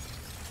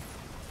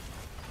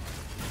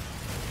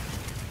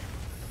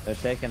 They're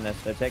taking this.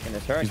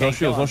 Hurricane. He's no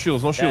shields, no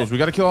shields, no shields. Dead. We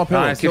gotta kill on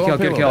payload. Nice, kill kill, on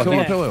kill, payload. kill, Kill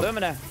on kill. payload.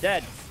 Lumina,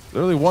 dead.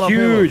 Literally 1 on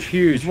payload.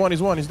 Huge. He's 1,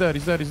 he's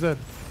dead.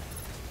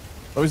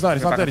 Oh, he's not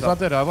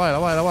dead. I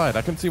lied.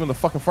 I couldn't see him in the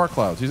fucking fart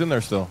clouds. He's in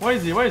there still. Where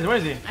is he? I think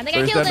So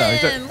I he's killed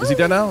dead now. him. Is he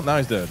dead now? Now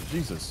he's dead.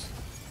 Jesus.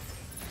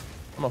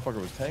 That motherfucker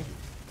was tanky.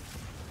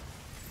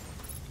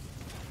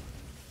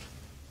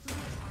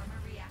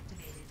 Armor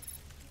reactivated.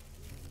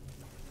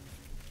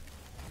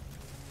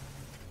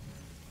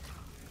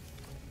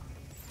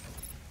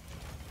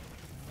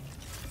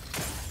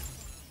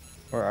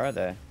 Where are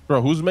they?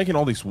 Bro, who's making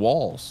all these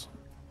walls?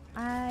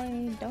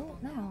 I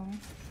don't know.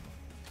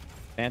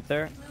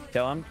 Panther,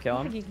 kill him. I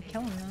don't think you can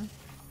kill him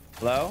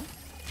though. Low.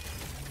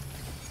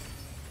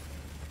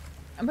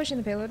 I'm pushing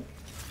the payload.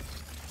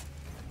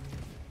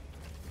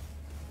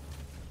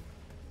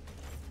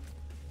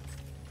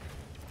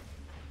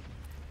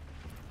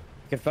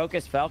 You can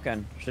focus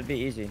Falcon. Should be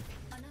easy.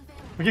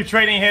 We keep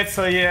trading hits,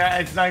 so yeah,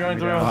 it's not going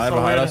through.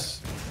 Behind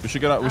us. We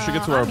should get out. We should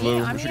get to our on me,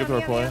 blue. on We should me, get to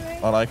our on point. me.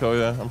 On Ico,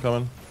 yeah, I'm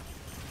coming.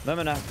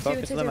 Lumina,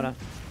 focus two. Lumina.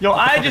 Yo,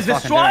 I just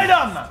destroyed him!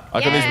 Ico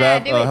needs Yeah,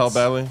 bad. do it. Help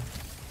badly.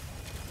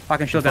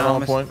 Fucking shield Front down.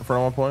 on point.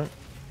 Front on point.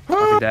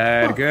 Fucking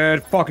dead.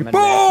 Good. Fucking I'm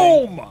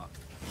boom.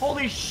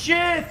 Holy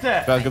shit!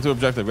 Guys, get to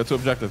objective. Get to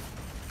objective.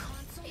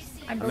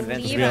 I advancing.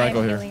 believe Be an I'm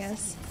Ico here. healing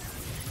us.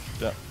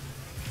 Yeah.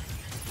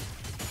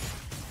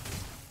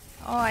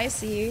 Oh, I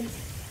see.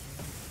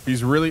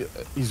 He's really low.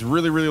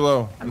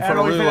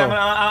 Inferno really I'm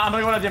low.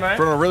 gonna go to gym, right?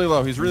 Inferno really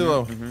low. He's really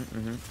low.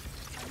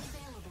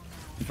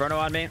 Inferno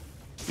on me.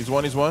 He's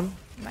 1.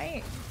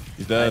 Might.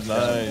 He's dead. Nice.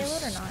 Nice.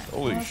 Payload or not?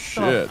 Holy What the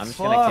shit. I'm just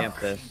gonna Fuck. camp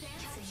this.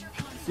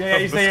 Yeah,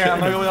 you stay here. I'm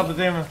gonna go up the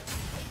team.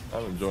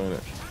 I'm enjoying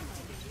it.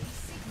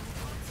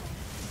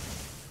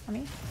 On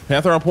me.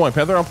 Panther on point.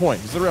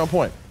 He's literally on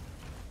point.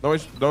 No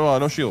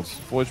shields.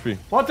 Full HP.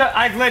 What the?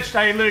 I glitched.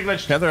 I literally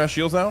glitched. Panther has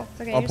shields now.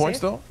 okay, On you're point safe.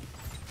 still.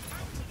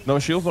 No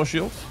shields.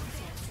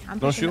 I'm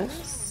No pushing shields?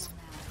 those.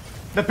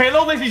 The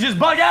payload makes me just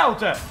bug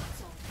out.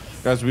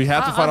 Guys, we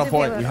have to fight I'll on do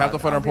point. payload. We have to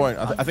fight on I'll point.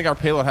 do- I think our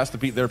payload has to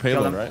beat their Kill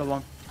payload, him. right? Kill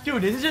him.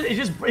 Dude,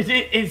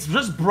 it's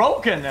just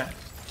broken. Can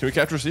we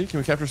capture C?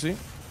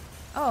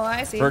 Oh,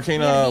 I see. Hurricane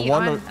You're gonna be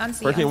 1. on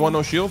C, Hurricane on 1 C.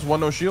 no shields. 1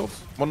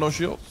 no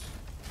shields.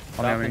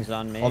 Falcon's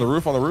on me. On the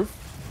roof.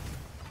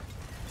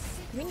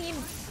 We need.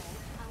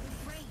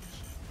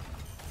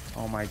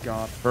 Oh my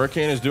god.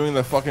 Hurricane is doing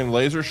the fucking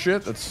laser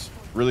shit. That's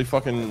really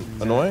fucking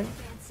annoying.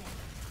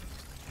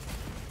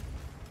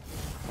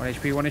 1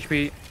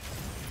 HP.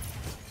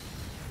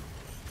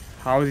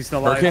 How is he still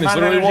alive? Hurricane is I'm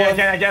literally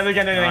energy. I one. can't do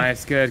anything.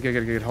 Nice.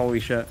 Good. Holy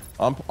shit.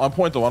 On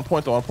point though.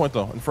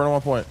 Inferno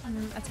on point.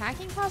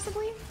 Attacking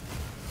possibly?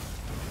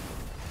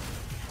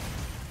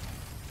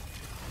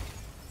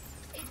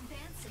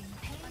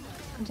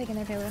 I'm taking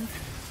their payload.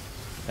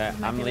 Okay,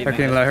 I'm leaving.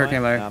 Hurricane this low, point.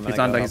 Hurricane low. Now I'm He's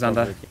gonna under, go he's up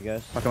under. over to you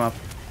guys. Fuck him up.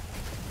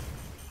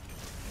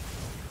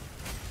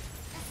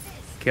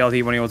 Killed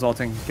he when he was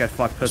ulting. Get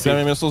fucked, pussy.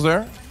 Spamming missiles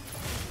there.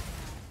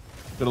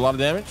 Did a lot of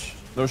damage.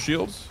 No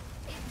shields.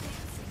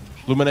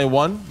 Lumine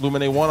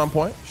 1 on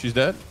point. She's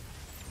dead.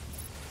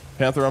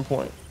 Panther on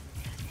point.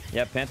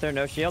 Yeah, Panther,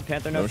 no shield.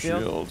 Panther, no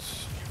shield.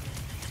 shields.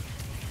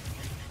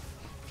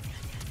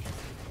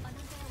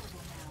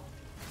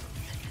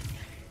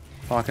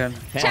 Fucking.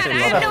 Chat, Panther, I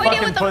have no idea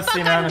fucking what the pussy,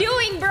 fuck man. I'm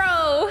doing,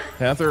 bro.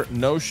 Panther,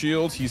 no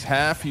shields. He's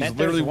half. He's Panther's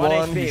literally 1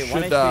 1. HP, He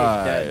 1 should HP,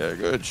 die. dead. Yeah,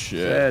 good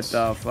shit. Sit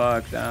the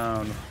fuck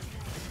down.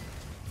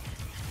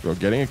 Bro,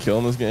 getting a kill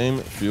in this game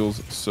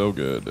feels so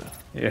good.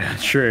 Yeah,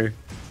 true.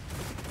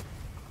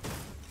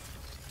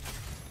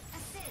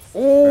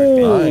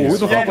 Oh, Nice. who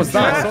the fuck was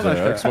that? I saw that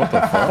Jax, shit. what the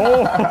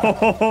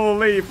fuck?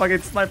 Holy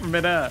fucking sniper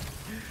midair.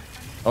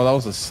 Oh, that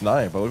was a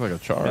snipe. I look like a No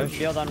charge.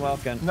 shield on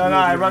Welkin. No,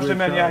 I rushed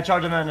him in. Yeah, I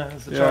charged him in.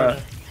 It's a charge.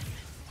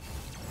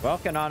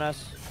 Welkin on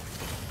us.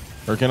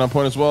 Hurricane on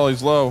point as well.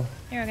 He's low.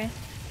 You're okay.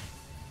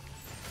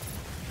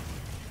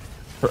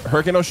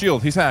 Hurricane no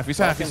shield. He's half.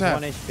 Welkin's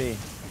 1 HP.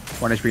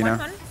 1 HP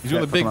now. He's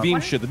doing the fuck big him up.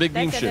 beam shit. The big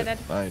beam Dead, shit. dead.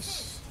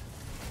 Nice.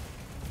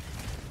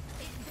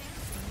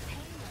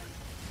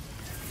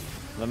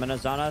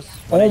 Lumina's on us.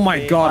 Oh 1 my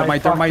HP. god, I my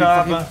fucked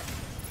fucking up.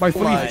 my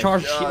fully my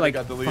charged God, shit, it like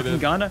got deleted. fucking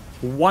gun.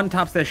 One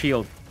taps their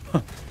shield.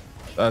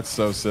 That's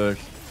so sick.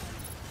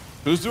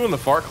 Who's doing the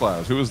fart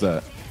clouds? Who is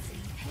that?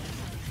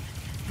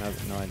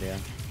 No idea.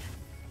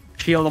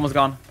 Shield almost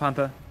gone.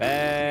 Panther.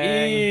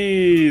 Bang.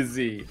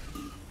 Easy.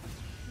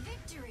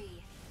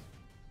 Victory.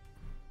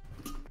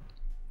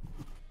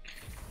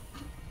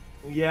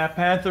 Yeah,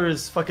 Panther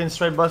is fucking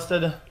straight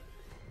busted.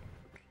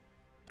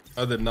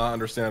 I did not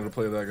understand how to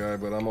play that guy,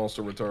 but I'm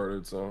also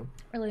retarded, so.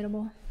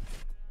 Relatable.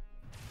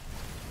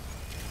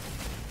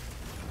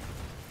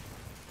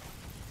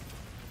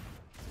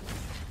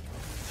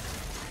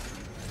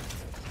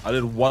 I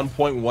did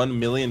 1.1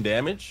 million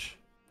damage.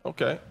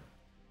 Okay.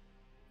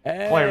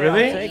 Hey, Wait,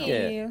 really? I'll take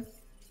it. Hey.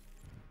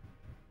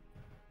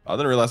 I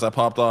didn't realize I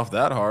popped off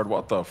that hard.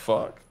 What the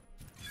fuck?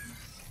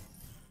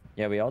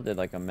 Yeah, we all did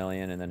like 1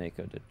 million, and then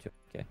Aiko did 2.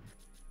 Okay.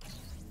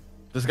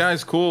 This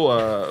guy's cool. Was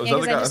Yeah, that 'cause the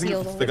I guy? I just think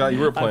healed it's all the of guy you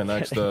them. were playing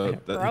next.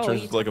 That Bro, he turns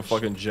you into like a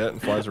fucking jet and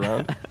flies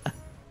around.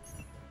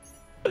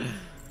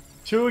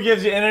 2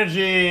 gives you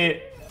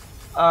energy.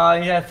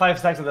 You have 5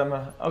 stacks of them.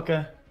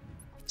 Okay.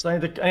 So I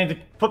need to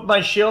put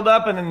my shield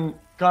up and then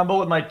combo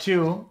with my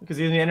 2 because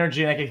he gives me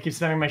energy and I can keep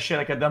spamming my shit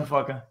like a dumb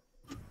fucker.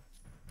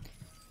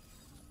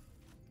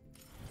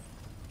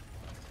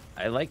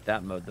 I like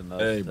that mode the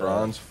most. Hey,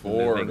 bronze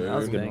 4, dude. That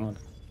was a good mod.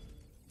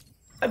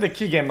 I had the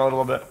key game mode a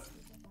little bit.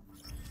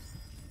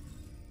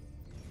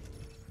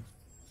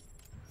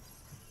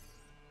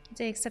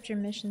 They accept your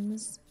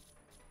missions.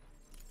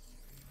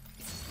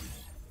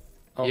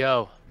 Oh.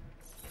 Yo,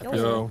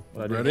 Yo,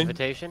 ready?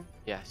 invitation?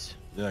 Yes.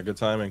 Yeah, good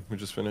timing. We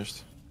just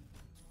finished.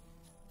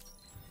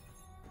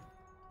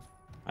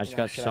 I just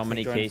got so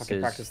many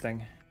cases. Practice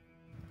thing.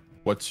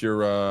 What's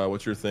your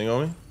thing,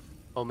 Omi?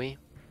 Oh, me?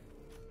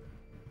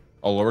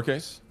 All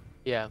lowercase?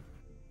 Yeah.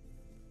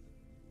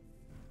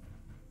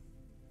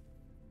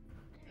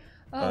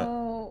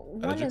 Oh,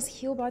 one you- is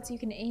heal bots you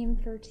can aim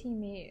for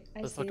teammate.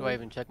 What the fuck do I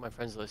even check my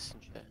friends list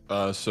and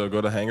shit? So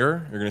go to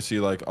Hangar. You're gonna see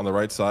like on the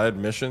right side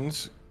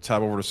missions.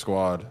 Tab over to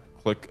Squad.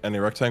 Click any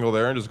rectangle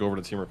there and just go over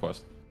to Team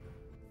Request.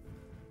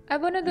 I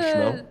have one of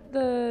Ishmael?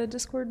 the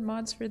Discord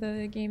mods for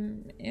the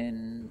game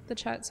in the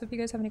chat, so if you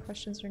guys have any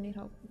questions or need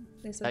help,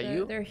 they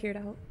said they're here to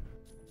help.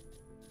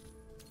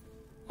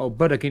 Oh,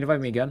 Buddha, can you invite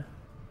me again?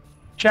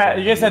 Chat,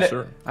 you guys said it.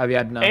 Sure. I've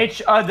had no.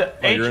 H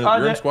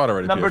you're in squad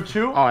already, number Pierce.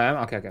 2. Oh, I am?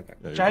 Okay.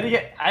 Yeah, Try to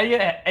get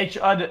H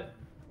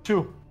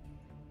 2.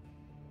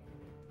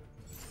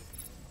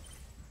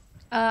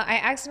 I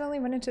accidentally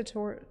went into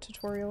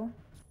tutorial.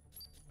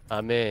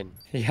 I'm in.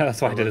 Yeah,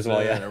 that's what I did as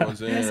well, yeah.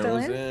 Everyone's in. Am I still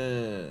Everyone's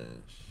in.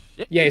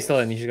 Yeah, he's still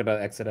in. You just gotta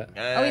exit it.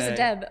 Oh, he's a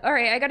Deb. All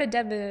right, I got a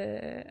Deb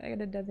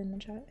in the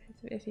chat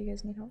if you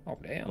guys need help. Oh,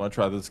 damn. I'm gonna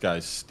try this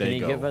guy's Stego. Can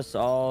you give us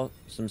all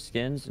some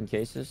skins and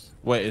cases?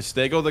 Wait, is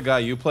Stego the guy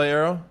you play,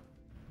 Arrow?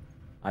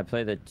 I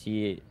play the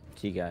T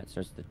guy. It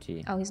starts with the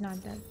T. Oh, he's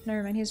not Deb.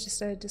 Never mind. He's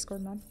just a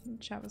Discord mod.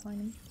 Chat was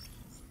lying.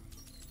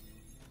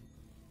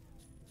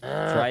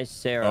 Try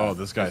Sarah. Oh,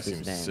 this guy is his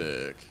seems name.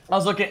 sick. I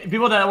was looking,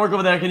 people that work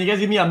over there, can you guys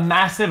give me a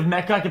massive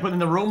mecha I can put in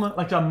the room?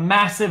 Like a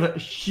massive,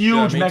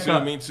 huge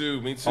mecha. Me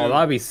too. Oh,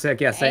 that'd be sick.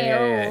 Yeah, same.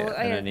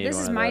 Yeah. This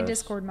is my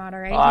Discord mod,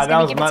 alright? That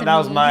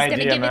was my idea,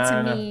 He's gonna give it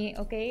man. to me,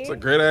 okay? It's a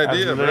great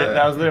idea, man.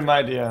 That was literally my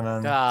idea,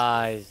 man.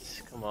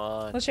 Guys, come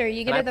on. Well, sure,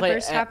 you get Can it I the play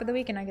first half of the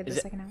week and I get the is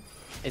it- second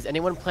half. Is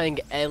anyone playing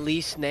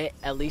Elise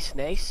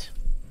Nace?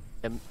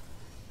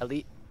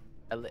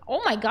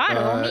 Oh my god,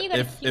 Omi, you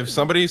gotta if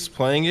somebody's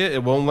playing it,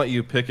 it won't let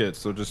you pick it.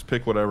 So just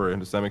pick whatever.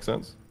 Does that make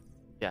sense?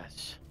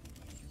 Yes.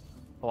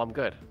 Oh, I'm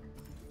good.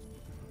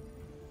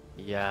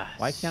 Yes.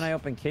 Why can't I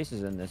open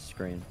cases in this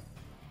screen?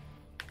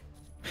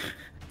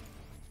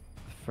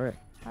 Frick.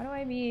 How do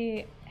I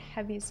be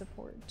heavy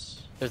support?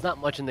 There's not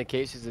much in the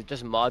cases. It's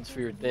just mods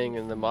for your thing,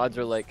 and the mods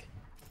are like,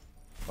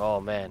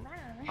 oh man,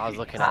 I was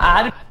looking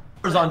at.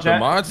 Numbers on chat. The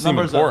mods seem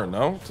Numbers important,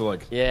 no? To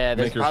like Yeah,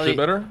 there's make your probably shit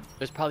better.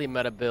 there's probably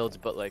meta builds,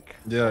 but like.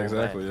 Yeah, oh,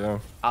 exactly. man. Yeah.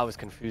 I was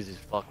confused as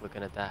fuck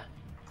looking at that.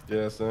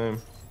 Yeah, same.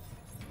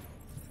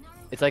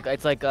 It's like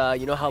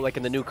you know how like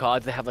in the new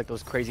CODs they have like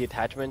those crazy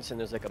attachments and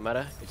there's like a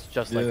meta. It's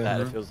just like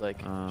that. It feels like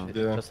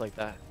it's just like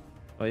that.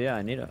 Oh yeah,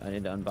 I need to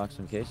unbox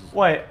some cases.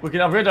 Wait, we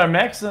can upgrade our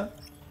mechs?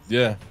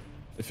 Yeah.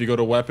 If you go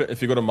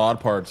to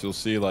mod parts, you'll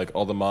see like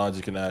all the mods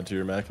you can add to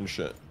your mech and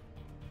shit.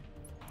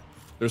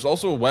 There's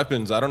also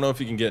weapons. I don't know if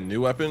you can get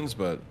new weapons,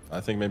 but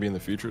I think maybe in the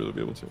future they'll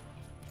be able to.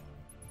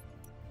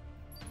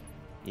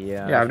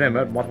 Yeah. Yeah, I've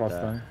never mod boss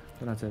though.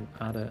 Don't have to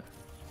add it.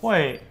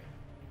 Wait,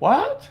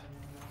 what?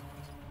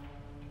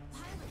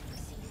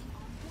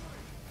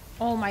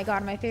 Oh my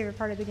god, my favorite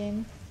part of the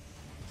game.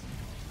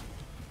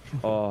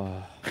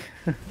 Oh.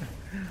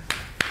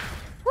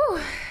 Whew.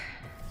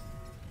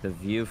 The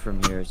view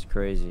from here is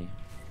crazy.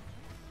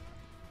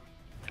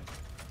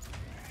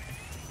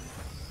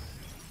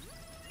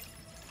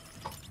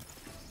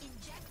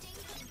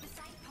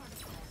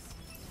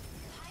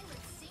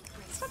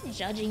 Stop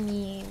judging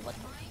me. What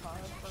the fuck,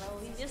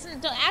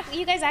 bro?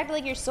 You guys act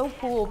like you're so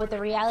cool, but the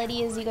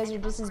reality is you guys are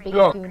just as big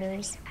as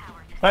gooners.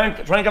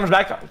 Train comes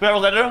back.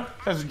 Sparrow's later.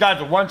 This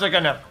guy's 1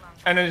 second now.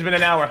 And it's been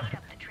an hour.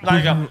 There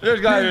you go. This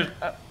guy is.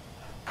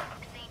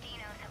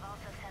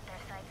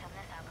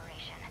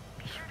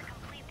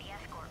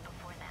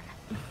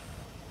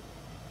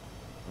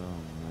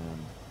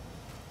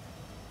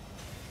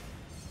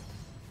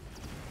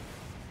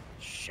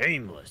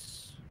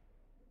 Shameless.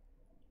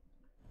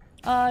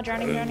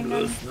 Drowning.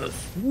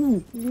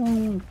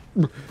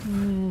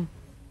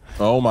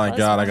 Oh my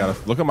god, I got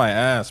to look at my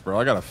ass, bro.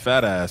 I got a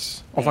fat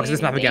ass. Oh fuck,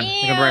 this map again.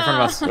 They're gonna be right in front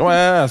of us. Look at my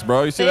ass,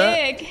 bro. You see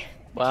that? Big.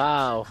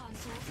 Wow.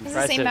 This is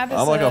the same map as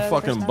I'm like a the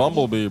fucking first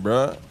bumblebee,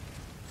 bro.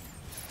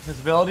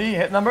 Visibility,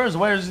 hit numbers,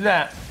 where's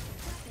that?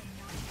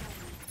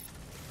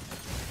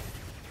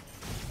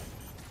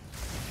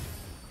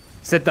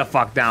 Sit the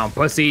fuck down,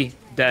 pussy.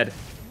 Dead.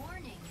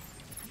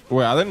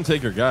 Wait, I didn't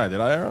take your guy,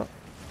 did I, Arrow?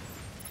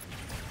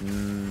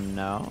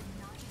 No.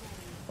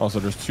 Oh, so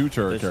there's two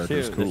turret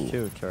characters. Cool. There's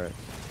two turrets.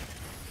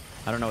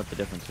 I don't know what the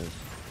difference is.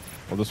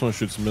 Well, this one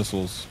shoots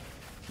missiles.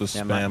 This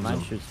Yeah, spams mine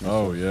them. shoots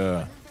Oh, missiles.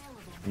 yeah.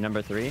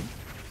 Number 3?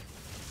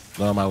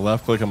 No, my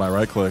left click and my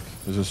right click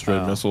is a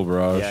straight missile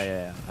barrage.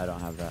 Yeah. I don't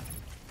have that.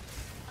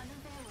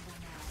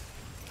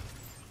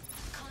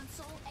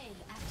 Console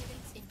A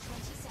activates in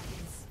 20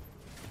 seconds.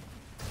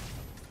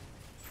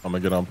 I'm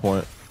gonna get on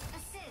point.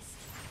 Assist.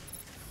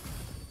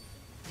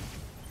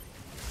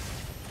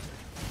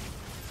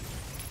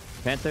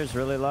 Panther's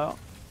really low.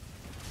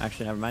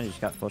 Actually, never mind. You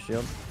just got full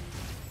shield.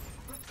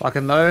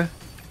 Fucking low.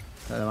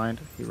 Never mind.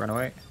 He ran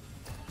away.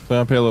 Play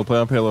on payload. Play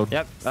on payload.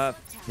 Yep.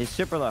 He's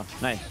super low.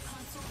 Nice.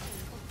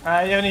 You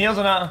have any heals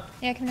or not?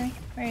 Yeah, come here.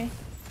 Where are you?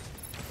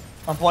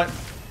 On point.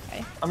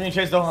 Okay. I'm getting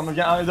chased though. I'm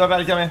about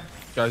to come in.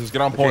 Guys, just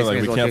get on point.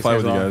 Like, we can't fight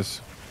with you well.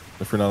 guys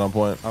if you're not on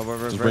point. Oh, we're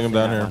Just bring them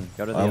down reversing that here. one.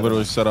 Go to the I other literally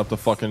one. set up the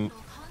fucking...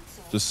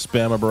 Just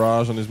spam a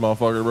barrage on these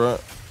motherfuckers, bro.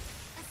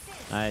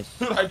 Nice.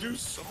 Dude, I do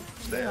so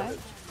much damage.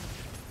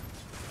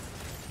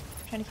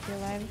 Trying to keep you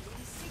alive.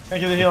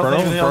 Thank you the heals. Thank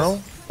you the Inferno?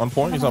 heals. On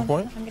point? He's on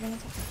point? I'm getting it.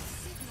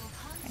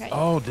 I got you.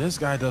 Oh, this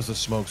guy does a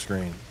smoke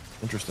screen.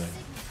 Interesting.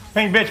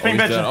 Ping bitch, ping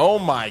He's bitch. dead. Oh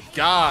my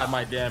god,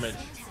 my damage.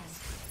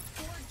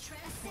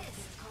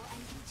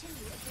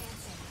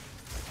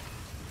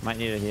 Might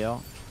need a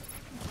heal.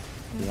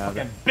 You have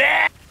it.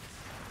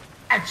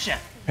 Bitch.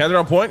 Panther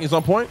on point. He's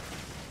on point.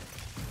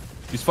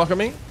 He's fucking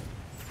me.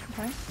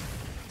 Okay.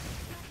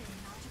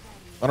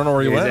 I don't know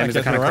where he Yeah, went. he's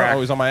I kinda can't turn around. cracked. Oh,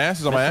 he's on my ass.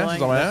 He's on my ass.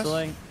 He's on my ass.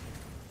 Missiling.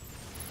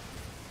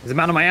 Is it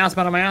man on my ass?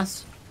 Man on my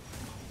ass?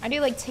 I do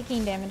like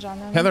taking damage on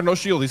them. Panther, no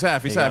shield. He's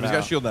half. He's He half. got He's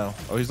got out. shield now.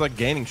 Oh, he's like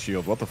gaining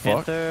shield. What the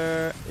fuck?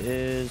 Panther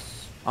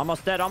is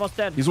almost dead. Almost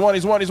dead. He's one.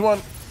 He's one. He's one.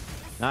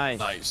 Nice.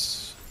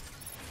 Nice.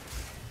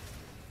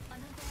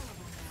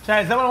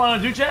 Chat, is that what I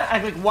want to do, chat? I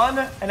click one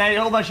and I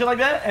hold my shit like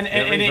that and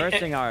They're it-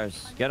 reversing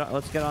ours.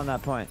 Let's get on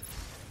that point.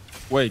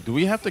 Wait, do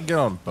we have to get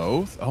on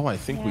both? Oh, I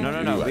think we No,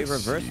 do. no. We I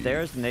reverse see.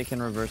 theirs and they can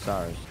reverse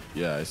ours.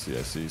 Yeah, I see.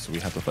 I see. So we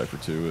have to fight for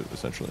two,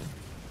 essentially.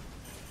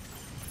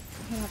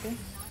 Can I help you?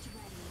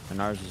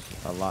 And ours is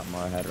a lot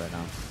more ahead right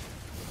now.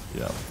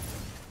 Yeah.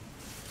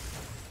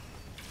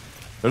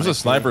 There's a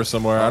sniper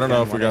somewhere. I don't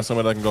know if we got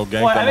somebody that can go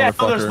gank What? I that think I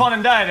saw their spawn motherfucker.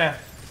 and died.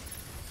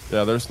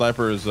 Yeah, their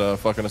sniper is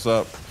fucking us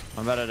up.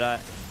 I'm about to die.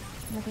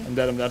 I'm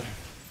dead. I'm dead.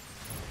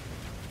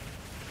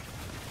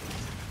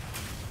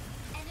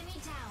 Enemy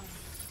down.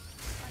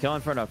 Kill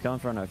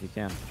Inferno if you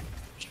can.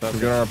 Can we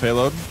get on our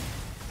payload?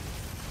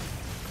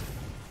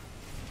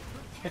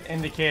 Hit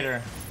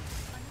indicator.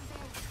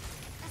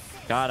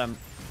 Got him.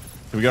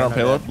 Can we get on No,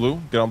 payload? dead.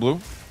 Blue? Get on blue.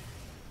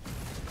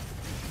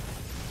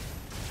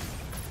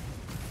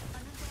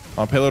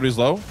 On payload, he's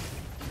low.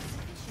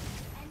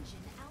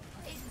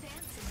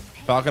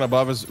 Falcon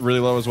above is really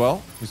low as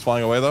well. He's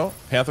flying away though.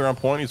 Panther on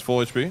point. He's full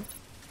HP.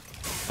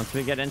 Once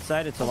we get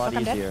inside, it's a lot fuck,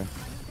 I'm dead. easier.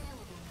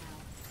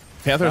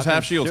 Panther's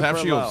half Falcon's shields. Half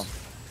super shields. low.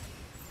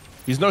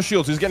 He's no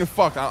shields. He's getting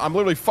fucked. I'm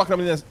literally fucking him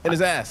in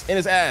his ass. In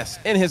his ass.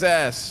 In his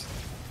ass.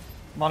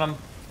 I'm on him.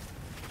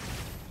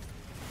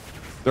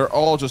 They're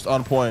all just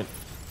on point.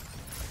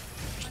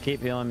 Just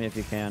keep healing me if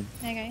you can.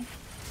 Okay.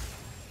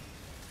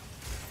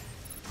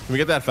 Can we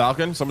get that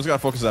Falcon? Someone's got to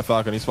focus on that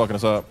Falcon. He's fucking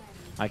us up.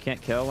 I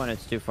can't kill when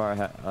it's too far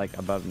ahead, like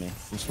above me.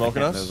 I'm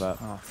smoking I can't us. move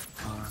up.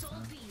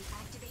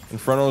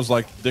 Inferno's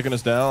like dicking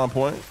us down on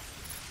point.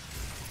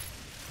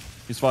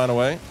 He's flying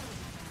away.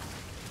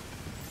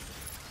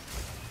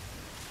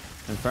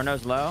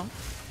 Inferno's low.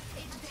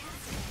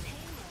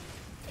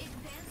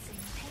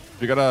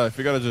 If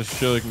you gotta just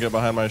chill, you can get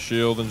behind my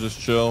shield and just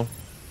chill.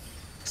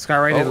 Sky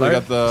right Oh, in we low.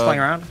 got the- Just flying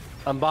around.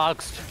 I'm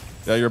boxed.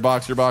 Yeah, you're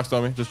boxed,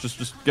 Tommy.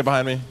 Just get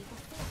behind me.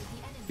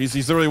 He's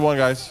literally one,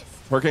 guys.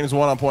 Hurricane is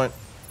one on point.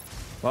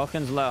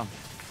 Vulcan's low.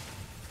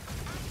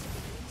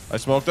 I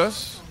smoked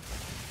us.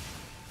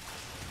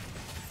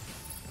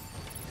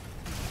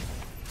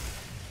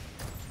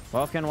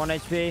 Vulcan 1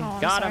 HP. Oh,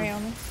 I'm Got sorry, him.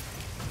 Omi.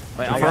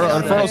 Wait, I'll Inferno, watch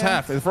out. Inferno's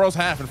half. Inferno's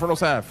half. Inferno's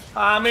half.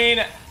 I mean,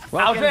 I was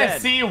Welcome gonna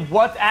dead. see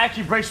what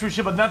actually breaks through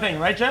shit, but nothing,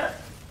 right, chat?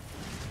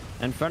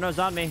 Inferno's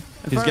on me. He's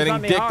Inferno's getting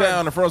on me dick hard.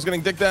 down. Inferno's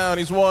getting dick down.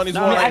 He's one. He's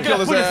No, one. I mean, I Kill could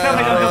his put his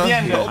stomach ass. until the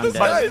end. Yo, this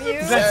guy But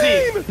is let's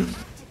see. insane.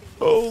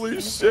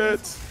 Holy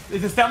shit.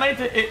 Is it stalemate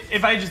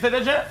if I just did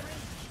that, chat?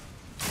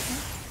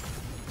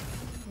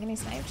 Give me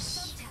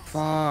snipes.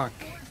 Fuck.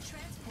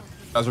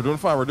 Guys, we're doing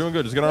fine. We're doing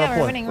good. Just get on Yeah, our we're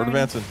point. winning, We're we're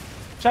winning. advancing.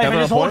 Chat, if Panther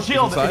I just on hold point.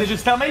 shield, He's is it inside.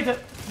 just stalemate?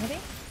 Ready?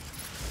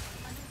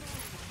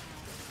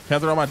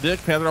 Panther on my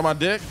dick. Panther on my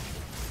dick.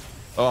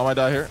 Oh, I might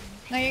die here.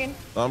 No, you're good.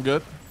 No, I'm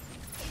good.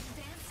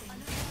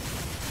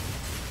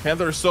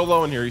 Panther is so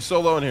low in here. He's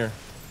so low in here.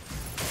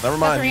 Never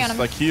mind. He's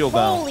like healed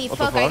now. Holy What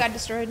fuck, the I fuck? got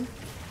destroyed.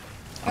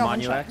 I'm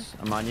on you, X.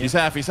 I'm on you. He's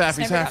half. He's half.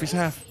 He's Sniper half. got He's me.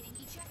 half.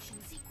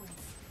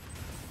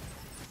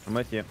 I'm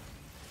with you.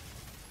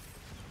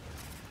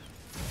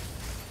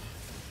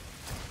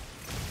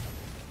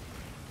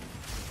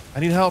 I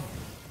need help.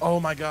 Oh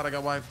my god, I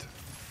got wiped.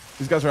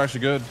 These guys are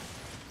actually good.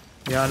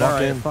 Yeah, I know. Lock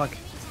Right? in. Fuck.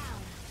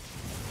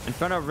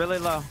 Inferno really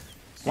low.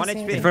 1 I see.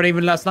 HP. Inferno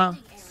even less now.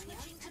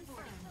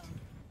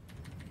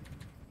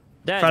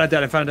 Dead. Inferno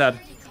dead. Inferno dead.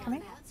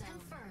 Coming.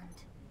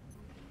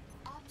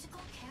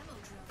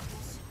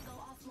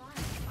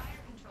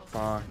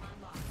 Fuck.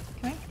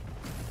 Coming.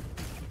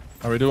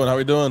 How we doing? How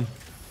we doing?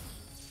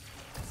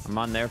 I'm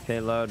on their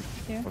payload.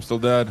 Yeah. I'm still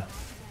dead.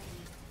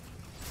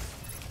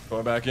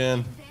 Going back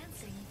in.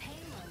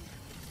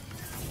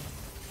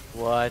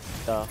 What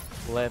the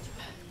flip?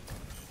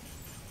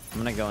 I'm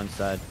gonna go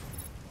inside.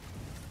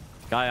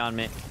 Guy on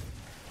me.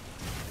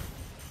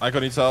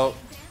 Aiko needs help.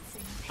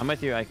 I'm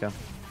with you, Aiko.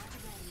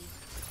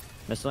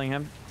 Missing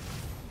him.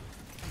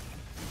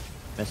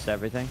 Missed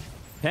everything.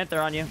 Panther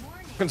on you.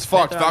 Falcon's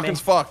fucked. Panther on Falcon's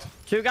me. fucked.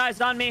 2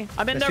 guys on me.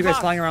 I'm in There's their two guys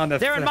box. flying around.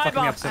 They're in my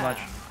fucking me up box. so much.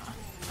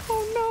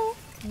 Oh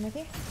no. I'm with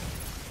you.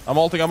 I'm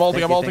ulting. I'm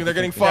ulting. Thank I'm you, ulting. thank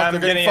They're you, getting thank you. fucked. Yeah, They're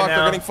I'm getting getting it fucked. They're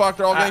now. getting fucked.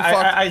 They're all getting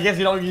fucked. I guess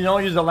you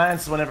don't use the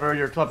lance whenever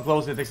you're up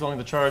close. It takes so long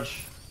to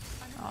charge.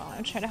 Oh,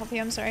 I'm trying to help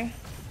you. I'm sorry.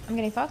 I'm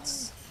getting fucked.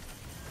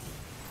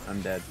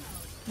 I'm dead.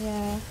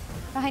 Yeah.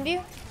 Behind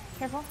you.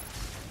 Careful.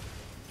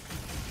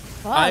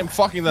 Fuck. I am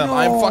fucking them.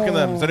 I am fucking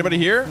them. Is anybody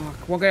here?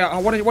 One guy.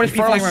 What is he Inferno's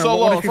flying around? so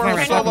What low. is he flying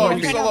Inferno's around? so low. I'm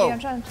He's trying so to help you. low. I'm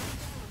trying.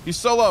 He's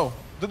so low.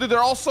 Dude, they're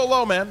all so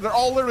low, man. They're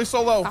all literally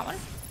so low. Got one.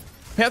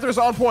 Panther's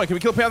on point. Can we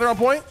kill Panther on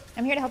point?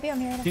 I'm here to help you. I'm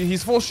here to help you.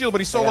 He's full shield,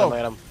 but he's so I got him, low.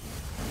 I got him.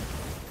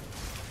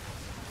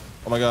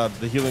 Oh my god,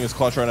 the healing is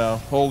clutch right now.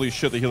 Holy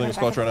shit, the healing is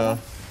clutch right now.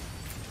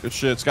 Good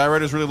shit.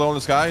 Skyrider's really low in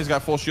the sky. He's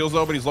got full shields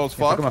though, but he's low as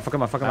fuck. Fuck him up. Fuck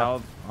him up. Fuck him up.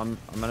 Help. I'm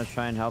gonna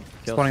try and help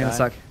kill Spawning in a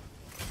Sky. sec.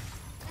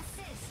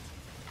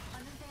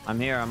 I'm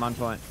here. I'm on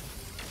point.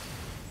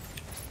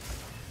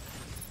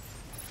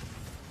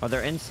 Oh,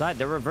 they're inside.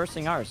 They're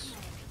reversing ours.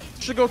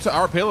 Should go to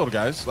our payload,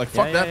 guys. Like,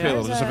 fuck Yeah, that yeah,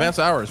 payload. yeah. Just advance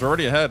ours. We're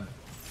already ahead.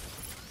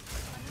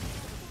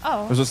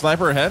 Oh. There's a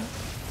sniper ahead.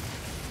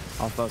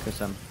 I'll focus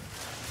him.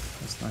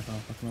 Sniper.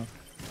 Fuck him up.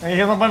 Hey,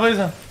 here's my point, please.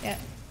 Yeah.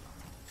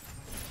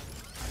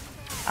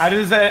 I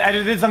just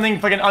did something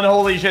fucking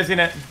unholy. You should have seen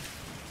it.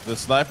 The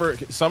sniper.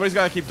 Somebody's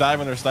got to keep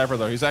diving their sniper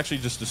though. He's actually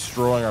just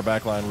destroying our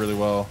backline really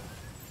well.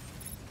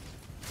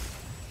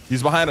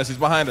 He's behind us. He's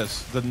behind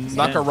us. The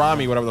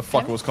Nakarami, whatever the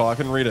fuck it was called. I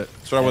couldn't read it.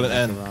 Started with an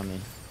N.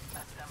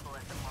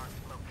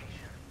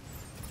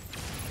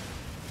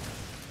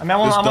 I mean,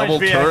 This I'm double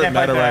turret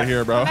meta right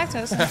here, bro. Come back to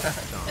us.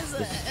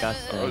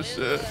 Disgusting. Oh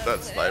shit,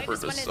 that sniper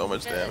does so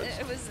much damage.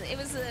 It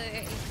was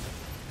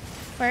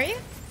Where are you?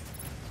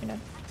 You're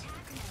done.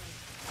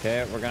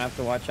 Okay, we're gonna have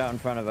to watch out in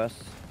front of us.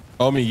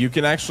 Omi, you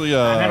can actually,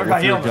 never got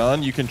with your healed.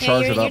 gun, you can Yeah,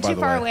 charge you're it up, by too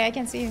the far way. away. I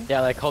can't see you.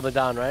 Yeah, like hold it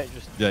down, right?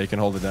 Just Yeah, you can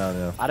hold it down,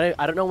 yeah.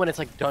 I don't know when it's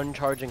like done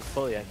charging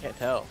fully. I can't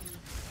tell.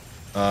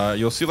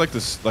 You'll see like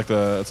this,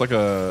 it's like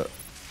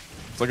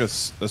a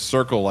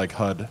circle like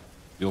HUD.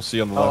 You'll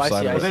see on the Oh, left I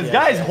side see, of I it. see. This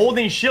guy's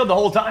holding shield the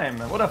whole time.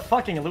 What a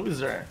fucking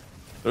loser.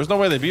 There's no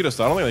way they beat us.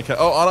 Though. I don't think they can.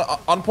 Oh,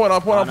 on point.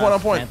 On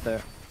point.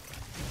 Panther.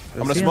 I'm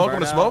gonna smoke. I'm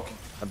gonna smoke.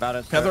 About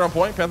us. Panther on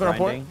point. Panther on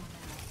point.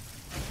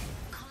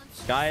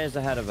 Sky is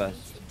ahead of us.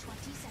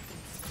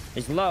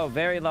 He's low,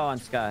 very low on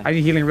Sky. I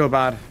need healing real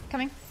bad.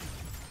 Coming.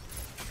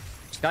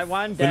 Sky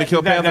one, Gonna dead.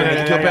 kill Panther.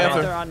 Gonna kill Panther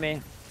Panther. on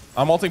me.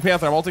 I'm ulting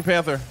Panther. I'm ulting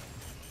Panther.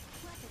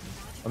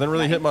 I didn't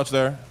really hit much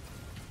there.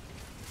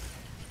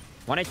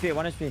 1 HP,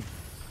 1 HP.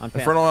 On Panther.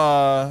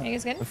 Inferno. You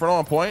guys good? Inferno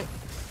on point.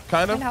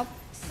 Kind Can of. help.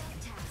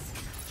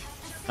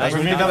 Nice. We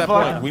need to Made get that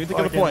point. fucking We need to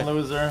get the point.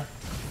 Loser.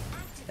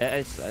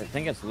 I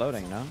think it's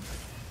loading, no?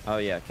 Oh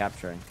yeah,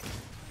 capturing.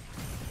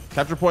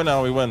 Capture point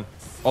now. We win.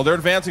 Oh, they're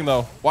advancing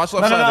though. Watch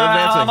left No, side. They're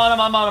advancing. I'm on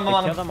him. I'm on him. I'm We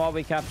on kill him. them while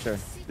we capture.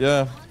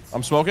 Yeah.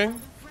 I'm smoking.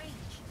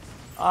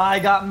 I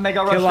got mega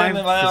Kill rushed line.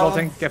 in.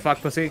 Resulting. Get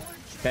fucked, pussy.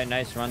 Okay,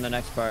 nice. Run the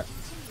next part.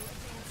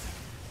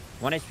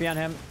 1 HP on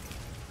him.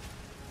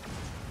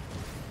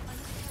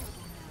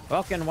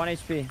 Falcon, 1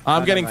 HP.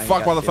 I'm Oh, getting never mind,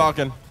 fucked by got the you.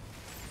 Falcon.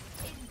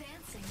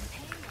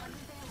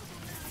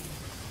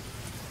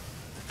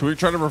 Can we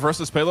try to reverse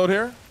this payload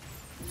here?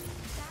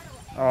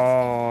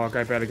 Oh,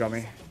 guy barely got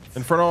me.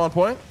 Inferno on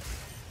point.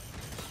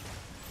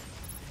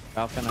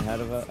 Falcon ahead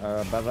of us, or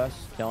above us,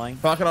 killing.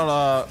 Falcon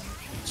on,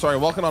 sorry,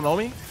 Welcome on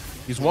Omi.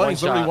 He's one.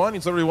 He's literally shot. one.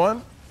 He's literally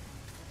one.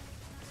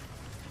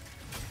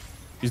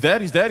 He's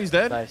dead. He's dead. He's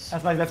dead. Nice.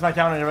 That's my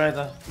counter. You're right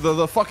there.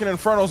 The fucking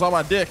Inferno's on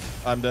my dick.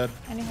 I'm dead.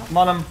 I need help. I'm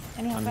on him.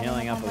 I need help. I'm I need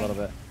healing help up a on little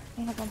point. bit. I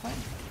need help on point.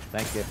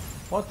 Thank you.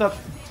 What the?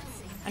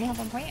 I need help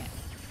on point.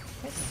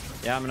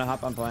 Please. Yeah, I'm gonna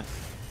hop on point.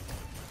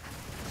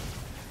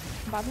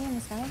 Bobby in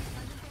the sky.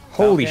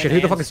 Holy Falcon shit, who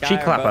the and fuck is Sky Cheek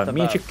are Clapper? both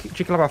Me and above.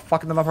 Cheek Clapper are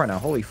fucking them up right now.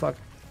 Holy fuck.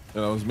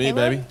 Yeah, that was me,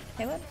 Payload? baby.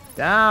 Payload?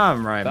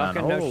 Damn right,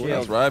 Falcon, man. no Holy. shield.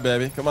 That's right,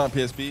 baby. Come on,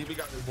 PSP. We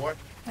got you, boy.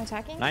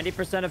 Attacking?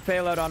 90% of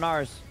payload on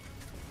ours.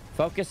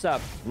 Focus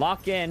up.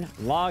 Lock in.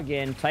 Log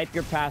in. Type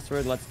your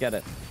password. Let's get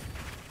it.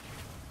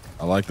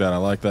 I like that. I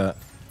like that.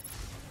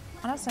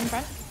 On us in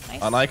front.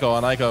 Nice. On Aiko.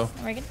 On Aiko.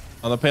 Very good.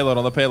 On the payload.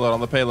 On the payload.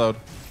 On the payload.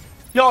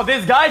 Yo,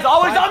 this guy's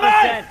always on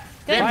me!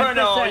 Good.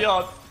 Inferno,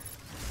 yo.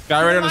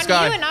 Guy right in the on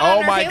sky. you and not Oh on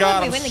our my payload,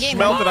 god. we I'm win the game.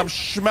 smelting. Come I'm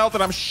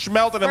schmelting. I'm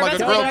schmelting him We're like a about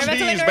to grilled win, we're about to cheese,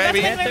 win, we're about to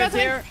baby. win, we're about to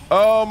win.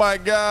 Oh my Oh,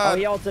 god.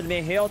 he ulted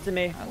me. He ulted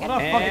me. What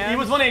the fuck? He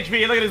was 1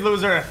 HP. Look at this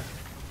loser.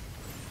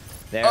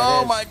 There Oh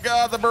it is. my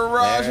god, the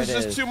barrage There is it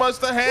just is. too much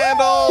to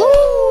handle.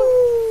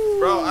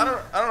 Bro, I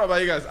don't know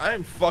about you guys. I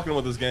am fucking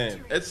with this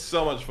game. It's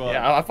so much fun.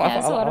 Yeah, it's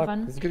a lot of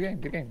fun. It's a good game.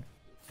 Good game.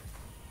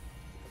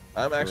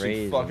 I'm actually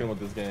Crazy. fucking with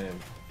this game.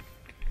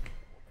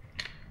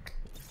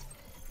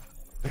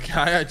 The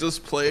guy I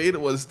just played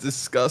was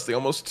disgusting.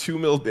 Almost 2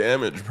 mil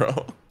damage,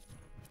 bro.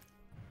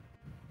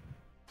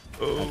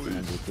 Holy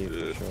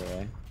shit. For sure,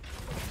 eh?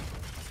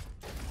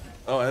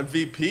 Oh,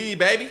 MVP,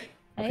 baby.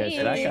 Okay,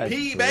 so that guy's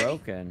MVP, baby.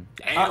 broken.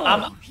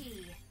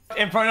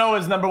 Inferno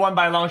is #1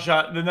 by a long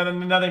shot.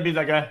 Nothing beats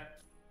that guy.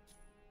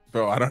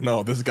 Bro, I don't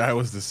know. This guy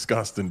was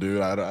disgusting,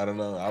 dude. I don't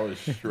know. I was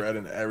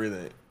shredding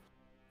everything.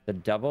 The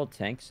double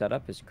tank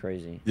setup is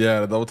crazy.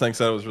 Yeah, the double tank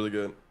setup was really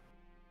good.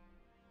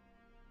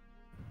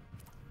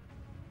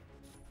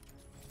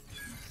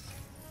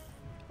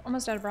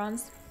 Almost out of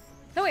bronze.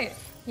 No, wait.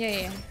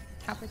 Yeah.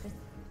 Halfway through.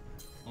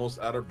 Almost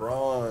out of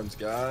bronze,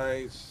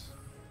 guys.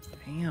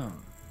 Damn.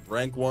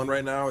 Rank 1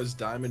 right now is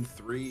Diamond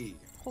 3.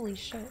 Holy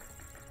shit.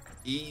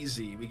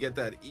 Easy. We get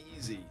that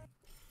easy.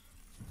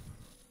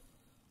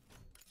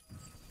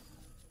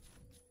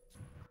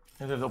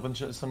 Maybe I've opened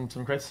some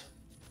crates.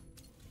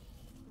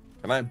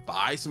 Can I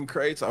buy some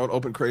crates? I would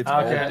open crates Okay.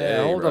 all day,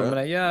 Yeah, hold bro. on a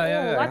minute.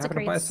 Yeah. Lots I'm of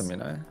gonna buy crates. some, you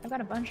know. I've got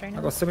a bunch right I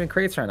now. got so many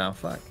crates right now.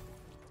 Fuck.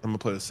 I'm gonna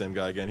play the same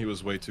guy again. He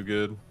was way too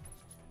good.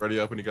 Ready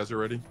up when you guys are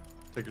ready.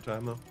 Take your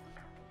time though.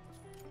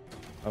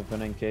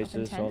 Opening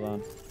cases. 10. Hold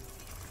on.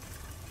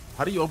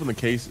 How do you open the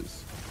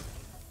cases?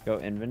 Go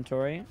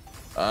inventory.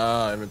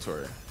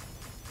 Inventory.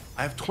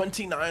 I have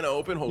 29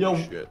 open.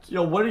 Holy shit.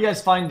 Yo, where do you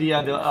guys find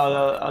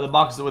the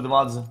boxes with the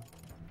mods?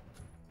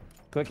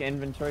 Click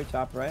inventory,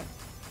 top right.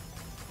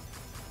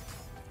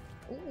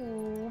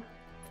 Ooh.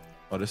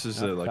 Oh, this is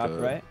Top like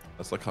right.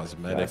 that's like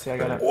cosmetic. Yeah, see, I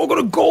got it. Oh, I got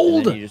a And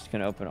gold. then you're just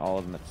gonna open all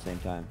of them at the same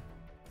time.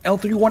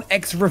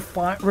 L31X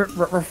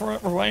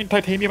refined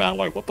titanium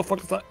alloy. What the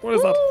fuck is that? What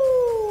is that?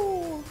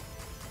 Ooh.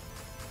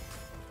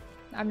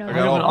 I've no I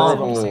idea got what all all of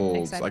them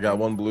purples. excited I got for.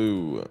 1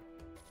 blue.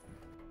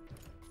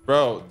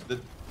 Bro,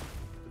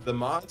 the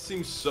mod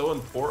seems so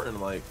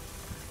important. Like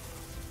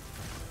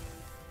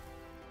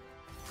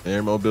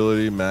air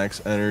mobility,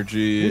 max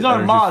energy. These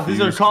aren't energy mods.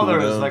 These are fuse,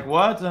 colors. cooldown. Like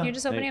what? You're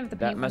just opening up the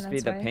That paint must one, be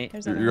that's the why. paint.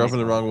 There's You're others. opening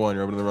the wrong one.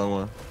 You're opening the wrong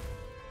one.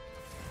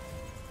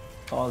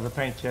 Oh, the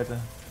paint yet.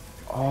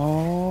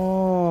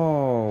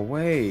 Oh,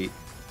 wait.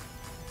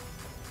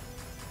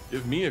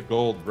 Give me a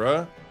gold,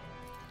 bruh.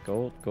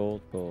 Gold.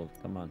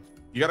 Come on.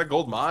 You got a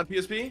gold mod,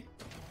 PSP?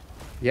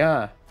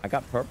 Yeah. I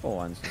got purple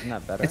ones. Isn't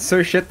that better? It's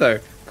so shit though.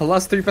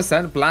 Plus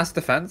 3% blast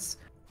defense,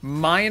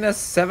 minus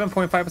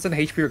 7.5%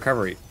 HP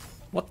recovery.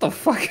 What the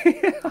fuck? I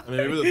mean,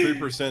 maybe the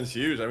 3% is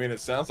huge. I mean, it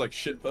sounds like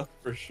shit though,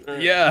 for sure.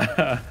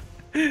 Yeah.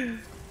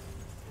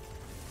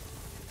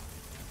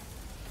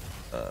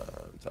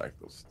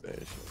 Tactical station. Let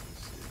me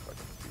see if I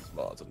can put these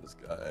mods on this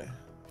guy.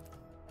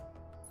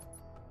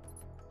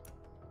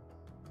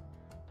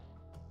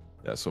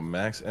 Yeah, so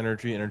max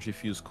energy, energy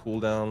fuse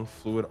cooldown,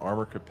 fluid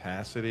armor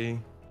capacity.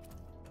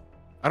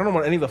 I don't know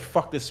what any of the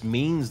fuck this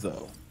means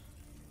though.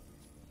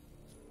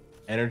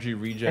 Energy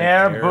regen.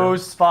 Air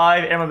boost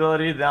 5, air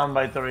mobility down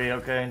by 3.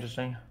 Okay,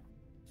 interesting.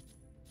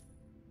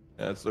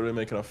 Yeah, it's literally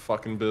making a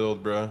fucking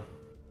build, bro.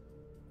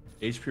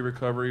 HP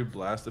recovery,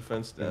 blast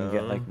defense You down. can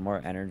get like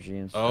more energy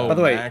and stuff. Oh, By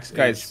the way, max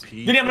guys.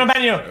 HP. Diddy, I'm gonna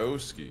ban you.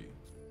 Oski.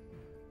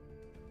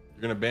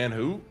 You're gonna ban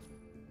who?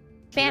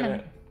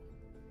 Phantom.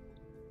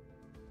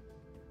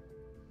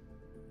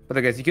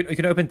 But guys, you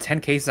can open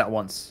 10 cases at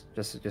once.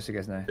 Just so you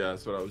guys know. Yeah,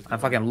 that's what I was doing. I'm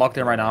fucking locked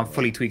in right now. I'm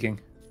fully tweaking.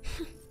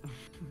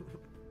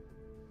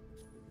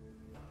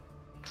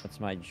 That's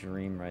my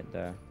dream right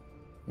there.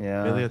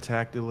 Yeah. Melee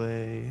attack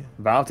delay.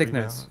 Valve, take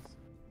notes.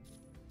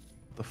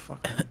 What the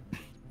fuck?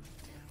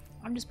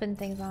 I'm just putting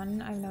things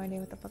on. I have no idea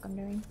what the fuck I'm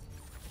doing.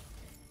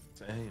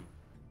 Same.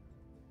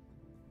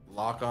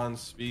 Lock on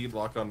speed,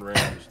 lock on range.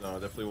 No, I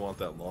definitely want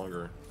that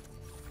longer.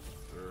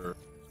 Sure.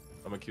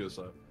 I'm gonna queue this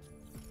up.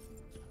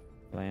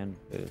 Land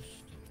boost.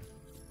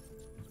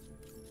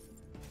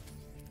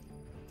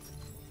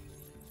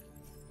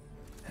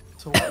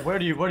 So where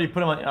do you put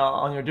him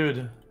on your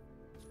dude?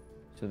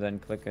 So then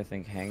click, I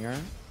think, hanger.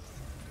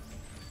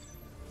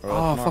 Or Oh,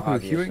 what's more fuck, we're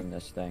obvious queuing? in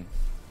this thing?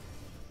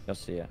 You'll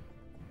see it.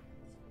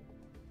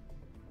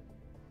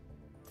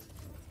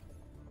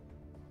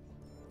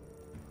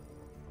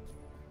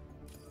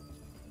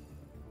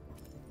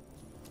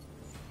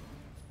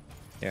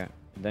 Yeah.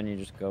 Then you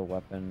just go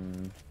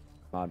weapon,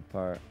 mod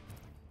part,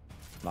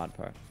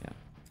 yeah.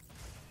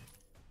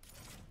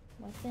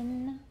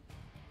 Weapon.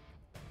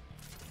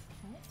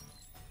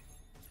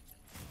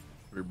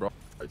 We brought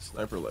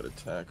sniper led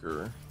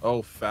attacker.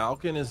 Oh,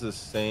 Falcon is the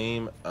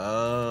same.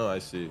 Oh, I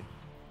see.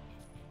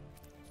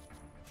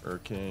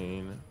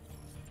 Hurricane.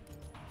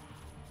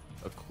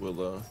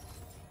 Aquila.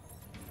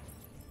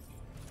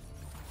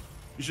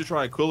 You should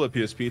try Aquila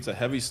PSP. It's a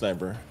heavy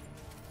sniper.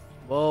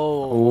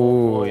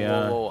 Whoa. Ooh,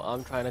 yeah. Whoa.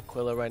 I'm trying to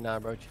Quilla right now,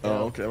 bro.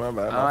 Oh, okay, my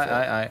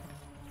bad.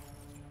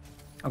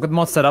 I've got the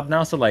mod set up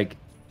now, so like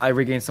I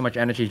regain so much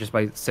energy just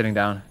by sitting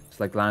down, just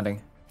like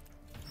landing.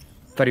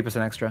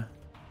 30% extra.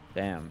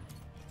 Damn.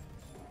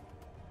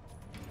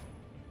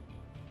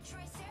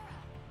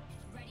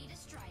 Ready to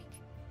strike.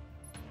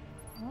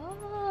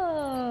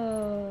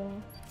 Oh.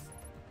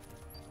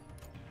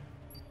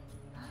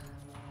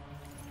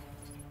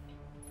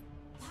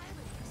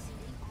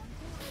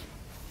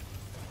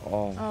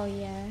 Oh. Oh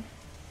yeah.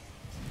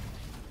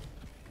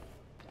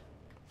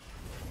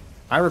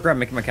 I regret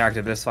making my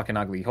character this fucking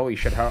ugly. Holy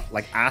shit, how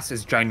like ass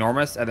is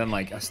ginormous and then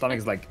like a stomach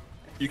is like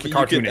You can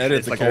cartoonish. edit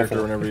It's the like character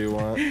awful. whenever you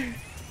want.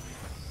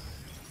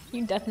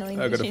 You definitely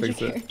I need to gotta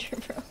change your fix it.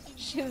 character, bro.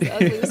 She was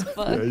ugly as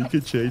fuck. Yeah, you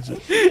could change it.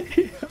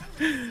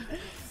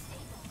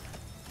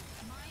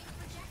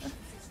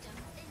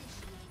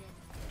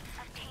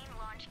 Obtain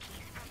launch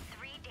keys from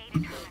 3 data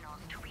terminals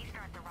to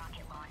restart the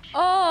rocket launch.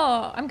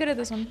 Oh, I'm good at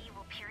this one. Key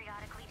will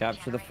periodically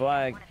Capture the generate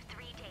flag. one of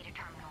 3 data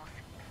terminals.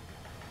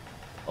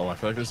 Oh, I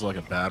feel like this is like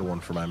a bad one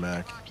for my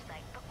Mac.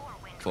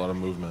 It's a lot of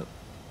movement.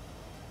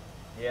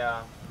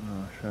 Yeah.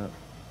 Oh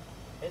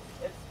shit.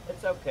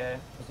 It's okay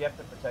because you have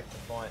to protect the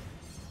point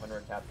when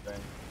we're capturing.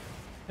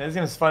 Yeah, this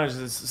game is fun. It's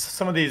just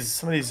some of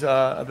these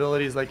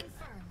abilities, like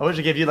I wish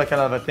I gave you like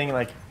kind of a thing,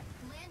 like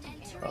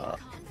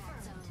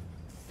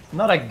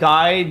not a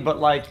guide, but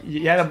like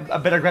you had a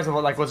better grasp of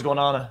like what's going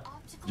on.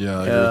 Yeah,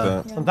 I agree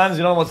with that. Sometimes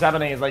you don't know what's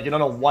happening. It's like you don't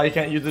know why you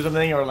can't use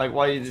something, or like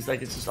why you just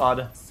like it's just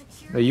odd.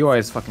 The UI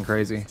is fucking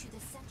crazy.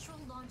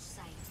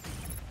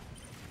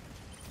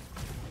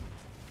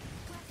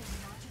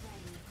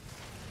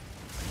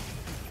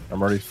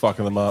 I'm already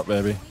fucking them up,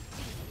 baby.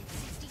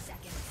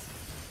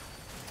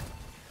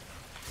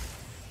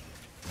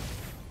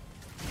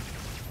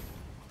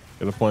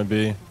 Get a point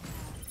B.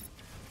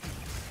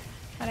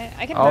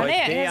 I can Oh, run it.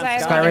 HP, His I'm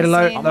eyes Sky are Raider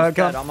insane. Almost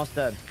go. dead. Almost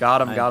dead.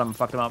 Got him, Nice. got him,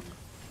 fucked him up.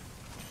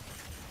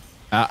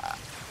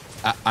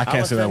 I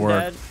can't say that Allison word.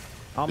 dead.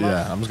 Almost.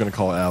 Yeah, I'm just gonna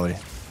call it Allie.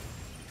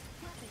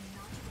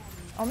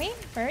 Oh me?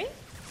 Furry?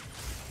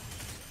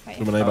 Wait.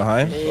 Luminae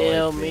behind.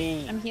 Heal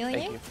me. I'm healing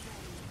Thank you?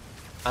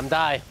 I'm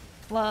die.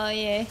 Well,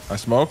 yeah. I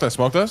smoked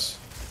us.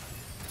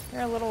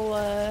 You're a little,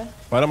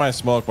 Why don't I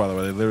smoke, by the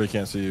way? They literally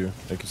can't see you.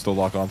 They can still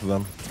lock onto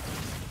them.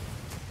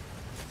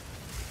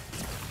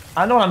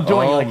 I know what I'm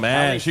doing. Oh like,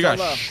 man, she got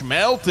solo.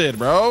 schmelted,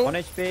 bro. 1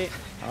 HP.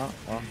 Oh,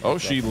 well, Oh,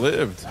 she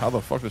lived. How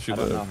the fuck did she I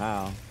don't know live?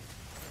 how.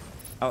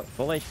 Oh,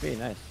 full HP.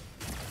 Nice.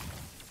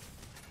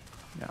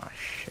 Oh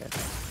shit.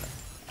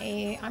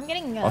 I'm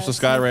getting, Watch the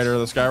Sky Raider.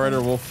 The Sky Raider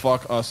will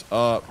fuck us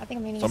up. I think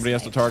I'm getting Somebody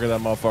has to sniped. target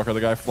that motherfucker.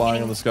 The guy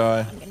flying in the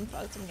sky. I'm getting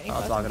fucked. I'm getting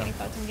I'll fucked. I'm target getting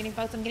fucked. I'm getting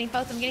fucked. I'm getting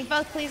fucked. I'm getting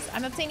fucked. Please.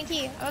 I'm obtaining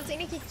key. I'm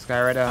obtaining key. Sky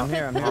Raider. I'm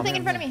here. I'm Put here. the thing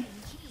in front of me.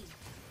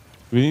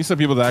 We need some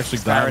people to actually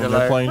die when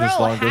they're playing just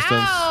Bro, long distance.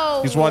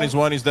 how? He's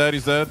one. He's dead.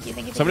 He's dead. You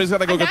think you Somebody's got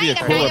to go I'm get the dying,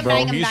 I'm Aquila, dying, bro.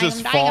 I'm He's dying,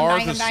 just I'm far,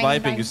 dying, just I'm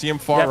sniping. dying. You see him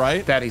far Yep,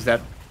 right? Dead, he's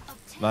dead.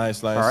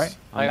 Nice, nice. All right.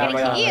 I got I'm it.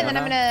 getting key, and then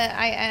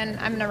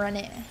I'm gonna run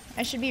it.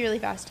 I should be really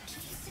fast.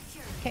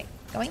 Okay,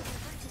 going.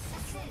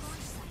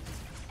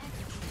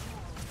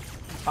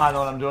 I know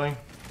what I'm doing.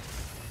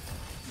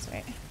 That's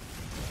right.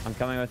 I'm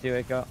coming with you,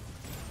 Aiko.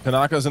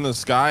 Tanaka's in the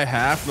sky,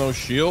 half, no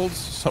shields.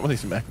 Some of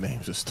these mech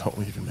names just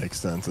don't even make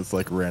sense. It's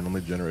like randomly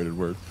generated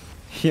words.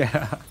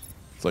 Yeah.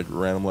 It's like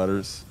random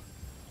letters.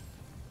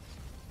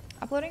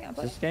 Uploading. Is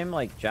this game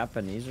like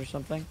Japanese or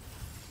something?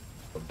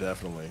 Oh,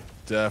 definitely.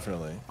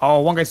 Definitely.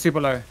 Oh, one guy's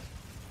super low.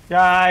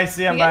 Yeah, I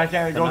see him, We but I good?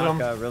 can't go to him.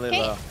 Tanaka, really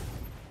Okay. low.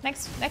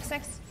 Next.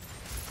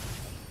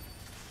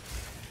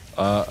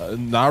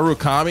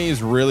 Narukami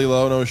is really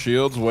low, no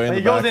shields, way in He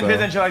the goes back in pit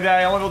though. and shit like that.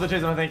 I only able to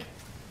chase him, I think.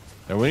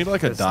 Yeah, we need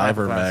like a The sniper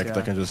diver class, mech yeah.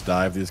 that can just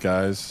dive these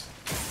guys.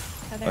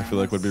 I feel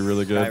like would be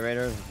really Sky good.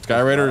 Raider. Sky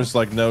Raider is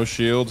like no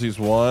shields. He's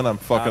one. I'm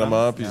fucking him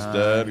up. He's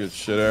dead. Good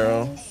shit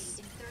arrow.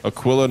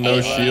 Aquila, no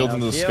shields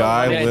in the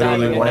sky. Yeah, Literally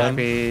diamond, One one.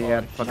 HP.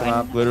 Yeah, fuck him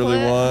up. Literally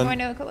Going one.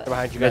 to Aquila.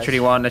 Behind you guys. Literally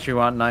one. Literally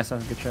one. Nice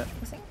one. Good shit.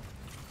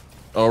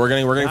 Oh, we're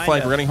getting Behind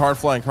flanked. us. We're getting hard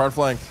flanked. Hard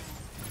flanked.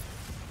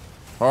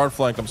 Hard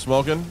flanked. I'm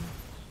smoking.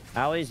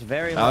 Allie's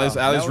very low. Ali's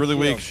No really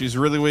weak. shield. She's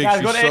really weak. Guys,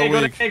 She's go to so A,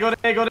 go weak. to A, go to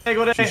A, go to A,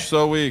 go to A. She's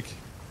so weak.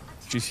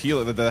 She's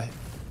healing.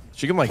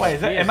 She can like.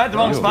 Wait, am I at the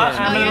wrong spot? No,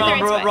 I'm in you're the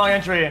the right spot. wrong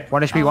entry.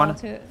 1 HP, Oh, 1.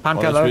 two.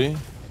 Panka Oh, low. HP.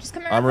 Just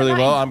come around I'm really from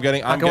low. behind. I'm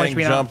getting Panka HP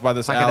now. jumped by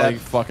this Panka alley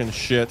dead. fucking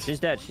shit. She's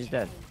dead. She's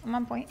dead. I'm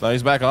on point. No,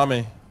 he's back on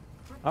me.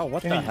 Oh,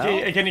 what the Can hell?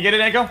 you get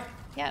it, Echo?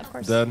 Yeah, of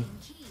course. Dead.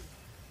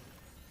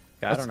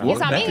 I don't know.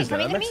 He's on mech me. is that?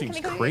 Coming, That mech coming, seems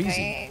coming,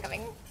 crazy.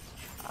 coming.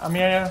 I'm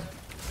here.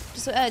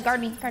 Just guard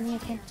me.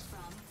 Okay.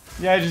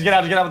 Yeah, just get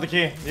out with the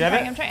key. You have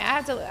I'm it? trying. I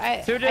have to.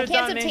 I Two dudes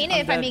can't on me. obtain I'm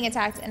it if I'm dead. being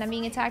attacked, and I'm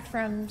being attacked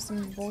from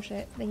some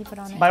bullshit that he put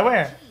on it. By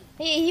where?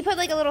 He put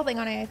like a little thing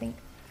on it, I think.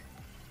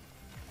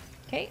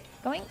 Okay,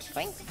 going.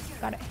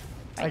 Got it.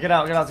 Right, get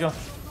out, let's go.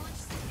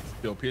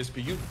 Yo,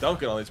 PSP, you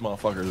dunking on these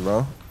motherfuckers,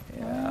 bro.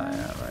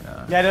 Yeah, right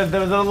now. Yeah, there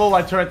was a little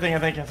like turret thing, I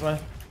think. That's why.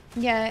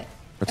 Yeah.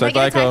 Protect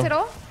Am I getting Aiko. attacked at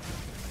all?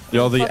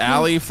 Yo, the Fuck me.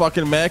 alley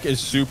fucking mech is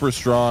super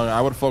strong. I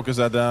would focus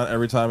that down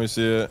every time you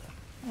see it.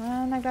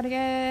 And I gotta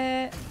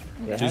get.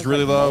 It She's has,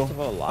 really like, low.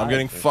 multiple I'm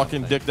getting lives or fucking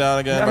something. dicked down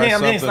again. I'm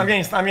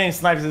getting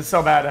sniped. This is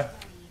so bad.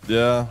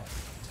 Yeah.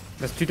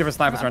 There's 2 different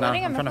snipers right now.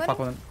 uploading, I'm trying to fuck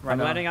with him right I'm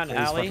now. landing on He's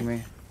alley. fucking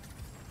me.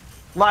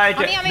 Like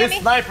On me. this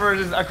sniper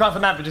is across the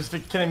map, is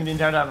just killing me the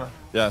entire time.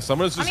 Yeah,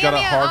 someone's just On got me,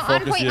 to hard on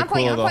focus point, the on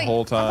point, Aquila on the point, whole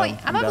on time. point.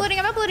 I'm uploading.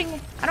 I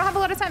don't have a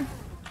lot of time.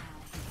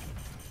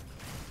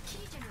 Key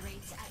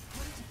generates at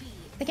point B.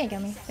 They can't kill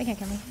me.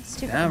 It's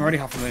too. Yeah, I'm already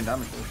half a million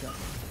damage. Holy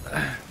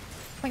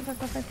shit.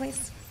 Point,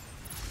 please.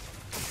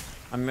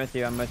 I'm with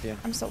you.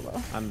 I'm so low.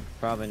 I'm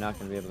probably not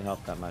going to be able to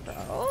help that much.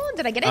 Oh,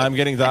 did I get it? I'm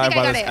getting I dived think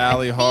I by got this it.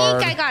 alley hard. I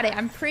think I got it.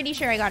 I'm pretty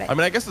sure I got it. I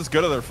mean, I guess it's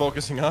good that they're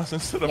focusing us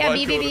instead of Yeah,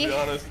 Aiko, to BBB. be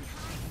honest.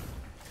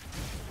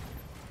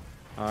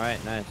 All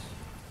right, nice.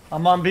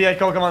 I'm on B.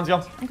 Echo, come on,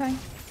 let's go. Okay.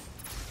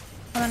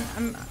 Hold on.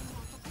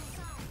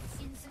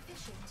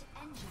 Insufficient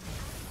engine.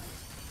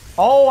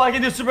 Oh, I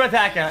can do super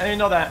attack. I didn't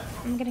know that.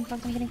 I'm getting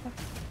fucked.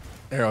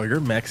 Arrow, your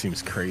mech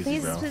seems crazy,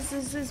 Please, bro. please.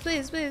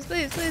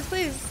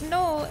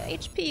 No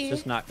HP. It's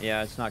just not.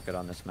 Yeah, it's not good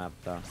on this map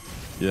though.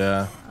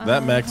 Yeah,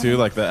 that mech too,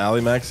 like the alley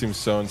mech seems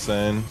so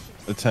insane.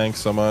 The tank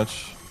so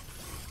much.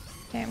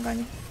 Okay, I'm going.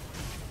 Yeah,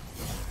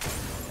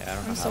 I don't know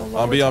I'm how. so low.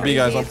 On B, It's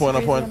guys. crazy, On point,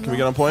 it's on point. crazy, Can we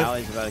get on point?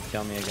 Alley's about to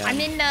kill me again. I'm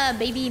in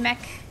baby mech.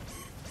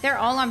 They're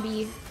all on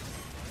B.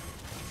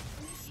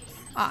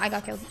 Oh, I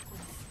got killed.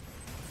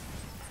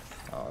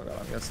 Oh god,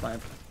 I'm getting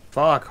sniped.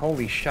 Fuck,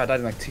 holy shit, I died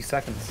in like 2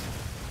 seconds.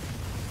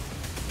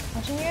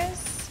 Watching you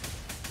guys.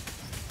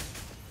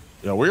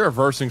 Yo, we are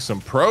versing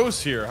some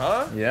pros here,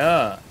 huh?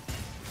 Yeah.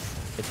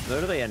 It's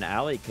literally an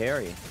alley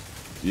carry.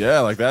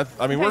 Yeah, like that.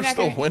 I mean, Okay, we're back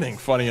still here. winning,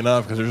 funny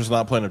enough, because they're just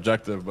not playing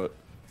objective, but...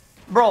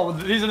 Bro,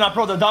 these are not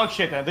pro. They're dog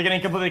shit. They're getting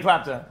completely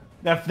clapped.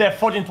 They're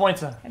 14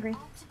 points. Agree.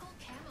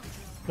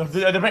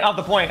 They bring out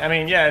the point. I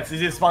mean, yeah, it's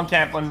easy to spawn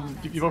camp when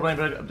people are playing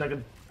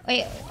objective.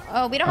 Wait.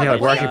 Oh, we don't Yeah, have.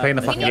 like, we're wait, actually playing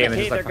the we fucking need game to-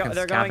 and just like fucking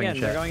They're going camping in.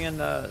 and They're shit. going in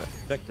the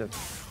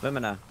objective.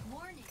 Lumina.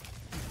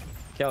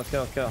 Kill. Key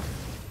generates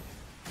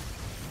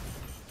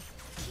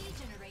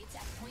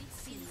at point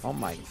C. Oh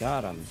my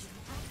god, I'm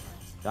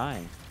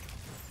dying.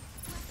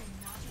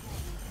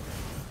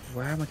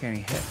 Where am I getting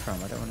hit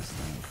from? I don't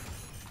understand.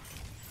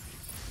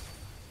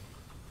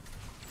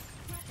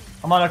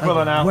 I'm on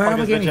Aquila now. Where Fuck am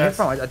I this getting bitch hit ass.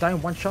 from? I died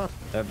in 1 shot.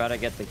 They're about to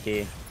get the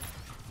key.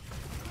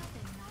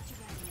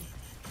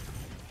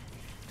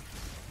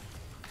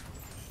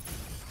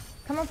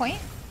 Come on, point.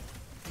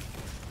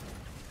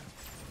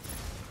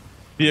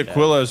 The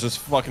Aquila is just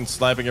fucking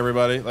sniping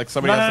everybody. Like,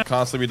 somebody has to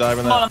constantly be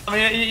diving Come on, that. I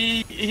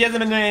mean, he hasn't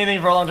been doing anything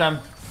for a long time.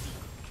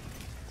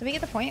 Did we get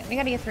the point? We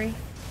gotta get 3.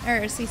 Or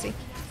CC.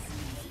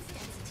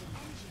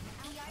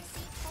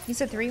 You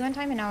said 3 one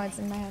time, and now it's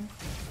in my head.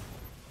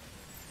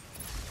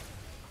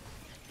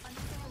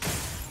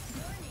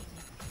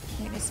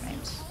 We just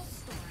sniped.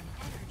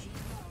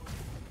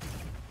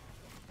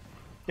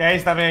 Yeah,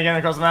 he's stepping again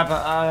across the map.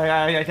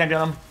 I can't get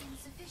him.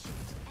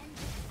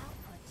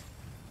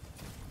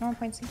 No one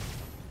points.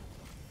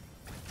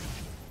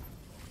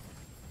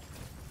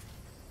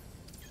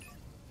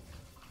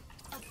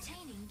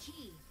 Obtaining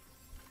key.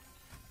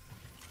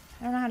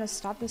 I don't know how to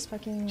stop this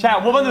fucking.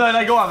 Chat, what one did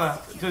I go over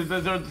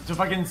to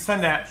fucking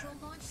send that?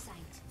 Launch site.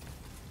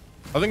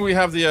 I think we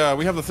have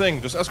the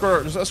thing. Just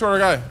escort our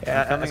guy.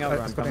 Yeah, I'm coming over.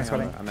 I'm escorting,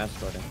 coming over. escorting. I'm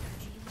escorting.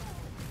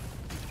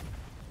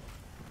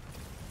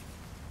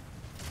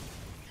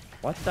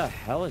 What the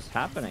hell is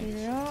happening?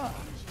 Yeah.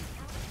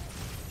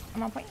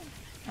 I'm on point.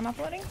 I'm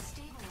uploading.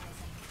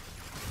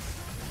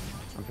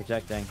 I'm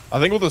protecting. I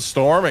think with the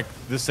storm, it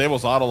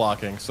disables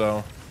auto-locking,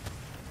 so...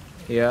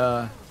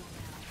 Yeah.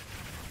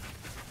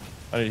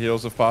 I need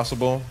heals if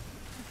possible.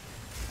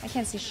 I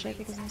can't see shit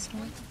because I'm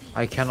scared.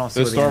 I cannot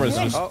see This what storm the is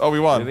enemy just... Oh, Oh,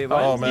 we won. we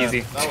won. Oh, man. Easy.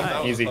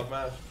 That was Easy. a tough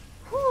match.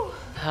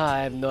 I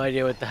have no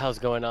idea what the hell's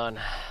going on.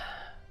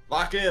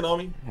 Lock in,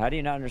 homie. How do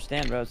you not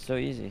understand, bro? It's so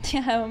easy.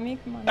 Yeah, me,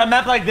 come on. A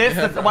map like this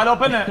that's wide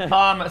open,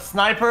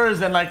 snipers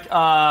and like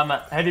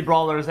heavy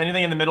brawlers,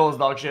 anything in the middle is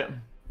dog shit.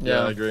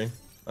 Yeah, I agree.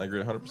 I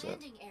agree 100%.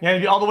 Yeah,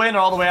 if you're all the way in or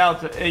all the way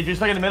out. If you're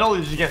stuck in the middle,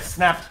 you just get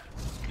snapped.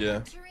 Yeah.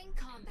 Entering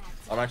combat.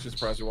 I'm actually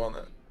surprised you won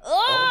that.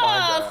 Oh, my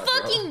God, bro.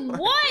 fucking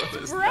what,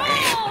 bro? I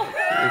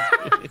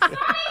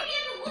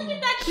didn't even look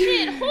at that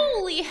shit.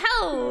 Holy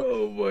hell.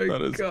 Oh my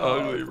That is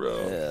ugly, bro.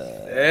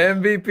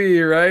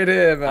 MVP, right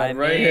here, man. I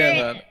Right mean- here,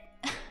 man.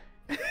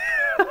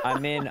 I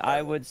mean,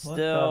 I would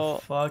still. What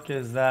the fuck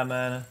is that,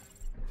 man?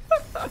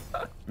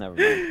 Never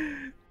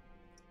mind.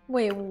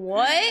 Wait,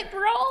 what,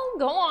 bro?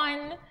 Go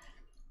on.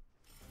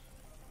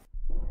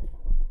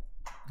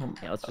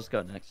 Yeah, let's just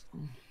go next.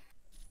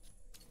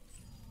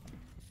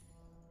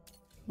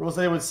 Rules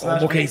say it would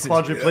smash okay, me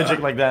quadriplegic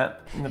like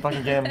that in the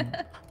fucking game.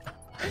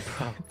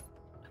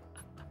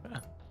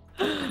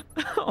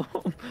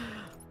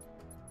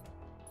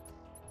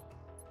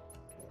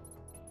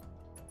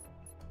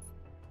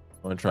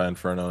 I'm gonna try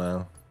Inferno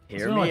now.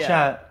 This reminds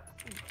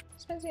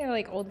me of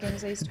like old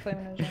games I used to play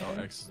when I was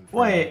younger. X is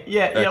Inferno. Wait,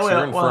 yeah, X, wait.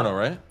 you're Inferno,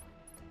 right?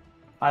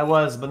 I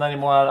was, but not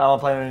anymore. I don't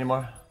play it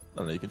anymore. I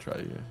don't know, you can try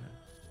it.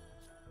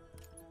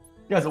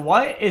 Guys,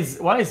 why is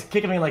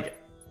kicking me like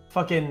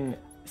fucking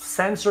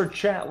censored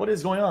chat? What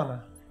is going on?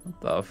 What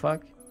the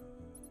fuck?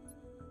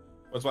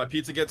 Once my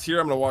pizza gets here,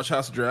 I'm gonna watch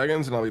House of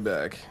Dragons and I'll be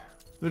back.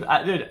 Dude,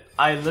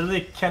 I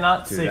literally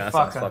cannot say that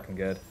fuck. sounds fucking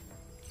good.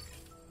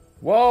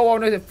 Whoa, whoa,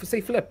 no,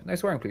 say flip. No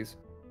swearing, please.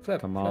 Flip.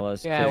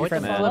 Kamala's Yeah, what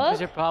the man. flip is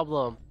your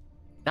problem?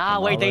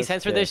 Nah, wait, they Kamala's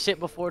censored kick. this shit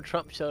before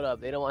Trump showed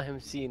up. They don't want him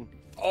seen.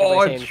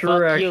 Oh, Everybody saying, true,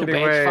 fuck actually,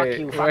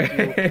 you,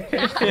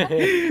 bitch, fuck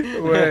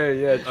you.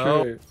 Wait, yeah,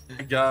 true. Oh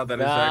my God, that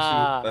is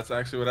Nah. that's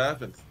actually what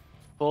happened.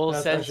 Full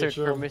That's censored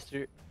actually for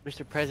true.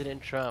 Mr.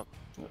 President Trump.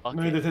 Fuck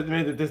Maybe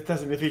it. this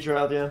testing the feature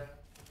out, yeah.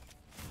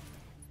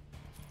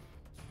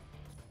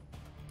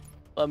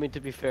 Well, I mean, to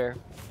be fair,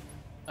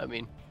 I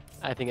mean,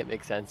 I think it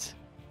makes sense.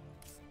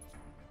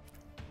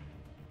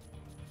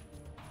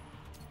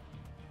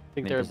 I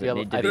think there would be a, I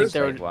think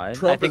there would,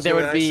 Trump I think is there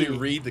gonna would be. actually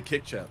read the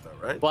kick chat though,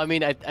 right? Well, I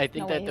mean, I think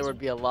No that way, there would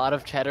be a lot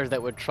of chatters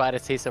that would try to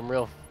say some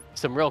real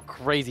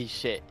crazy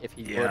shit if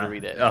he were to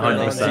read it. Turn on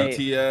 100%.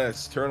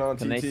 TTS. Turn on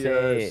Can they TTS.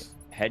 say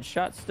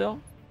headshot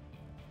still?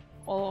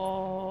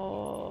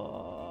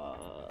 Oh,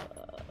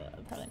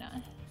 probably not.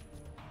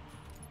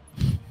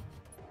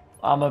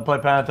 I'm gonna play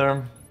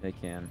Panther. They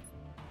can.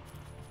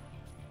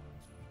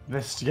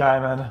 This guy,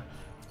 man.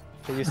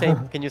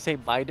 Can you say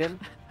Biden?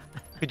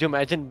 Could you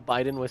imagine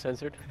Biden was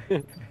censored?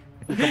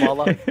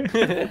 Kamala.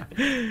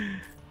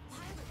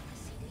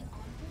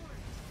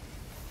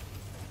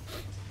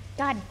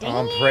 God damn.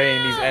 I'm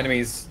praying these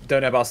enemies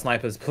don't know about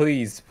snipers.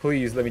 Please,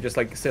 please, let me just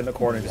like sit in the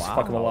corner and just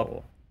fuck them all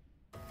up.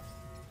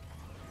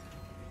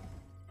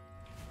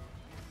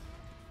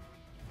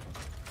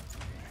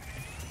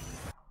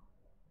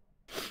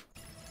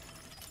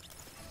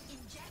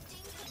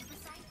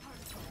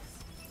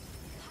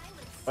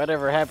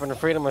 Whatever happened to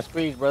freedom of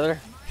speech, brother?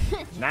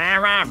 Don't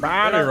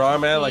get me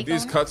wrong, man. Like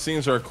these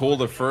cutscenes are cool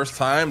the first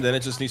time, then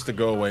it just needs to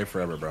go away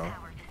forever, bro.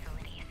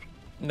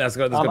 That's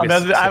good.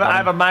 I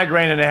have a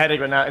migraine and a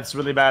headache right now. It's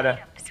really bad.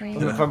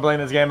 From playing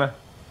this game.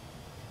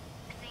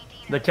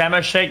 The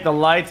camera shake, the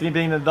lights, me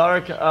being in the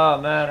dark.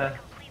 Oh man.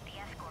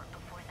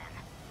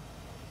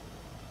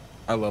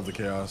 I love the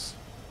chaos.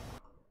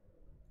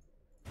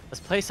 Let's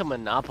play some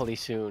Monopoly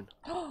soon.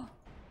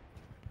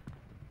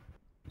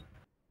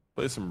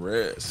 Play some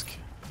Risk.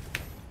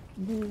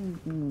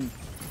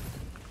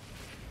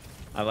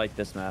 I like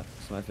this map.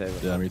 It's my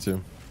favorite. Yeah, me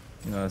too.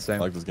 No, same.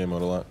 I like this game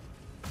mode a lot.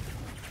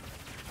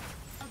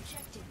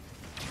 Objective.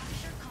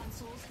 Capture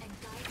consoles and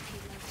guide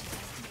payload to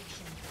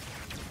destination.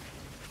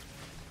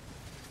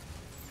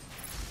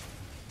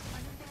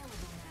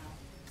 Unavailable now.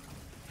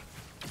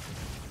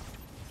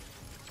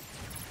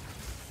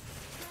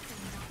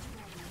 Weapon not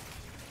ready.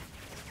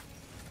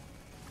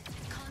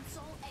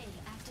 Console A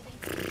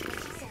activated.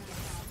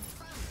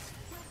 Front.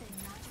 Weapon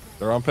not ready.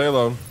 They're on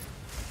payload.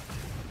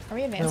 Are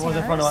we advancing One's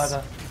in front ours? of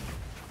us.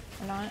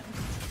 Or not?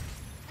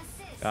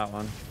 Got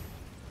one.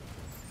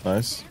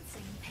 Nice.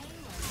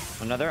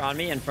 Another on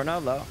me. Inferno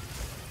low.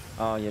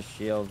 Oh, your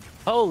shield.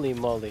 Holy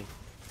moly.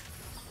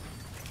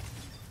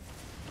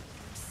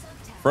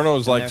 Inferno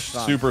is like They're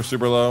strong.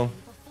 super low.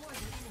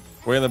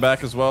 Way in the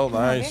back as well.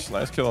 Nice.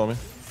 Nice kill on me.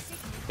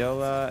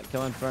 Kill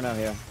Inferno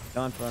here.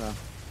 Kill Inferno.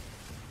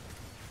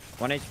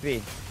 1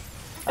 HP.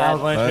 I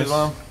was 1 HP Nice. as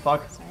well.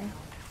 Fuck. Sorry.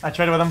 I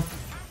traded with him.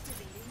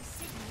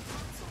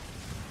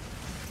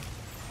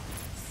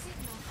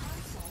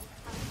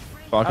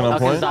 Falcon on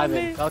Falcon's point.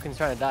 diving. Falcon's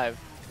trying to dive.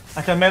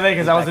 I can melee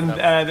because I was in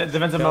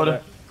defensive Kill mode.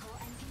 it.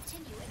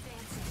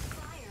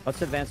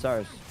 Let's advance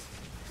ours.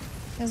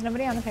 There's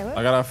nobody on the payload?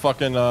 I got a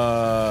fucking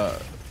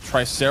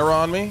Tricera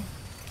on me.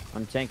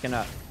 I'm tanking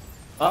up.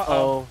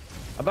 Uh-oh.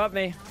 Above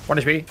me. 1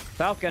 HP.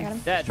 Falcon. Got him.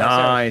 Dead.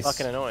 Nice.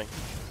 Fucking annoying.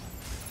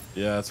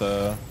 Yeah, it's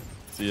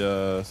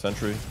the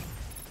sentry.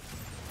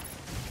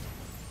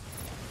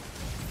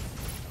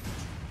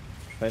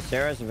 But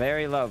Sarah's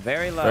very low.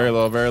 Very low. Very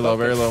low, very low,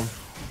 very low.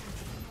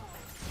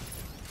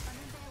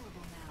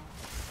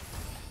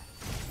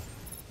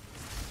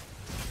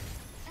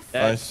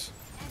 Dead. Nice.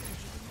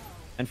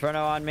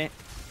 Inferno on me.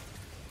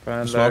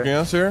 You smoking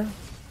us here?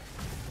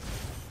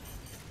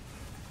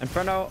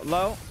 Inferno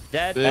low.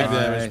 Dead. Big Dead.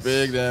 damage,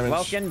 big damage.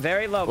 Welkin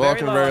very low.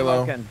 Welkin very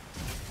low. Welkin.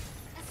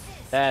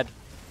 Dead.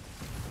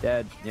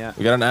 Dead. Yeah.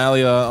 We got an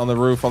alley on the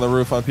roof on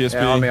PSP.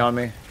 Yeah, on me, on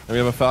me. And we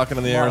have a Falcon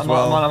in the air as I'm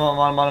well.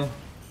 on him.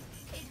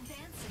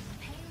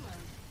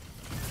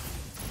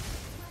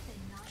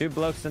 Two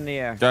blokes in the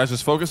air. Guys,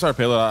 just focus our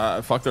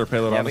payload. Fuck their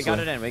payload, Yeah, honestly. we got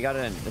it in. We got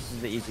it in. This is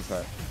the easy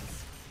part.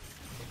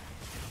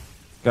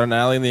 Got an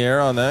alley in the air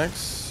on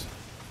X.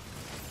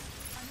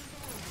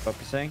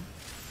 Focusing.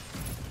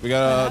 We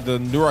got the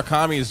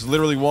Nurakami is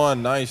literally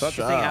one. Nice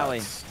Focusing shot.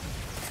 alley.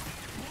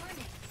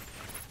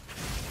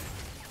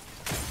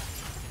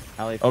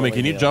 Alley Omi, fully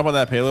can you healed. jump on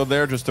that payload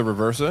there just to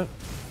reverse it?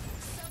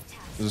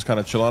 Just kind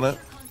of chill on it.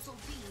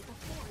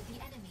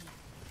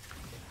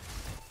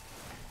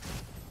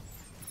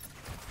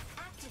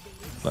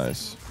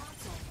 Nice.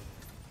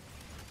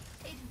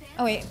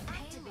 Oh wait,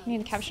 we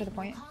need to capture the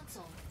point.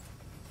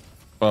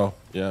 Oh,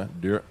 yeah,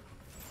 do it.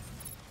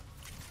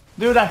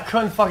 Dude, I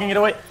couldn't fucking get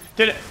away.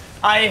 Dude,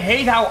 I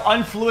hate how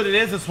unfluid it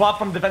is to swap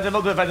from defensive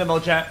mode to defensive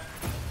mode, chat.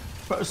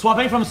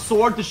 Swapping from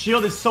sword to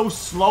shield is so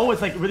slow,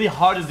 it's like really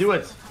hard to do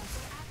it.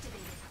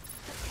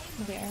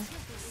 Yeah.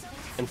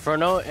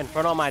 Inferno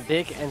on my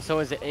dick, and so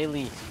is it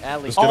Ali.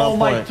 Oh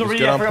my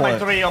 3, I forgot my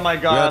 3, oh my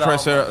god.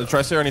 Yeah,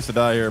 Tricera needs to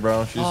die here,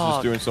 bro. She's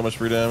just doing so much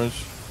free damage.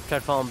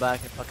 Tried falling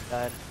back and fucking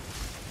died.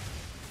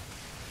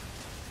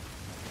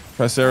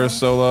 Tricera's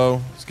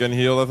solo. It's getting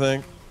healed, I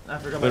think. I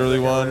forgot Literally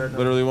one.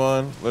 Literally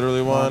one.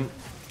 Literally one.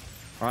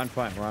 We're on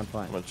point. We're on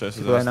point. I'm gonna chase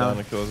his ass down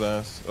and kill his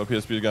ass.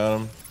 OPSP got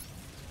him.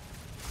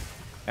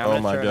 Yeah, oh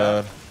my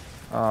god.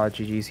 Oh,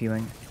 GG's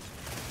healing.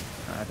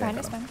 Behind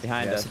us, man.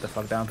 Behind us. Sit the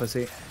fuck down,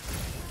 pussy.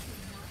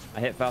 I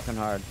hit Falcon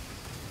hard.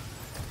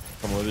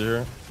 Come with you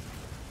here.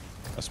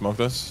 I smoked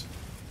this.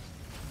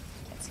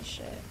 Can't see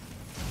shit.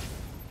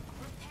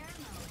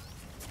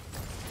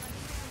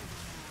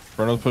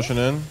 Bruno's pushing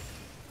in.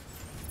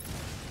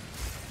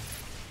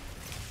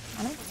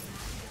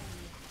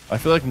 I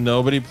feel like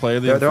nobody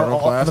played the Inferno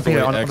class the way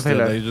X did.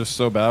 They're just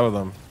so bad with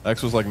them.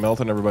 X was like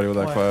melting everybody with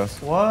that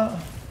class. What? I'm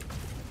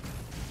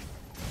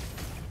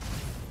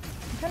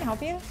trying to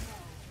help you.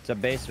 It's a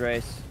base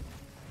race.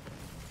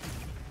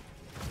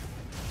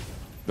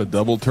 The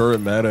double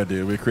turret meta,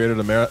 dude. We created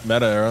a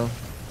meta era.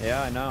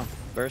 Yeah, I know.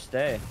 First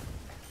day.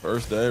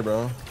 First day,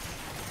 bro.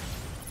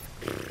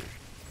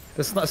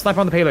 The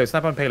sniper on the payload.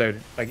 Sniper on payload.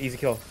 Like, easy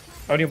kill.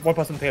 Only one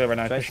person on the payload right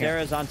now.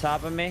 Tricera's on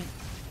top of me.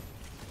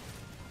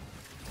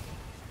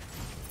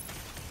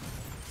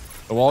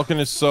 The Vulcan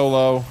is so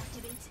low.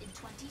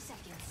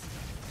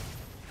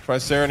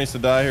 Tricera needs to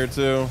die here,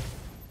 too.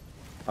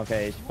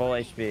 Okay, he's full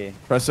HP.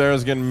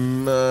 Tricera's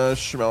getting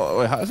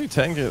wait, how is he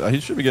tanking? He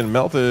should be getting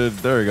melted.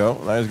 There we go.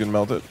 Now he's getting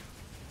melted.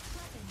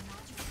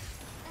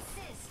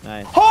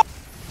 Nice. Oh,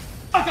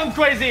 fuck, I'm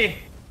crazy.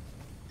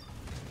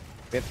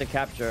 We have to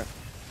capture,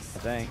 I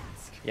think.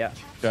 Yeah.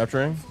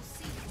 Capturing.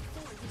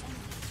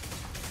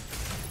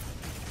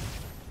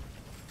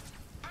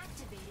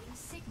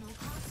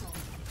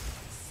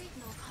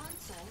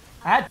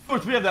 I had 2 or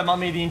 3 of them on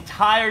me the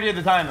entirety of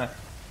the time.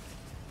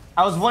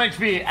 I was 1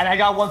 HP and I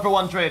got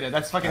 1-for-1 traded.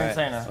 That's fucking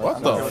insane.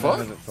 What the fuck?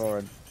 Move it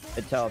forward.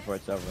 It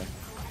teleports over.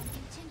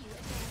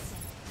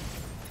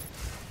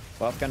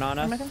 Vulcan on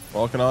us.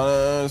 Vulcan on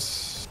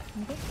us.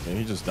 Yeah,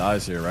 he just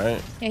dies here,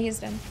 right? Yeah, he's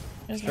dead.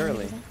 There's no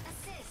Surely. reason.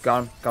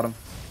 Got him.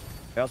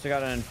 We also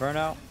got an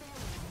Inferno.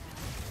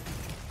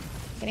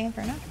 Getting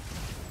Inferno.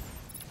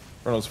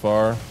 Inferno's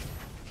far.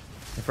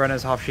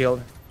 Inferno's half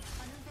shield.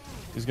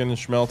 He's getting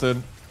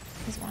schmelted.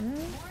 He's one.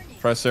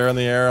 Tricera in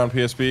the air on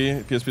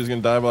PSP. PSP's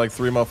gonna die by like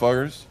 3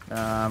 motherfuckers.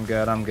 I'm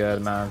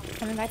good, man.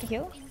 Coming back to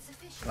heal.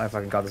 I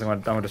fucking got this.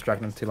 I'm gonna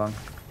distract him too long.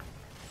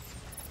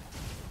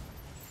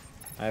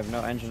 I have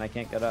no engine. I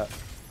can't get up.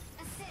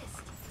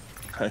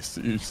 I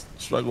see you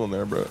struggling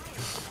there, bro.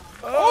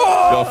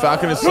 Yo,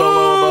 Falcon is so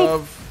low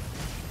above.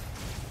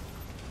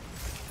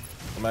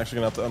 I'm actually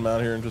gonna have to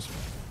unmount here and just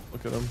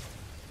look at him.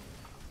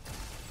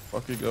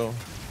 Fuck you, go.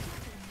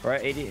 We're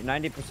at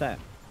 90%.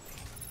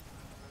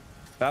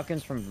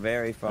 Falcon's from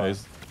very far. Yeah,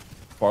 he's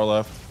far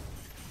left.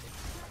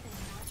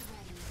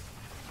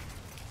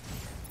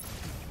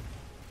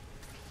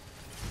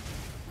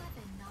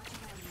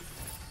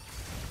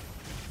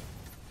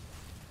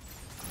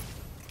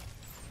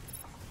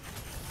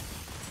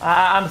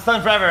 I'm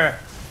stunned forever.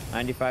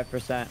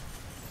 95%.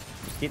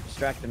 Just keep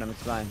distracting them.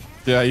 It's fine.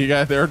 Yeah, you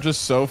guys, they're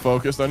just so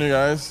focused on you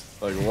guys.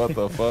 Like, what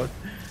the fuck?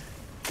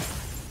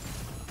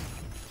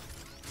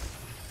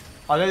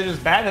 Are they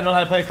just bad? They don't know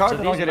how to play cards? So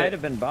I don't these get might it.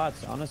 have been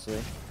bots, honestly.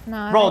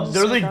 Nah, Bro,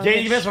 they're really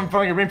gaining us from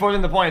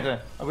reinforcing the point.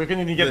 We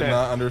couldn't even get Did there.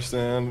 not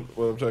understand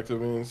what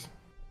objective means.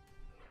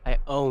 I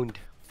owned.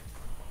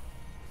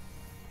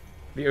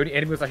 The only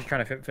enemy who was actually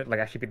trying to like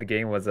actually beat the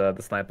game was the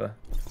sniper.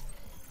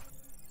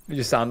 You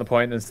just sound the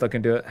point and still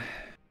can do it.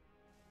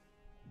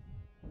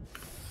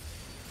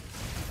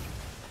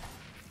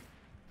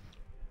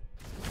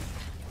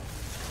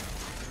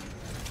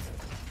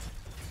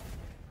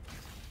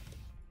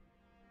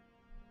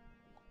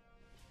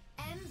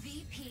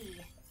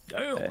 MVP.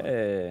 Damn.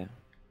 Hey.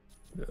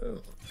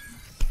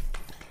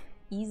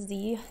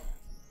 Easy.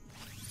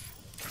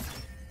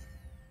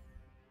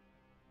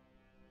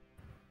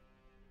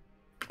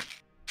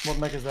 What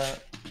mech is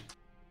that?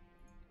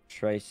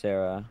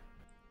 Tricera.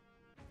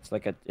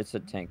 It's a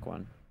tank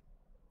one.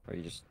 Where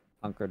you just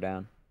hunker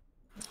down.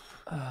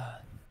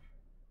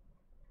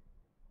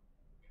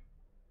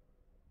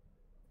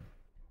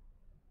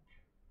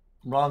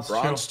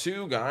 Bronze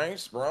 2,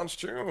 guys. Bronze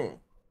 2.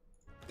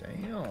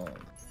 Damn.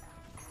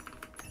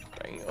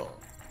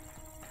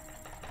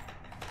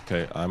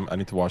 Okay, I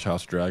need to watch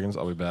House of Dragons.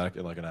 I'll be back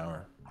in like an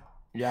hour.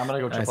 Yeah, I'm gonna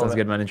go Nice, check sounds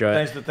good, man. Enjoy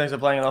it. Thanks for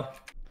playing it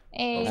up.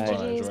 Hey, That was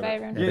fun. I GG's, enjoyed bye, it.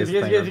 everyone.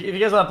 Yeah, if you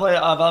guys want to play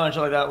Valorant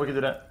shit like that, we can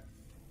do that.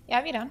 Yeah,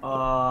 I'll be down.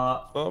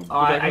 I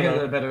gotta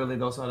go to bed early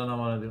though, so I don't know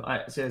what I want to do.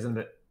 Alright, see you guys in a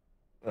bit.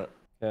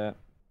 Yeah.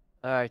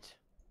 Alright.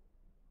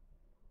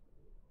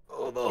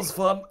 Oh, that was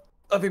fun.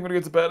 I think I'm gonna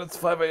get to bed. It's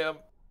 5 a.m.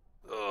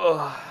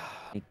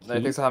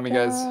 Thanks for having me,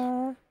 guys.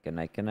 Good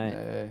night. Good night.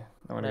 Hey,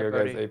 I want Night, to go,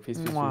 guys. buddy. Hey, peace.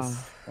 Mwah.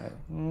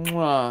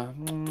 Mwah.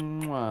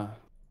 Mwah.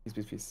 Peace,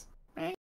 peace, peace.